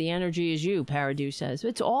 the energy is you, Paradu says.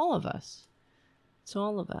 It's all of us. It's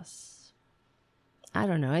all of us. I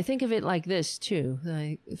don't know. I think of it like this, too.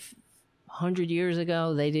 Like 100 years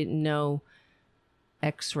ago, they didn't know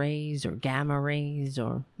X-rays or gamma rays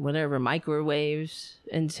or whatever, microwaves,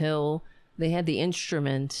 until they had the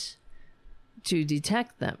instruments to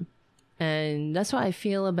detect them. And that's what I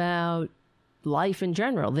feel about life in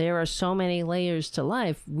general. There are so many layers to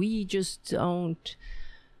life. We just don't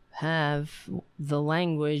have the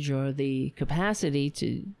language or the capacity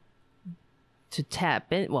to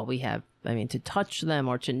tap in. Well, we have, to touch them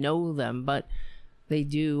or to know them, but they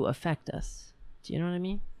do affect us. Do you know what I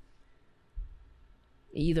mean?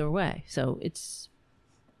 Either way. So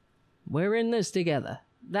we're in this together.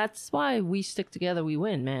 That's why we stick together, we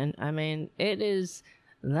win, man.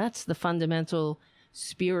 That's the fundamental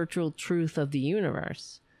spiritual truth of the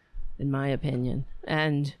universe, in my opinion.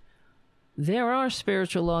 And there are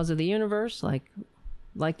spiritual laws of the universe, like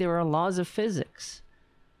there are laws of physics.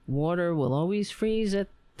 Water will always freeze at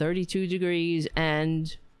 32 degrees,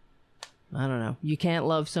 and I don't know, you can't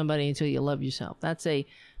love somebody until you love yourself. That's a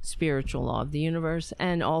spiritual law of the universe.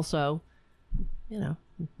 And also,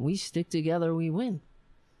 we stick together, we win.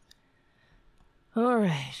 All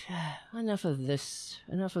right, enough of this.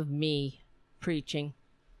 Enough of me preaching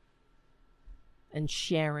and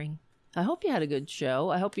sharing. I hope you had a good show.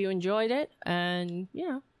 I hope you enjoyed it. And,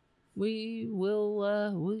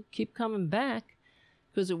 we'll keep coming back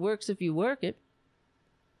because it works if you work it.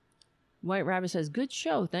 White Rabbit says, good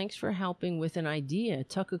show. Thanks for helping with an idea.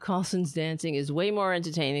 Tucker Carlson's dancing is way more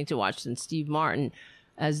entertaining to watch than Steve Martin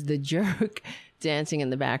as the jerk dancing in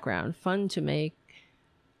the background. Fun to make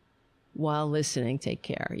while listening. Take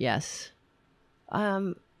care. Yes.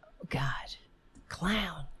 God.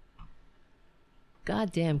 Clown.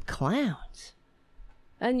 Goddamn clowns.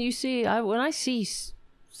 And you see, when I see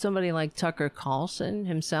somebody like Tucker Carlson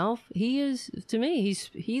himself, he is, to me,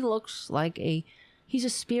 he looks like he's a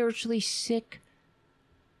spiritually sick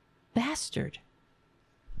bastard.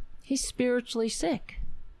 He's spiritually sick.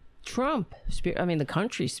 Trump, the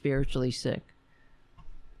country's spiritually sick.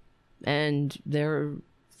 And the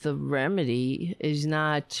remedy is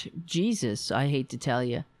not Jesus, I hate to tell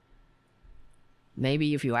you.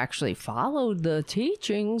 Maybe if you actually followed the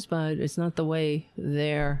teachings, but it's not the way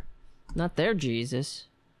not their Jesus.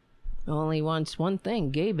 Only wants one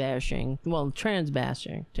thing, gay bashing. Well, trans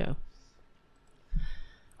bashing, too.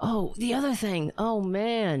 Oh, the other thing. Oh,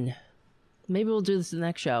 man. Maybe we'll do this in the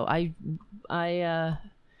next show. I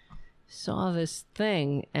saw this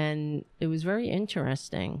thing, and it was very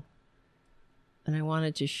interesting. And I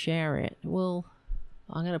wanted to share it. I'm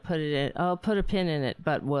going to put it in. I'll put a pin in it,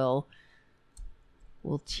 but we'll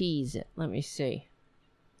tease it. Let me see.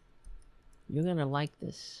 You're going to like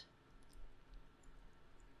this.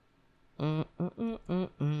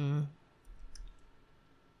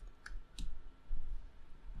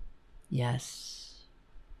 Yes.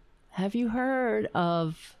 Have you heard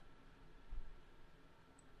of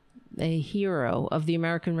a hero of the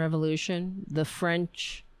American Revolution, the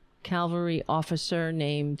French cavalry officer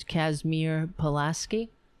named Casimir Pulaski?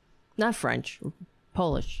 Not French,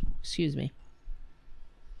 Polish, excuse me.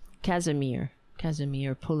 Casimir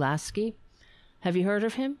Pulaski. Have you heard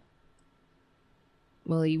of him?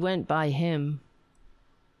 Well, he went by him.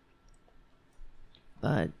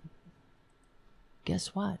 But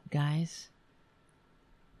guess what, guys?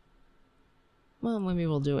 Well, maybe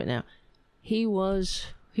we'll do it now. He was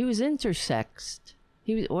intersexed.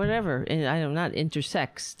 He was whatever, and I'm not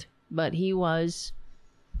intersexed, but he was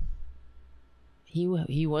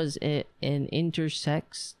an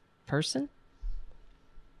intersex person.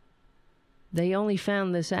 They only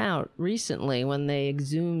found this out recently when they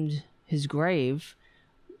exhumed his grave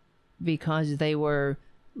because they were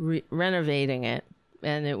renovating it,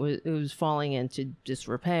 and it was falling into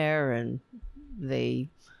disrepair, and they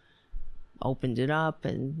opened it up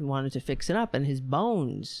and wanted to fix it up, and his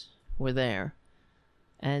bones were there.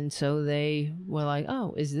 And so they were like,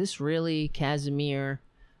 oh, is this really Casimir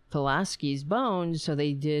Pulaski's bones? So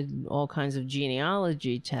they did all kinds of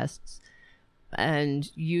genealogy tests, and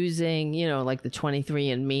using, like the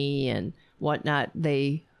 23andMe and whatnot,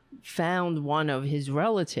 they found one of his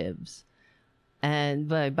relatives, and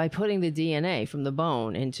by putting the DNA from the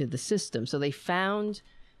bone into the system. So they found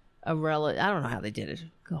a relative. I don't know how they did it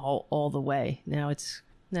all the way. Now it's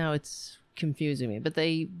confusing me, but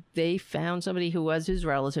they found somebody who was his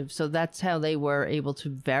relative. So that's how they were able to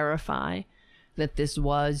verify that this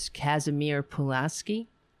was Casimir Pulaski.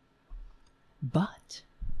 But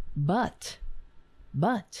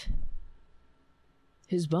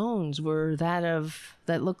his bones were that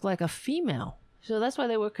looked like a female. So that's why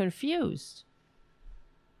they were confused.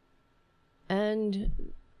 And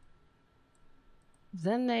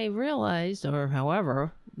then they realized,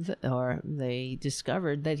 or they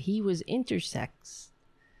discovered that he was intersex.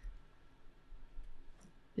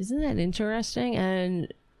 Isn't that interesting?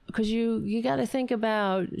 And because you got to think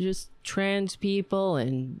about just trans people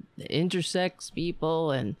and intersex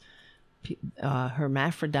people and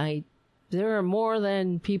hermaphrodite. There are more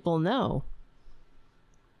than people know.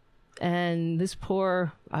 And this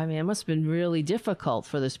it must have been really difficult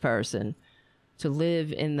for this person to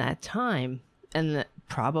live in that time. And that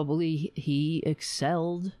probably he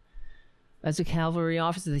excelled as a cavalry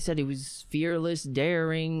officer. They said he was fearless,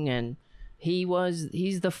 daring, and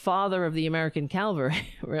he's the father of the American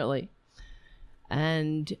cavalry, really.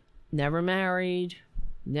 And never married,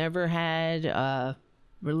 never had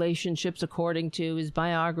relationships according to his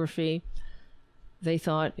biography. They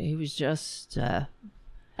thought he was just...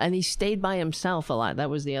 and he stayed by himself a lot. That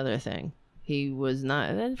was the other thing. He was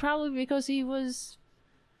not... And probably because he was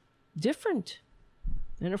different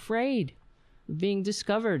and afraid of being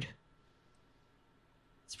discovered.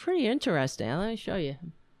 It's pretty interesting. Let me show you.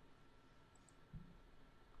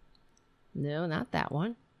 No, not that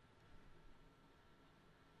one.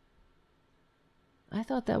 I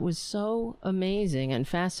thought that was so amazing and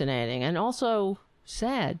fascinating, and also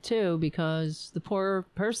sad too, because the poor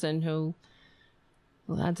person who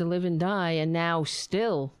had to live and die and now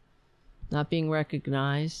still not being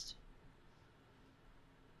recognized.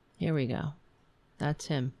 Here we go. That's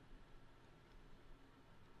him.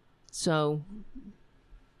 So,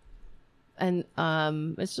 and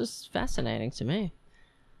it's just fascinating to me.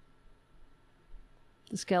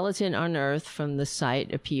 The skeleton unearthed from the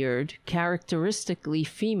site appeared characteristically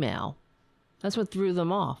female. That's what threw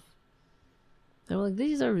them off. They were like,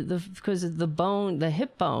 these are because the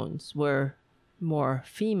hip bones were more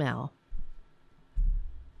female.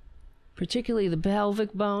 Particularly the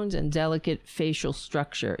pelvic bones and delicate facial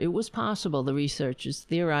structure. It was possible, the researchers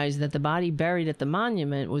theorized, that the body buried at the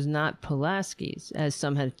monument was not Pulaski's, as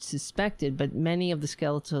some had suspected, but many of the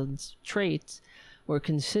skeleton's traits were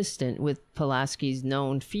consistent with Pulaski's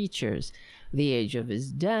known features. The age of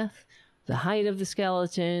his death, the height of the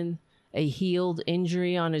skeleton, a healed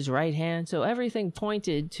injury on his right hand. So everything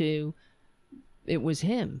pointed to it was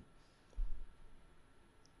him.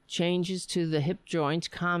 Changes to the hip joints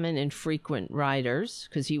common in frequent riders,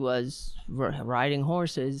 because he was riding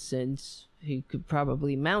horses since he could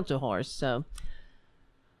probably mount a horse. So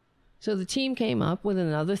the team came up with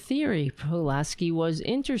another theory. Pulaski was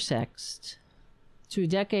intersexed. 2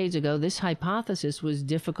 decades ago, this hypothesis was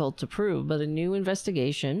difficult to prove, but a new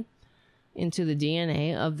investigation into the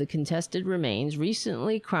DNA of the contested remains,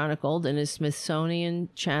 recently chronicled in a Smithsonian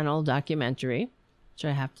Channel documentary, which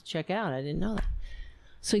I have to check out, I didn't know that,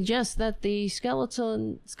 suggests that the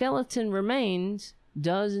skeleton remains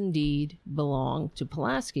does indeed belong to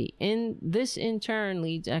Pulaski. This in turn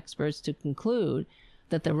leads experts to conclude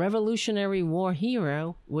that the Revolutionary War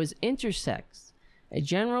hero was intersex, a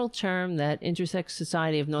general term that Intersex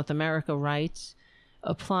Society of North America writes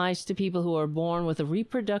applies to people who are born with a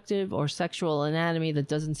reproductive or sexual anatomy that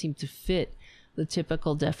doesn't seem to fit the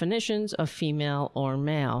typical definitions of female or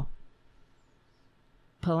male.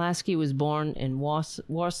 Pulaski was born in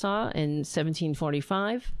Warsaw in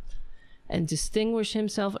 1745 and distinguished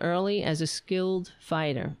himself early as a skilled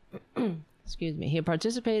fighter. Excuse me. He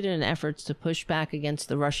participated in efforts to push back against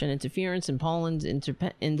the Russian interference in Poland's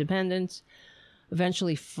independence,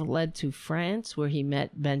 eventually fled to France, where he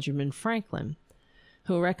met Benjamin Franklin,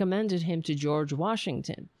 who recommended him to George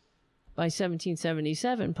Washington. By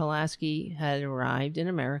 1777, Pulaski had arrived in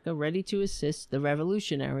America ready to assist the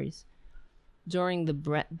revolutionaries. During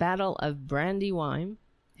the Battle of Brandywine,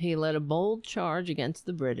 he led a bold charge against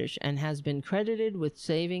the British and has been credited with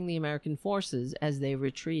saving the American forces as they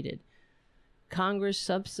retreated. Congress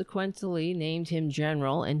subsequently named him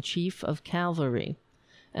General and Chief of Cavalry,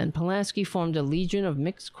 and Pulaski formed a legion of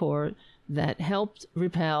mixed corps that helped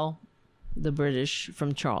repel the British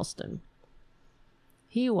from Charleston.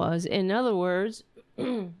 He was, in other words,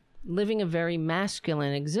 living a very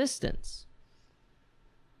masculine existence,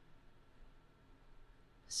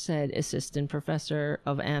 said assistant professor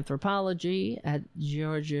of anthropology at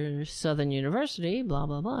Georgia Southern University, blah,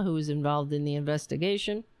 blah, blah, who was involved in the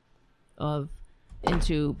investigation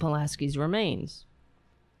into Pulaski's remains.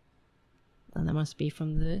 And that must be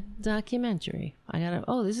from the documentary.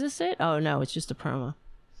 Is this it? Oh, no, it's just a promo.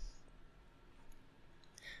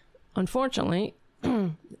 Unfortunately,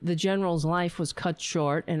 the general's life was cut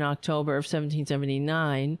short in October of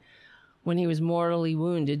 1779 when he was mortally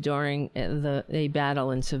wounded during a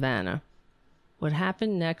battle in Savannah. What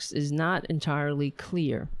happened next is not entirely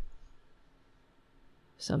clear.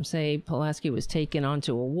 Some say Pulaski was taken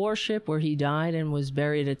onto a warship where he died and was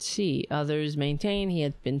buried at sea. Others maintain he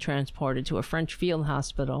had been transported to a French field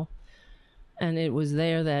hospital, and it was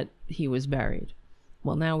there that he was buried.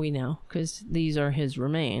 Well, now we know, because these are his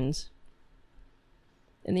remains.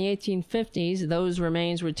 In the 1850s, those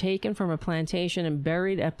remains were taken from a plantation and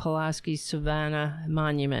buried at Pulaski's Savannah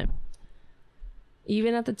monument.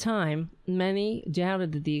 Even at the time, many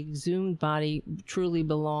doubted that the exhumed body truly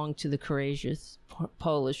belonged to the courageous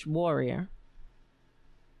Polish warrior.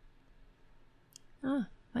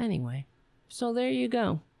 Anyway, so there you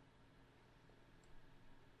go.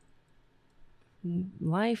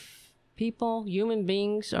 Life, people, human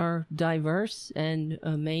beings are diverse and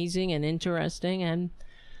amazing and interesting, and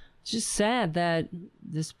it's just sad that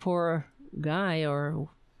this poor guy, or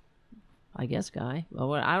I guess guy,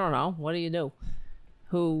 I don't know, what do you do,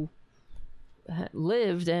 who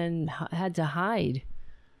lived and had to hide.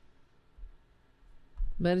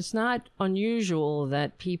 But it's not unusual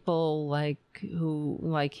that people like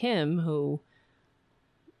him, who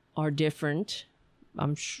are different,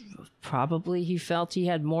 I'm sure probably he felt he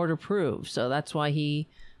had more to prove, so that's why he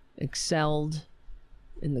excelled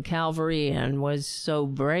in the cavalry and was so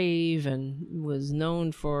brave and was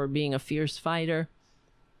known for being a fierce fighter.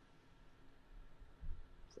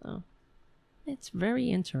 So it's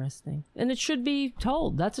very interesting, and it should be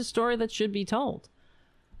told. That's a story that should be told,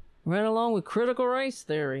 right along with critical race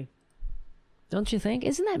theory. Don't you think?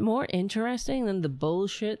 Isn't that more interesting than the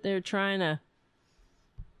bullshit they're trying to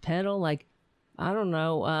peddle? Like, I don't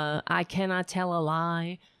know, I cannot tell a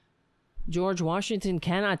lie. George Washington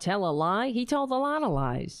cannot tell a lie. He told a lot of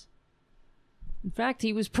lies. In fact,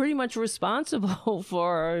 he was pretty much responsible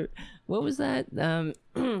for, what was that?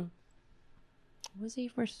 Was he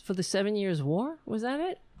for the 7 Years' War? Was that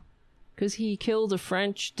it? Because he killed a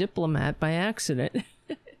French diplomat by accident.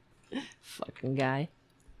 Fucking guy.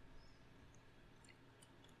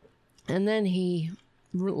 And then he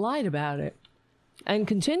lied about it. And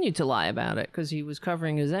continued to lie about it because he was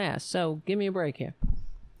covering his ass. So, give me a break here.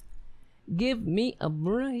 Give me a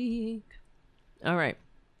break. All right.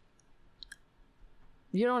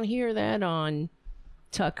 You don't hear that on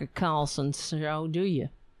Tucker Carlson's show, do you?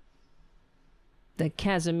 That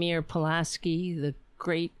Casimir Pulaski, the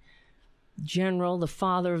great general, the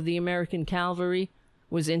father of the American cavalry,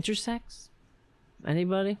 was intersex?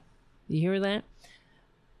 Anybody? You hear that?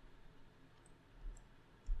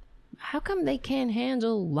 How come they can't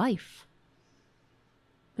handle life?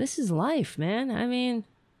 This is life, man. I mean,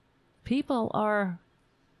 people are...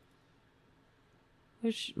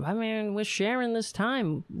 we're sharing this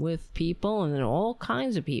time with people and all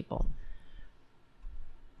kinds of people.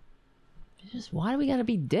 Just, why do we gotta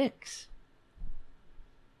be dicks?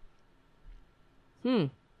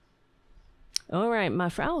 All right, my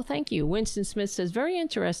friend. Oh, thank you. Winston Smith says, very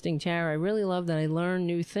interesting, Tara. I really love that I learn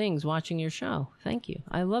new things watching your show. Thank you.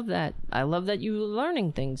 I love that. I love that you're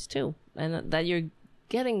learning things, too. And that you're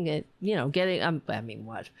getting it, I mean,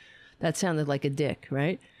 what? That sounded like a dick,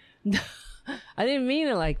 right? I didn't mean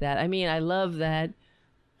it like that. I mean, I love that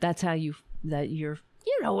that's how you're,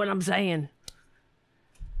 you know what I'm saying.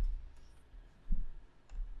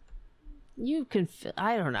 You can,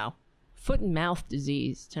 I don't know, foot and mouth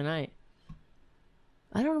disease tonight.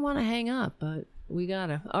 I don't want to hang up, but we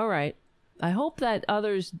gotta. All right. I hope that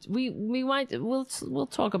others, we'll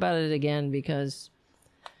talk about it again, because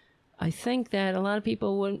I think that a lot of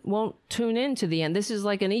people won't tune in to the end. This is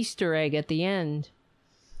like an Easter egg at the end.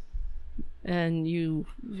 And you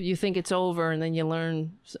think it's over, and then you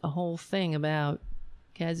learn a whole thing about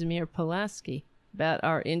Casimir Pulaski, about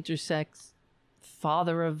our intersex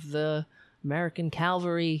father of the American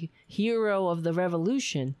cavalry, hero of the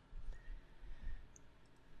Revolution.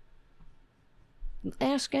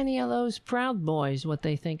 Ask any of those Proud Boys what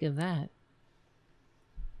they think of that.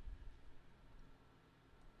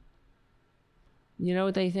 You know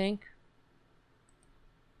what they think?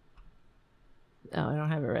 Oh, I don't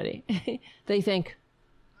have it ready. They think,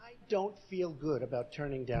 I don't feel good about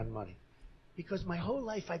turning down money. Because my whole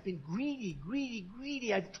life I've been greedy.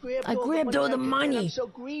 I grabbed all the money.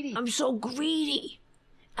 I'm so greedy.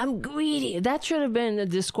 I'm greedy. That should have been a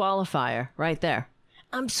disqualifier right there.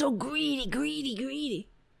 I'm so greedy.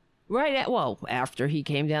 Right after he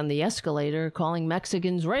came down the escalator calling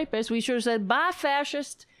Mexicans rapists, we should have said, bye,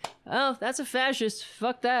 fascist. Oh, that's a fascist.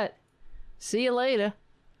 Fuck that. See you later.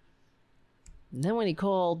 And then when he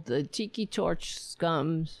called the Tiki Torch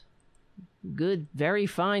scums good, very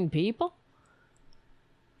fine people,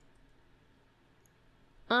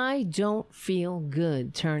 I don't feel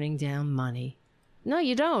good turning down money. No,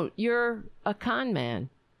 you don't. You're a con man.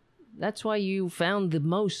 That's why you found the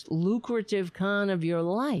most lucrative con of your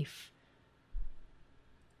life.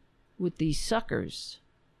 With these suckers.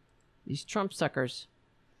 These Trump suckers.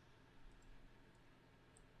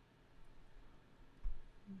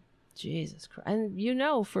 Jesus Christ. And you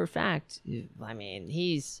know for a fact, I mean,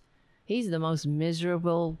 he's the most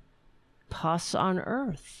miserable puss on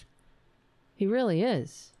earth. He really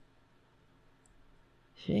is.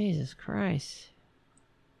 Jesus Christ.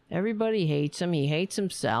 Everybody hates him. He hates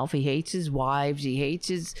himself. He hates his wives. He hates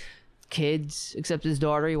his kids, except his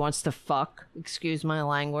daughter he wants to fuck. Excuse my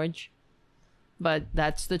language. But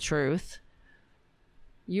that's the truth.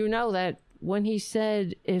 You know that when he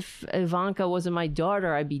said, if Ivanka wasn't my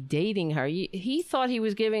daughter, I'd be dating her, he thought he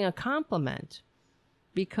was giving a compliment.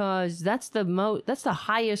 Because that's the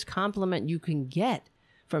highest compliment you can get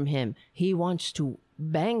from him. He wants to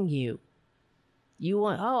bang you.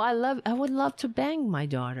 I would love to bang my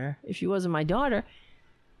daughter if she wasn't my daughter.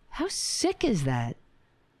 How sick is that?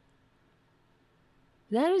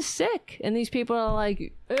 That is sick. And these people are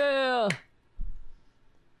like, ugh.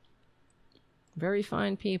 Very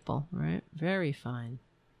fine people, right? Very fine.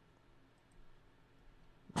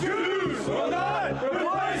 Jews will not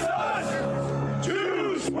replace us!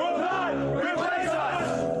 Jews will not replace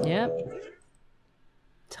us! Yep.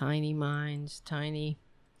 Tiny minds, tiny.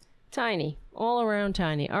 All around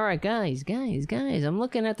tiny. All right, guys. I'm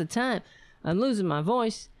looking at the time. I'm losing my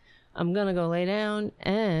voice. I'm going to go lay down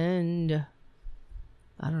and,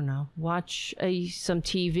 I don't know, watch some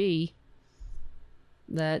TV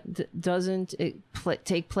that doesn't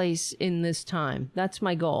take place in this time. That's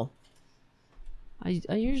my goal. I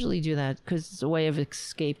usually do that because it's a way of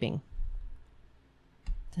escaping.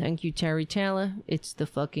 Thank you, Terry Taylor. It's the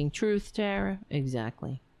fucking truth, Tara.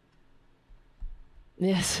 Exactly.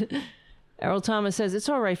 Yes. Errol Thomas says it's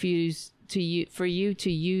all right for you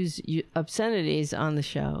to use obscenities on the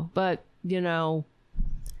show, but you know,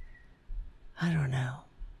 I don't know.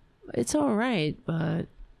 It's all right, but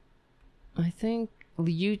I think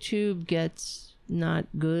YouTube gets not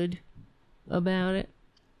good about it,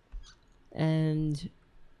 and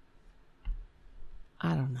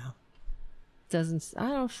I don't know.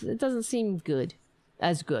 It doesn't seem good,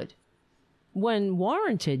 as good. When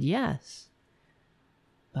warranted, yes.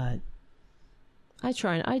 But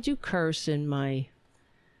I do curse in my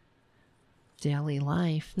daily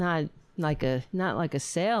life, not like a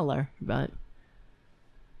sailor, but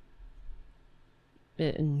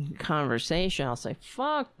in conversation I'll say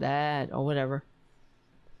fuck that or whatever.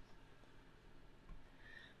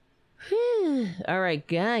 All right,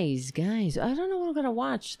 guys, I don't know what I'm gonna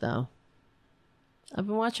watch though. I've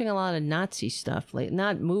been watching a lot of Nazi stuff lately,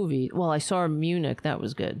 not movie. Well, I saw Munich, that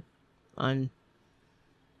was good, on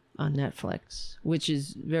Netflix, which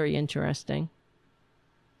is very interesting.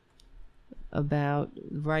 About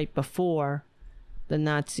right before the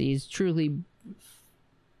Nazis truly,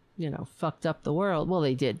 fucked up the world. Well,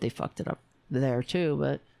 they did. They fucked it up there too,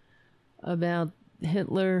 but about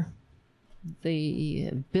Hitler,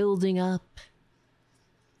 the building up,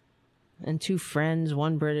 and two friends,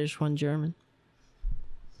 one British, one German.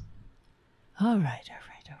 All right,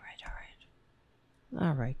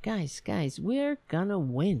 guys, we're gonna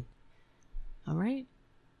win. All right?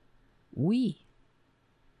 We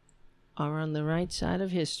are on the right side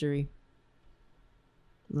of history.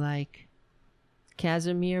 Like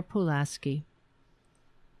Casimir Pulaski,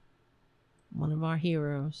 one of our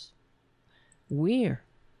heroes. We're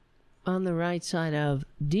on the right side of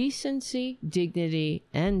decency, dignity,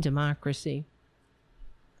 and democracy.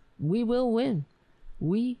 We will win.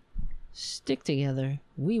 We stick together.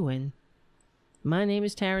 We win. My name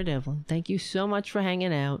is Tara Devlin. Thank you so much for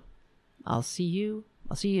hanging out. I'll see you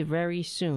very soon.